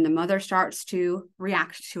 then the mother starts to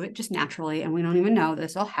react to it just naturally, and we don't even know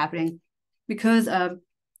this all happening because of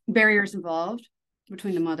barriers involved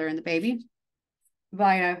between the mother and the baby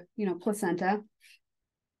via, placenta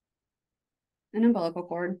and umbilical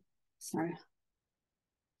cord. Sorry,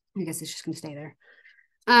 I guess it's just going to stay there.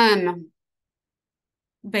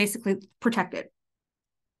 Basically protected.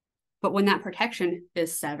 But when that protection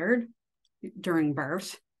is severed during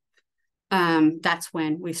birth, that's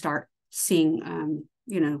when we start seeing,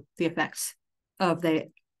 the effects of the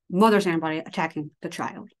mother's antibody attacking the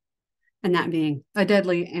child, and that being a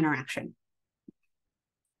deadly interaction.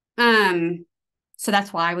 So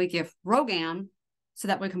that's why we give RhoGAM, so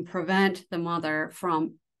that we can prevent the mother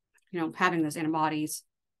from, having those antibodies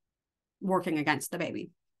working against the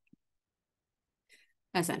baby,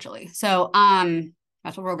 essentially. So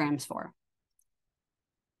that's what RhoGAM is for.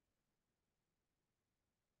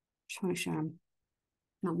 Just want to make sure I'm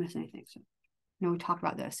not missing anything. So, we talked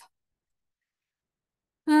about this.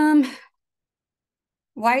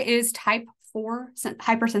 Why is type 4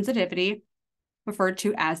 hypersensitivity referred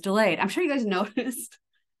to as delayed? I'm sure you guys noticed.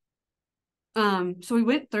 So we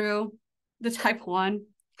went through the type 1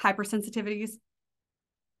 hypersensitivities,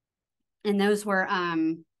 and those were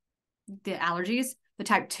the allergies. The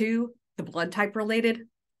type 2, the blood type related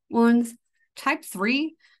ones. Type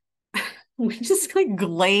 3, we just like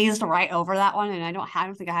glazed right over that one, and I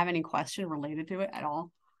don't think I have any question related to it at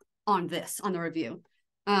all on the review.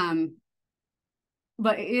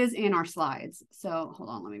 But it is in our slides. So hold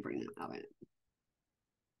on, let me bring that up.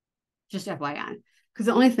 Just FYI. Because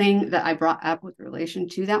the only thing that I brought up with relation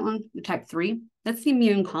to that one, the type 3, that's the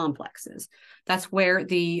immune complexes. That's where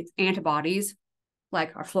the antibodies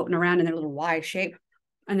are floating around in their little Y shape,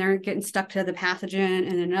 and they're getting stuck to the pathogen,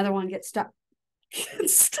 and another one gets stuck to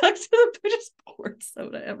the, I just poured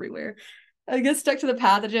soda everywhere. It gets stuck to the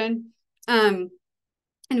pathogen.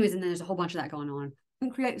 Anyways, and then there's a whole bunch of that going on.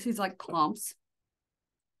 And creates these clumps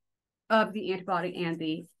of the antibody and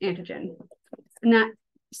the antigen. And that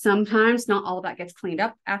sometimes, not all of that gets cleaned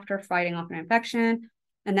up after fighting off an infection,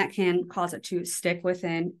 and that can cause it to stick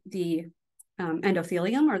within the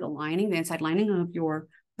endothelium, or the lining, the inside lining of your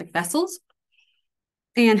vessels.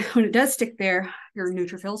 And when it does stick there, your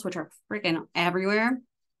neutrophils, which are freaking everywhere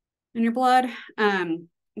in your blood,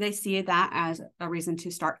 they see that as a reason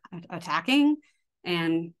to start attacking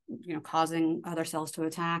and causing other cells to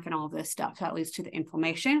attack and all of this stuff. So that leads to the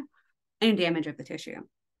inflammation and damage of the tissue.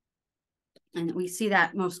 And we see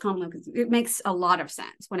that most commonly because it makes a lot of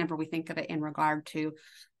sense whenever we think of it in regard to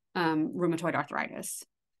rheumatoid arthritis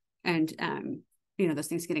and those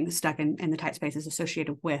things getting stuck in the tight spaces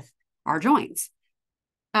associated with our joints.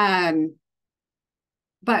 But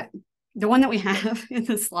the one that we have in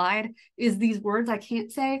the slide is these words I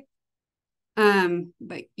can't say.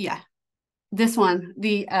 But yeah, this one,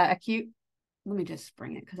 the acute, let me just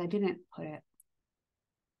bring it because I didn't put it.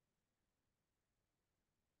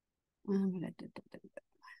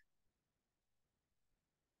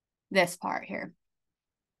 This part here.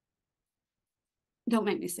 Don't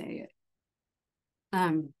make me say it.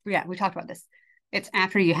 Yeah, we talked about this. It's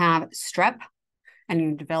after you have strep and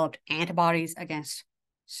you developed antibodies against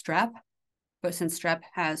strep, but since strep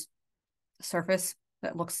has a surface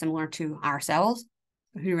that looks similar to our cells,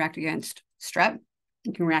 if you react against strep,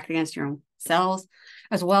 you can react against your own cells,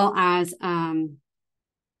 as well as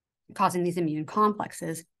causing these immune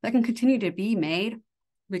complexes that can continue to be made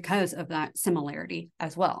because of that similarity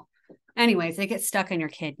as well. Anyways, they get stuck in your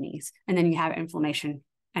kidneys, and then you have inflammation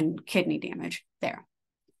and kidney damage there.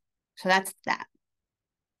 So that's that.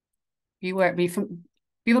 Be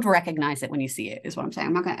able to recognize it when you see it is what I'm saying.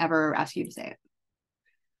 I'm not going to ever ask you to say it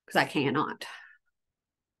because I cannot.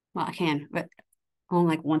 Well, I can, but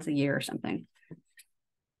only once a year or something.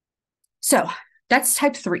 So that's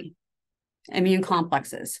type 3, immune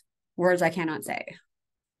complexes, words I cannot say.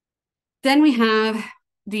 Then we have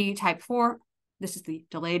the type 4. This is the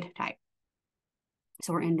delayed type.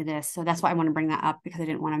 So we're into this. So that's why I want to bring that up, because I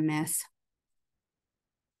didn't want to miss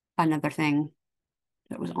another thing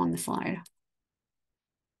that was on the slide.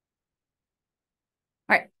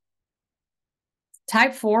 All right.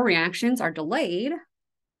 Type 4 reactions are delayed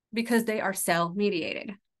because they are cell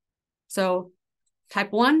mediated. So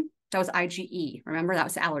type 1, that was IgE. Remember, that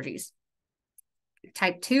was allergies.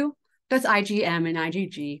 Type 2, that's IgM and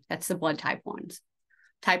IgG. That's the blood type ones.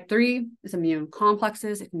 Type 3 is immune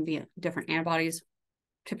complexes. It can be different antibodies,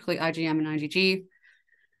 typically IgM and IgG.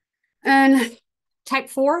 And type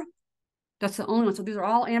 4, that's the only one. So these are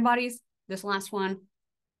all antibodies. This last one,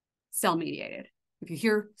 cell mediated. If you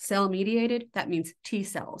hear cell mediated, that means T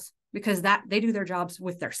cells, because they do their jobs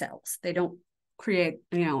with their cells. They don't create,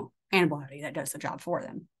 antibody that does the job for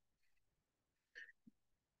them.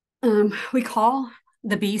 We call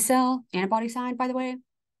the B cell antibody side, by the way,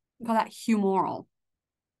 we call that humoral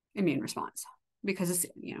immune response, because it's,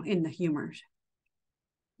 in the humors,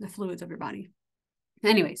 the fluids of your body.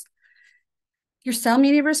 Anyways, your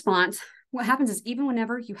cell-mediated response, what happens is even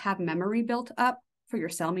whenever you have memory built up for your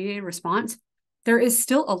cell-mediated response, there is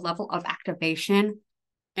still a level of activation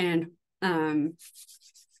and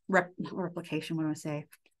replication, what do I say?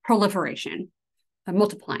 Proliferation,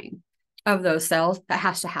 multiplying of those cells that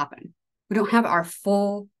has to happen. We don't have our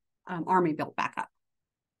full army built back up.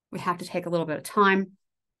 We have to take a little bit of time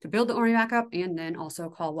to build the army back up and then also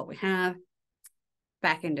call what we have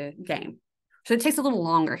back into game. So it takes a little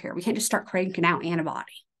longer here. We can't just start cranking out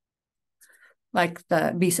antibody like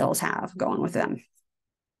the B cells have going with them.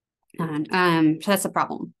 And so that's the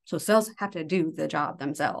problem. So cells have to do the job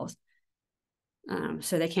themselves.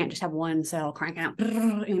 So they can't just have one cell cranking out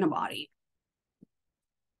antibody.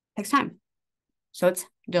 It takes time. So it's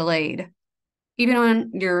delayed. Even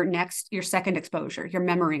on your second exposure, your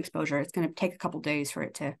memory exposure, it's going to take a couple days for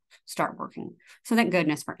it to start working. So thank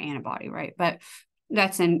goodness for antibody, right? But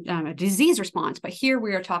that's in a disease response. But here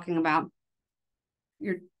we are talking about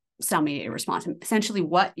your cell-mediated response. And essentially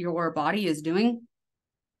what your body is doing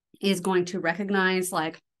is going to recognize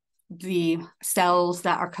like the cells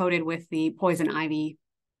that are coated with the poison ivy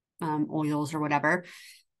oils or whatever.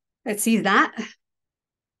 It sees that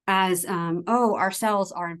as, oh, our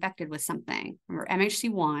cells are infected with something. Remember,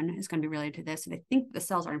 MHC1 is going to be related to this. So they think the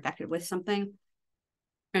cells are infected with something.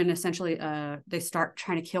 And essentially, they start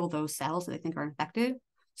trying to kill those cells that they think are infected.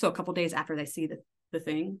 So a couple days after they see the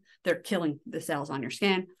thing, they're killing the cells on your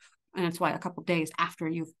skin. And that's why a couple days after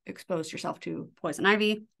you've exposed yourself to poison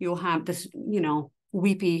ivy, you'll have this,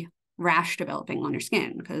 weepy rash developing on your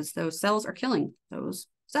skin because those cells are killing those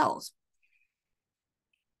cells.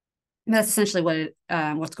 And that's essentially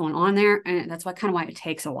what's going on there. And that's why it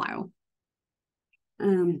takes a while.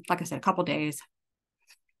 Like I said, a couple days.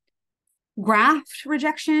 Graft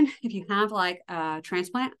rejection, if you have like a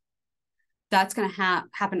transplant, that's going to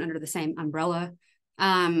happen under the same umbrella.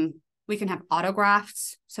 We can have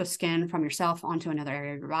autografts, so skin from yourself onto another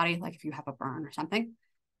area of your body, like if you have a burn or something.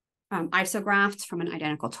 Isografts from an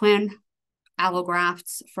identical twin,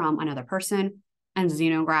 allografts from another person, and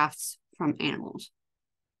xenografts from animals,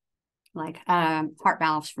 like heart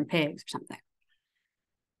valves from pigs or something.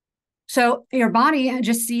 So your body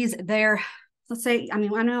just sees let's say, I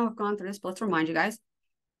know I've gone through this, but let's remind you guys.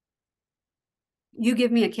 You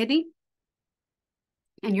give me a kidney,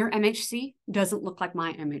 and your MHC doesn't look like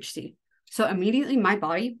my MHC. So immediately my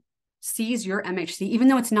body sees your MHC, even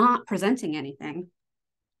though it's not presenting anything.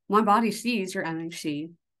 My body sees your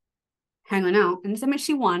MHC hanging out, and it's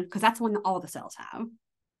MHC1 because that's the one that all the cells have.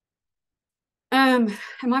 And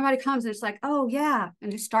my body comes and it's like, oh yeah,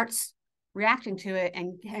 and just starts reacting to it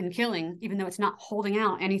and killing, even though it's not holding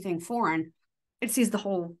out anything foreign. It sees the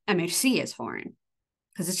whole MHC as foreign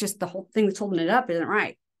because it's just the whole thing that's holding it up isn't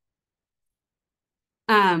right.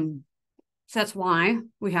 So that's why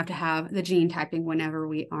we have to have the gene typing whenever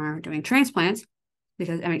we are doing transplants,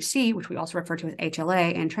 because MHC, which we also refer to as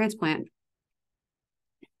HLA and transplant,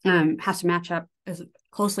 has to match up as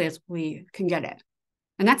closely as we can get it.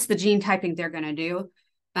 And that's the gene typing they're going to do.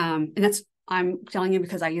 And that's, I'm telling you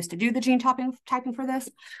because I used to do the gene typing for this.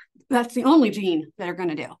 That's the only gene that they're going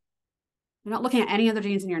to do. They're not looking at any other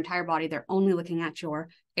genes in your entire body. They're only looking at your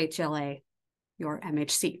HLA, your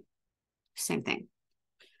MHC. Same thing.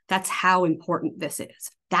 That's how important this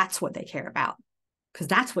is. That's what they care about because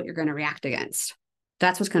that's what you're going to react against.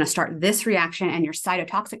 That's what's going to start this reaction. And your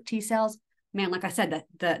cytotoxic T cells, man, like I said,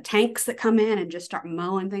 the tanks that come in and just start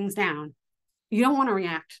mowing things down, you don't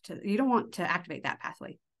want to activate that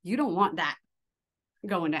pathway. You don't want that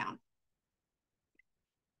going down.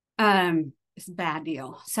 It's a bad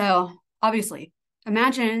deal. So obviously,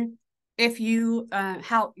 imagine if you,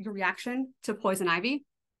 how your reaction to poison ivy,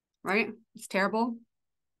 right? It's terrible.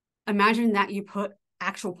 Imagine that you put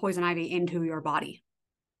actual poison ivy into your body.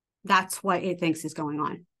 That's what it thinks is going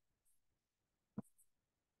on.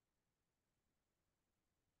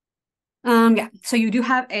 Yeah, so you do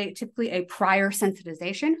have typically a prior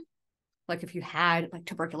sensitization, like if you had like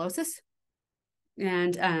tuberculosis,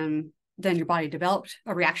 and then your body developed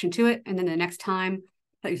a reaction to it, and then the next time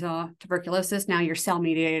that you saw tuberculosis, now your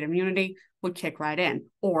cell-mediated immunity would kick right in.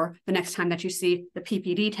 Or the next time that you see the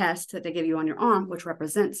PPD test that they give you on your arm, which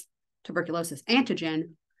represents tuberculosis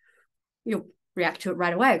antigen, you'll react to it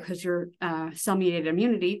right away because your cell-mediated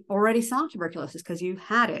immunity already saw tuberculosis because you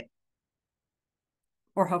had it.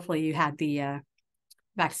 Or hopefully you had the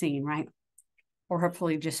vaccine, right? Or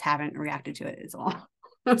hopefully you just haven't reacted to it as well.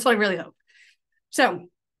 That's what I really hope. So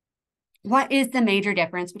what is the major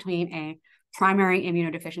difference between a primary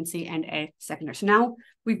immunodeficiency and a secondary? So now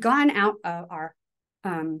we've gone out of our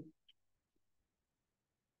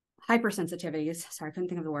hypersensitivities. Sorry, I couldn't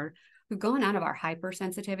think of the word. We've gone out of our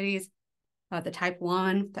hypersensitivities, the type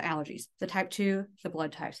 1, the allergies, the type 2, the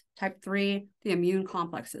blood types, type 3, the immune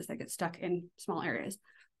complexes that get stuck in small areas,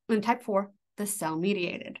 and type 4, the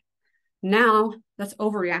cell-mediated. Now that's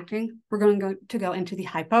overreacting. We're going to go into the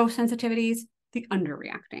hyposensitivities, the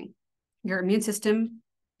underreacting. Your immune system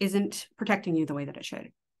isn't protecting you the way that it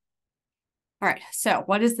should. All right, so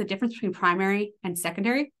what is the difference between primary and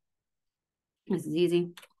secondary? This is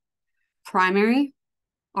easy. Primary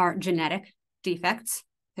are genetic defects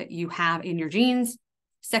that you have in your genes.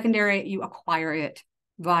 Secondary, you acquire it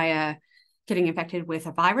via getting infected with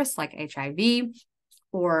a virus like HIV,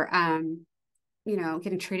 or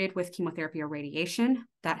getting treated with chemotherapy or radiation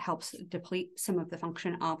that helps deplete some of the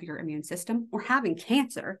function of your immune system, or having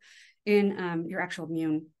cancer in your actual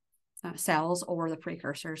immune cells or the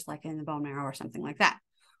precursors like in the bone marrow or something like that.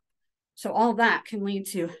 So all of that can lead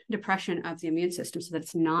to depression of the immune system so that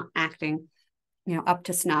it's not acting, up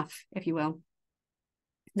to snuff, if you will,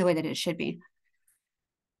 the way that it should be.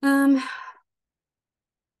 Yeah,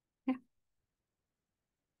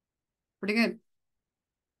 pretty good.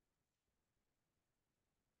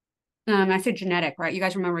 I said genetic, right? You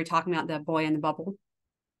guys remember we talking about the boy in the bubble?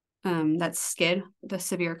 That's SCID, the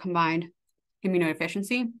severe combined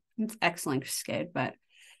immunodeficiency. It's X-linked SCID, but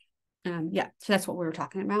yeah, so that's what we were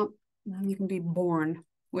talking about. You can be born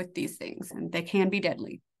with these things, and they can be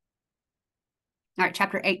deadly. All right,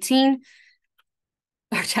 chapter 18,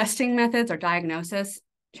 our testing methods or diagnosis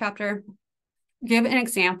chapter. Give an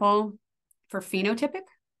example for phenotypic,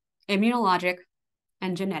 immunologic,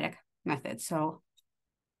 and genetic methods. So,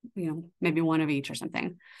 maybe one of each or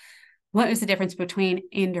something. What is the difference between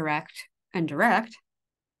indirect and direct?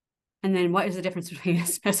 And then what is the difference between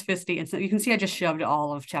specificity and so you can see I just shoved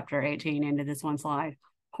all of chapter 18 into this one slide.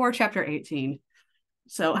 Poor chapter 18.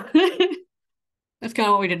 So that's kind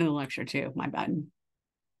of what we did in the lecture too. My bad.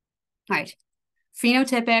 All right.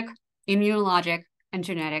 Phenotypic, immunologic, and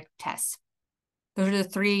genetic tests. Those are the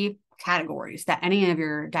three categories that any of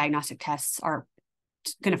your diagnostic tests are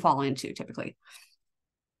going to fall into typically.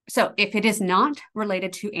 So if it is not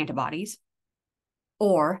related to antibodies,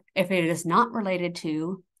 or if it is not related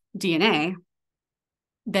to DNA,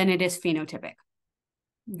 then it is phenotypic.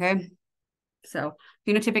 Okay. So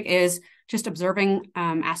phenotypic is just observing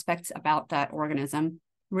aspects about that organism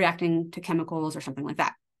reacting to chemicals or something like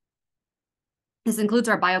that. This includes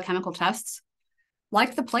our biochemical tests,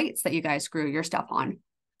 like the plates that you guys grew your stuff on,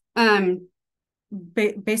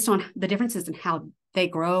 based on the differences in how they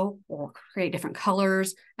grow or create different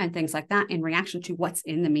colors and things like that in reaction to what's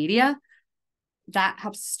in the media. That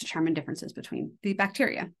helps us determine differences between the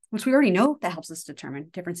bacteria, which we already know that helps us determine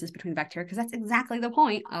differences between the bacteria, because that's exactly the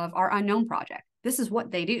point of our unknown project. This is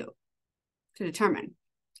what they do to determine.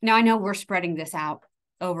 Now, I know we're spreading this out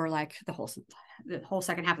over like the whole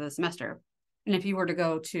second half of the semester. And if you were to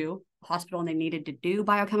go to a hospital and they needed to do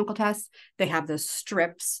biochemical tests, they have those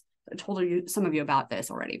strips. I told you some of you about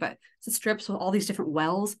this already, but it's the strips with all these different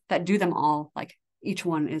wells that do them all. Like each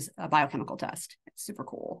one is a biochemical test. It's super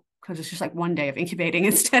cool because it's just like one day of incubating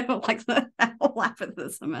instead of like the whole half of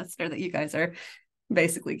the semester that you guys are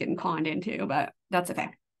basically getting conned into, but that's okay.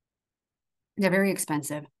 They're very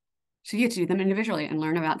expensive. So you get to do them individually and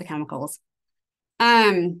learn about the chemicals.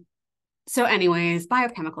 So anyways,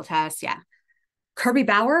 biochemical tests, yeah.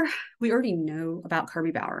 Kirby-Bauer, we already know about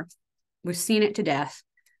Kirby-Bauer. We've seen it to death.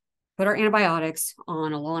 Put our antibiotics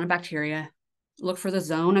on a lawn of bacteria, look for the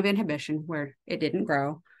zone of inhibition where it didn't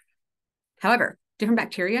grow. However, different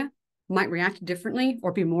bacteria might react differently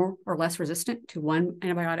or be more or less resistant to one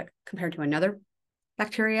antibiotic compared to another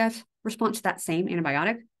bacteria's response to that same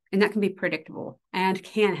antibiotic. And that can be predictable and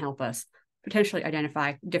can help us potentially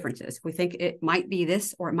identify differences. We think it might be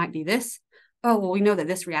this or it might be this. Oh, well, we know that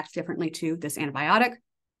this reacts differently to this antibiotic.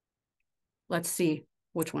 Let's see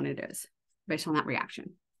which one it is based on that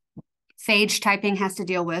reaction. Phage typing has to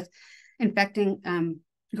deal with infecting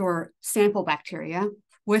your sample bacteria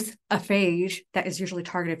with a phage that is usually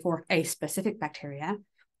targeted for a specific bacteria.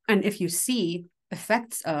 And if you see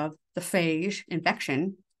effects of the phage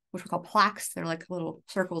infection, which we call plaques, they're like little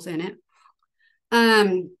circles in it.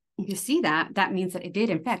 If you see that, that means that it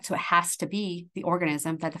did infect. So it has to be the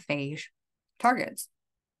organism that the phage targets.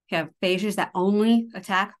 You have phages that only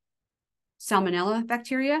attack Salmonella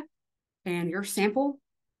bacteria, and your sample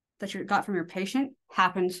that you got from your patient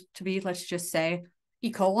happens to be, let's just say,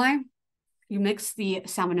 E. coli. You mix the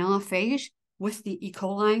Salmonella phage with the E.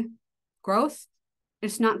 coli growth,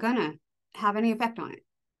 it's not going to have any effect on it.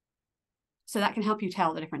 So that can help you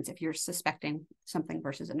tell the difference if you're suspecting something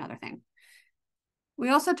versus another thing. We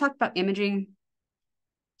also talked about imaging.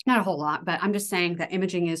 Not a whole lot, but I'm just saying that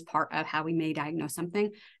imaging is part of how we may diagnose something.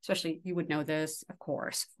 Especially, you would know this, of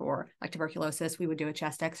course, for like tuberculosis, we would do a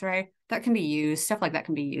chest x-ray. That can be used, stuff like that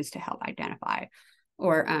can be used to help identify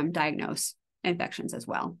or diagnose infections as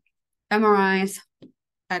well. MRIs,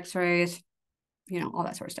 x-rays, all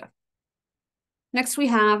that sort of stuff. Next, we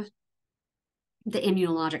have the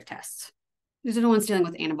immunologic tests. These are the ones dealing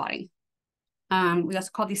with antibody. We also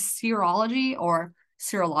call these serology or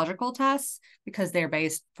serological tests because they're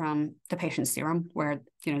based from the patient's serum where,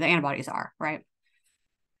 the antibodies are, right?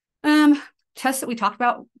 Tests that we talked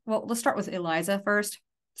about. Well, let's start with ELISA first,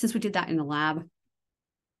 since we did that in the lab.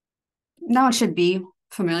 That one should be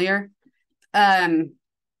familiar.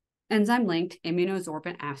 Enzyme-linked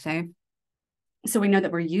immunosorbent assay. So we know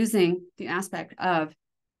that we're using the aspect of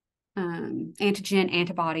antigen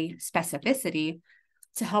antibody specificity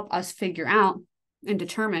to help us figure out and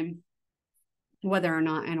determine whether or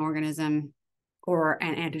not an organism or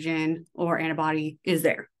an antigen or antibody is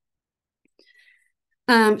there.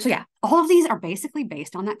 So yeah, all of these are basically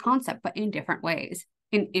based on that concept, but in different ways.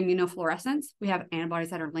 In immunofluorescence, we have antibodies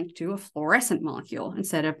that are linked to a fluorescent molecule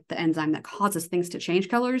instead of the enzyme that causes things to change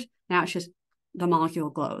colors. Now it's just the molecule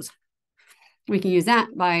glows. We can use that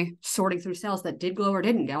by sorting through cells that did glow or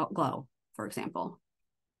didn't glow, for example.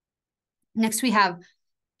 Next, we have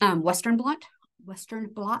Western blot.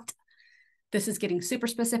 This is getting super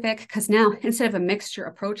specific because now instead of a mixture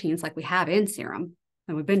of proteins like we have in serum,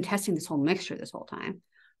 and we've been testing this whole mixture this whole time,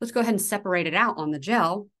 let's go ahead and separate it out on the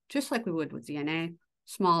gel, just like we would with DNA.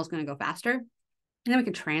 Small is going to go faster. And then we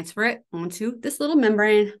can transfer it onto this little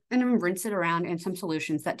membrane and then rinse it around in some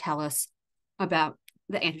solutions that tell us about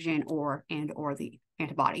the antigen or the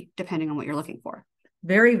antibody, depending on what you're looking for.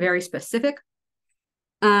 Very, very specific.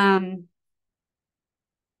 Very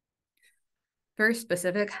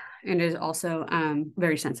specific, and is also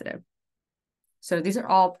very sensitive. So these are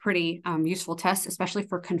all pretty useful tests, especially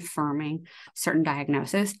for confirming certain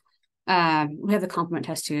diagnosis. We have the complement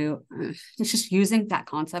test too. It's just using that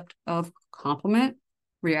concept of complement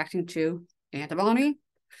reacting to antibody,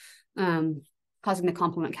 causing the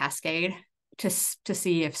complement cascade to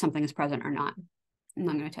see if something is present or not. I'm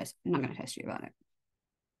not going to test you about it.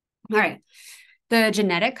 All right, the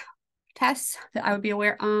genetic tests that I would be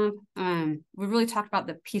aware of. We really talked about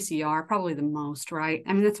the PCR probably the most, right?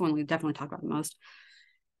 I mean, that's one we definitely talked about the most.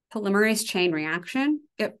 Polymerase chain reaction.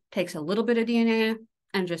 It takes a little bit of DNA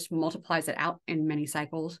and just multiplies it out in many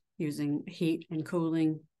cycles using heat and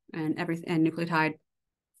cooling and everything, and nucleotide,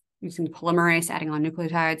 using polymerase, adding on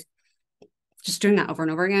nucleotides, just doing that over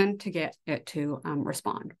and over again to get it to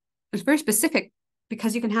respond. It's very specific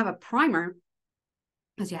because you can have a primer,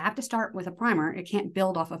 because you have to start with a primer. It can't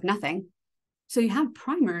build off of nothing. So you have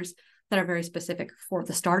primers that are very specific for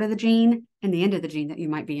the start of the gene and the end of the gene that you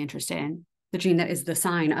might be interested in. The gene that is the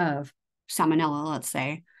sign of salmonella, let's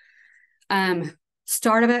say.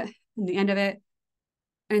 Start of it and the end of it.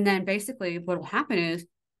 And then basically what will happen is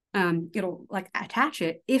it'll like attach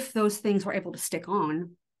it if those things were able to stick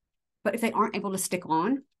on. But if they aren't able to stick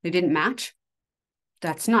on, they didn't match,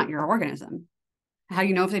 that's not your organism. How do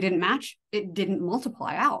you know if they didn't match? It didn't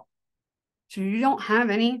multiply out. So you don't have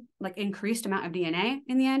any like increased amount of DNA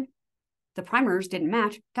in the end. The primers didn't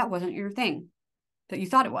match. That wasn't your thing that you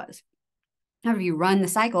thought it was. However, you run the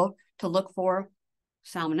cycle to look for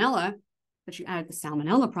salmonella, that you added the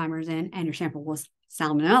salmonella primers in and your sample was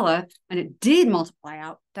salmonella and it did multiply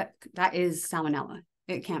out, that is salmonella.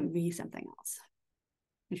 It can't be something else.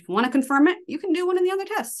 If you want to confirm it, you can do one of the other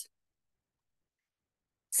tests.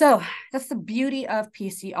 So that's the beauty of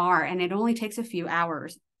PCR, and it only takes a few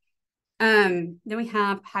hours. Then we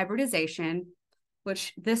have hybridization,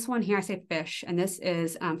 which this one here, I say fish, and this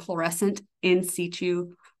is fluorescent in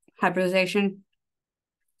situ hybridization.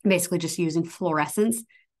 Basically just using fluorescence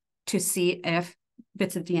to see if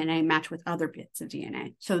bits of DNA match with other bits of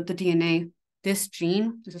DNA. So the DNA, this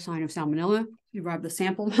gene is a sign of salmonella. You rub the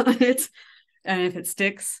sample on it, and if it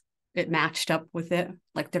sticks, it matched up with it.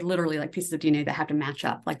 Like they're literally like pieces of DNA that have to match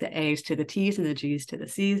up, like the A's to the T's and the G's to the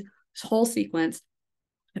C's. This whole sequence,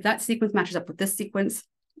 if that sequence matches up with this sequence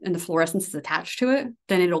and the fluorescence is attached to it,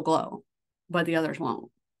 then it'll glow, but the others won't.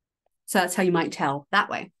 So that's how you might tell that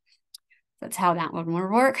way. That's how that one would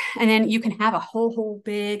work. And then you can have a whole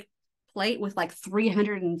big plate with like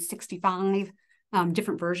 365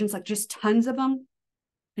 different versions, like just tons of them.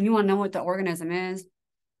 And you want to know what the organism is.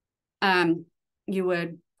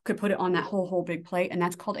 You could put it on that whole big plate, and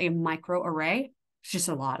that's called a microarray. It's just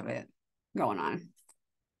a lot of it going on.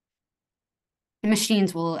 And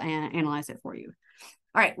machines will analyze it for you.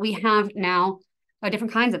 All right, we have now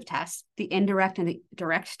different kinds of tests, the indirect and the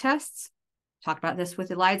direct tests. Talked about this with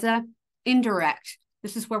ELISA. Indirect,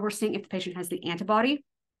 this is where we're seeing if the patient has the antibody.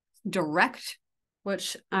 Direct,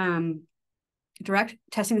 which direct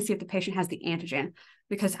testing to see if the patient has the antigen.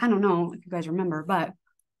 Because I don't know if you guys remember, but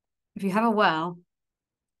if you have a well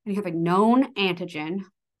and you have a known antigen,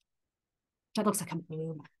 that looks like a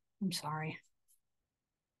boob. I'm sorry.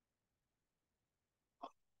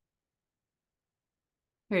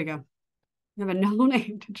 There you go. You have a known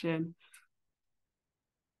antigen.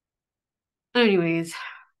 Anyways,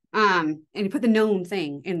 and you put the known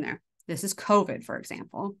thing in there. This is COVID, for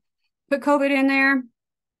example. Put COVID in there.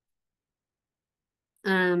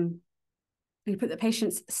 You put the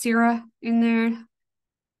patient's sera in there.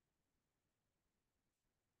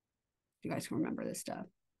 You guys can remember this stuff.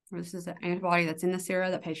 This is the antibody that's in the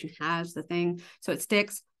sera. The patient has the thing, so it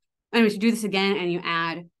sticks. Anyways, you do this again, and you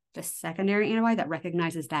add the secondary antibody that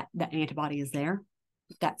recognizes that the antibody is there.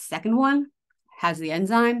 That second one has the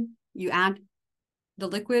enzyme. You add the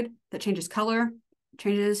liquid that changes color,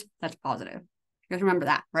 that's positive. You guys remember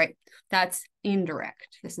that, right? That's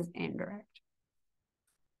indirect. This is indirect.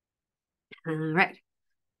 All right.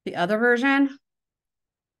 The other version,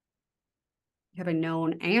 you have a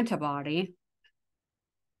known antibody.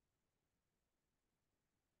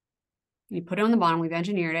 You put it on the bottom. We've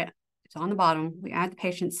engineered it. It's on the bottom. We add the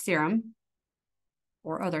patient's serum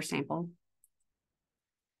or other sample.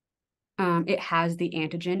 It has the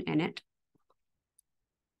antigen in it.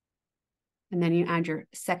 And then you add your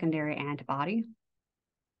secondary antibody.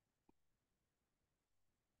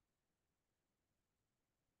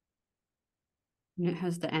 And it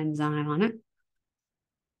has the enzyme on it.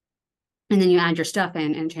 And then you add your stuff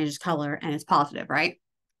in and it changes color and it's positive, right?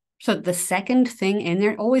 So the second thing in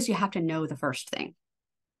there, always you have to know the first thing.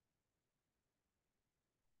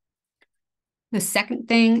 The second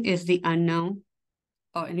thing is the unknown.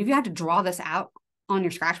 Oh, and if you have to draw this out on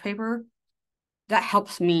your scratch paper, that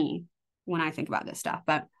helps me when I think about this stuff,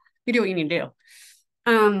 but you do what you need to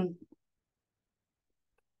do.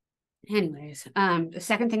 Anyways, the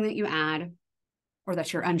second thing that you add, or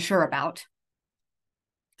that you're unsure about,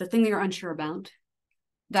 the thing that you're unsure about,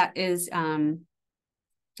 that is your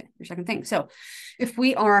second thing. So if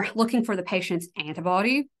we are looking for the patient's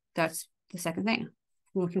antibody, that's the second thing.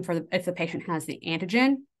 We're looking for if the patient has the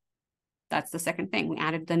antigen, that's the second thing. We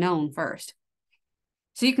added the known first.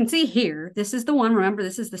 So you can see here, this is the one, remember,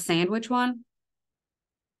 this is the sandwich one.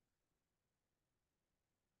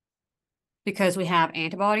 Because we have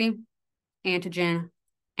antibody, antigen,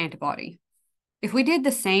 antibody. If we did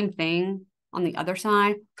the same thing on the other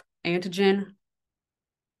side, antigen,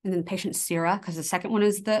 and then the patient's sera, because the second one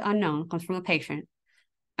is the unknown, comes from the patient,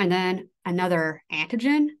 and then another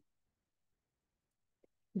antigen,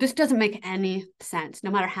 this doesn't make any sense,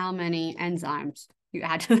 no matter how many enzymes you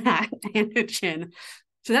add to that antigen.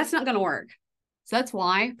 So that's not going to work. So that's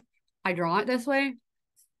why I draw it this way.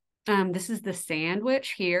 This is the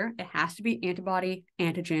sandwich here. It has to be antibody,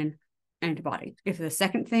 antigen, antibody. If the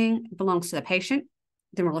second thing belongs to the patient,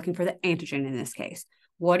 then we're looking for the antigen in this case.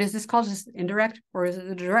 What is this called? Is this indirect or is it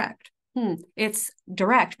the direct? It's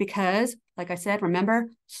direct because, like I said, remember,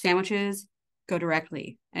 sandwiches go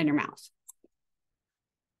directly in your mouth.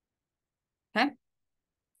 Okay,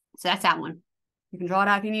 so that's that one. You can draw it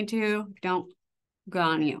out if you need to. If you don't, go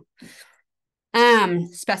on you.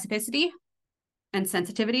 Specificity and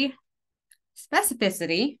sensitivity.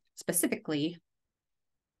 Specificity, specifically,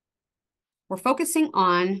 we're focusing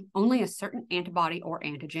on only a certain antibody or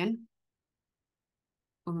antigen,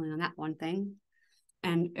 only on that one thing,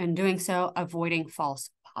 and doing so, avoiding false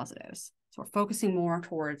positives. So we're focusing more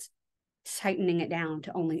towards tightening it down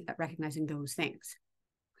to only recognizing those things,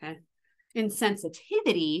 okay? In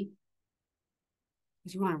sensitivity,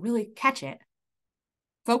 because you want to really catch it,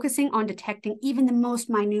 focusing on detecting even the most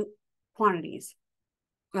minute quantities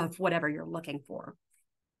of whatever you're looking for.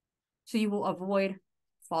 So you will avoid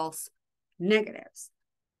false negatives.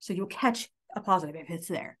 So you'll catch a positive if it's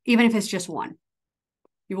there, even if it's just one.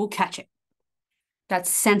 You will catch it. That's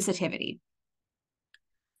sensitivity.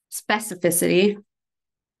 Specificity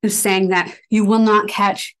is saying that you will not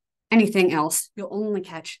catch anything else. You'll only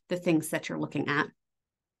catch the things that you're looking at.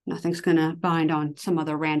 Nothing's going to bind on some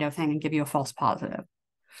other rando thing and give you a false positive.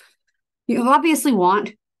 You obviously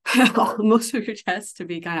want most of your tests to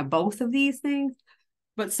be kind of both of these things,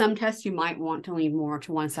 but some tests you might want to lean more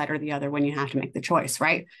to one side or the other when you have to make the choice,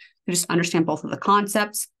 right? You just understand both of the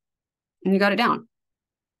concepts and you got it down.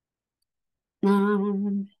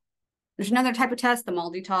 There's another type of test, the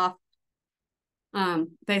multi-top,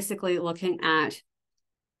 basically looking at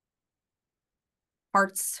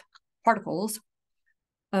particles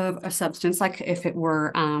of a substance, like if it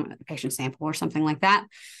were a patient sample or something like that,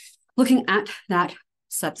 looking at that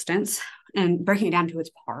substance and breaking it down to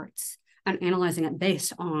its parts and analyzing it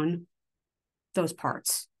based on those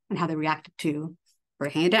parts and how they reacted to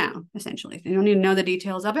breaking it down, essentially. You don't need to know the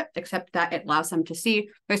details of it, except that it allows them to see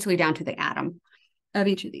basically down to the atom of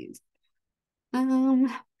each of these.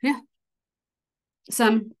 Yeah.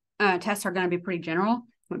 Some tests are going to be pretty general,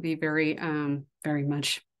 would be very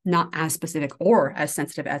much not as specific or as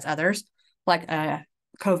sensitive as others, like a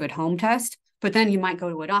COVID home test. But then you might go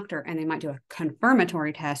to a doctor and they might do a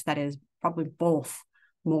confirmatory test that is probably both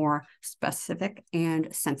more specific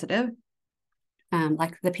and sensitive,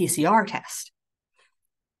 like the PCR test.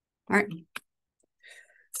 All right.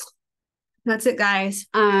 That's it, guys.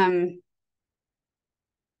 Yeah.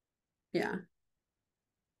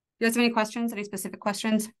 You guys have any questions? Any specific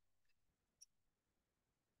questions?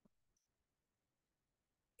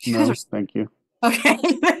 No, thank you. Okay,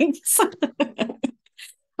 thanks.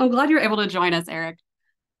 I'm glad you were able to join us, Eric.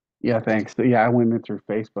 Yeah, thanks. Yeah, I went in through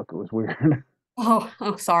Facebook. It was weird.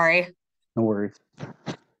 Oh, sorry. No worries.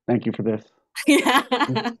 Thank you for this.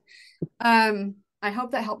 Yeah. I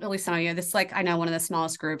hope that helped at least some of you. This is like, I know, one of the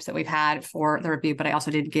smallest groups that we've had for the review, but I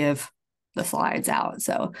also did give the slides out,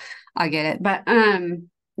 so I get it. But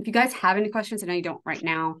if you guys have any questions, I know you don't right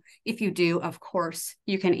now. If you do, of course,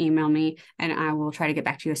 you can email me and I will try to get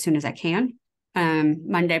back to you as soon as I can.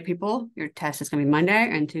 Monday, people, your test is going to be Monday,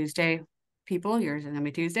 and Tuesday, people, yours is going to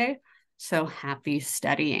be Tuesday. So happy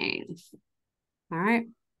studying. All right.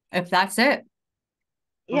 If that's it.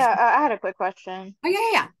 Yeah, I had a quick question.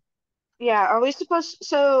 Oh, yeah. Yeah, are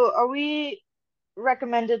we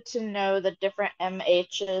recommended to know the different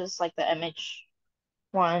MHs, like the MH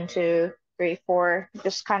 1, 2, 3, 4,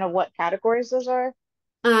 just kind of what categories those are?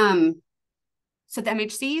 So the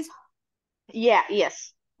MHCs, Yeah,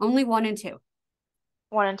 yes. only 1 and 2.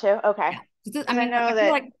 1 and 2. Okay. Yeah. I Because I mean, like, know I feel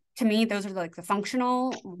that, like to me, those are like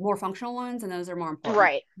the more functional ones, and those are more important.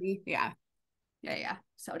 right. Yeah.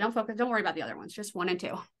 So don't worry about the other ones, just 1 and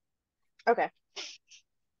 2. Okay.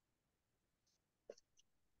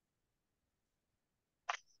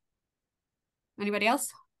 Anybody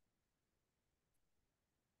else?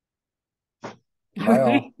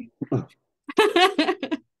 Bye all.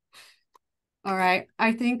 All right.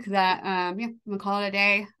 I think that yeah, I'm gonna call it a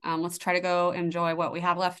day. Let's try to go enjoy what we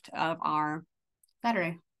have left of our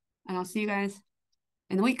Saturday. And I'll see you guys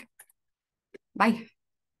in the week. Bye.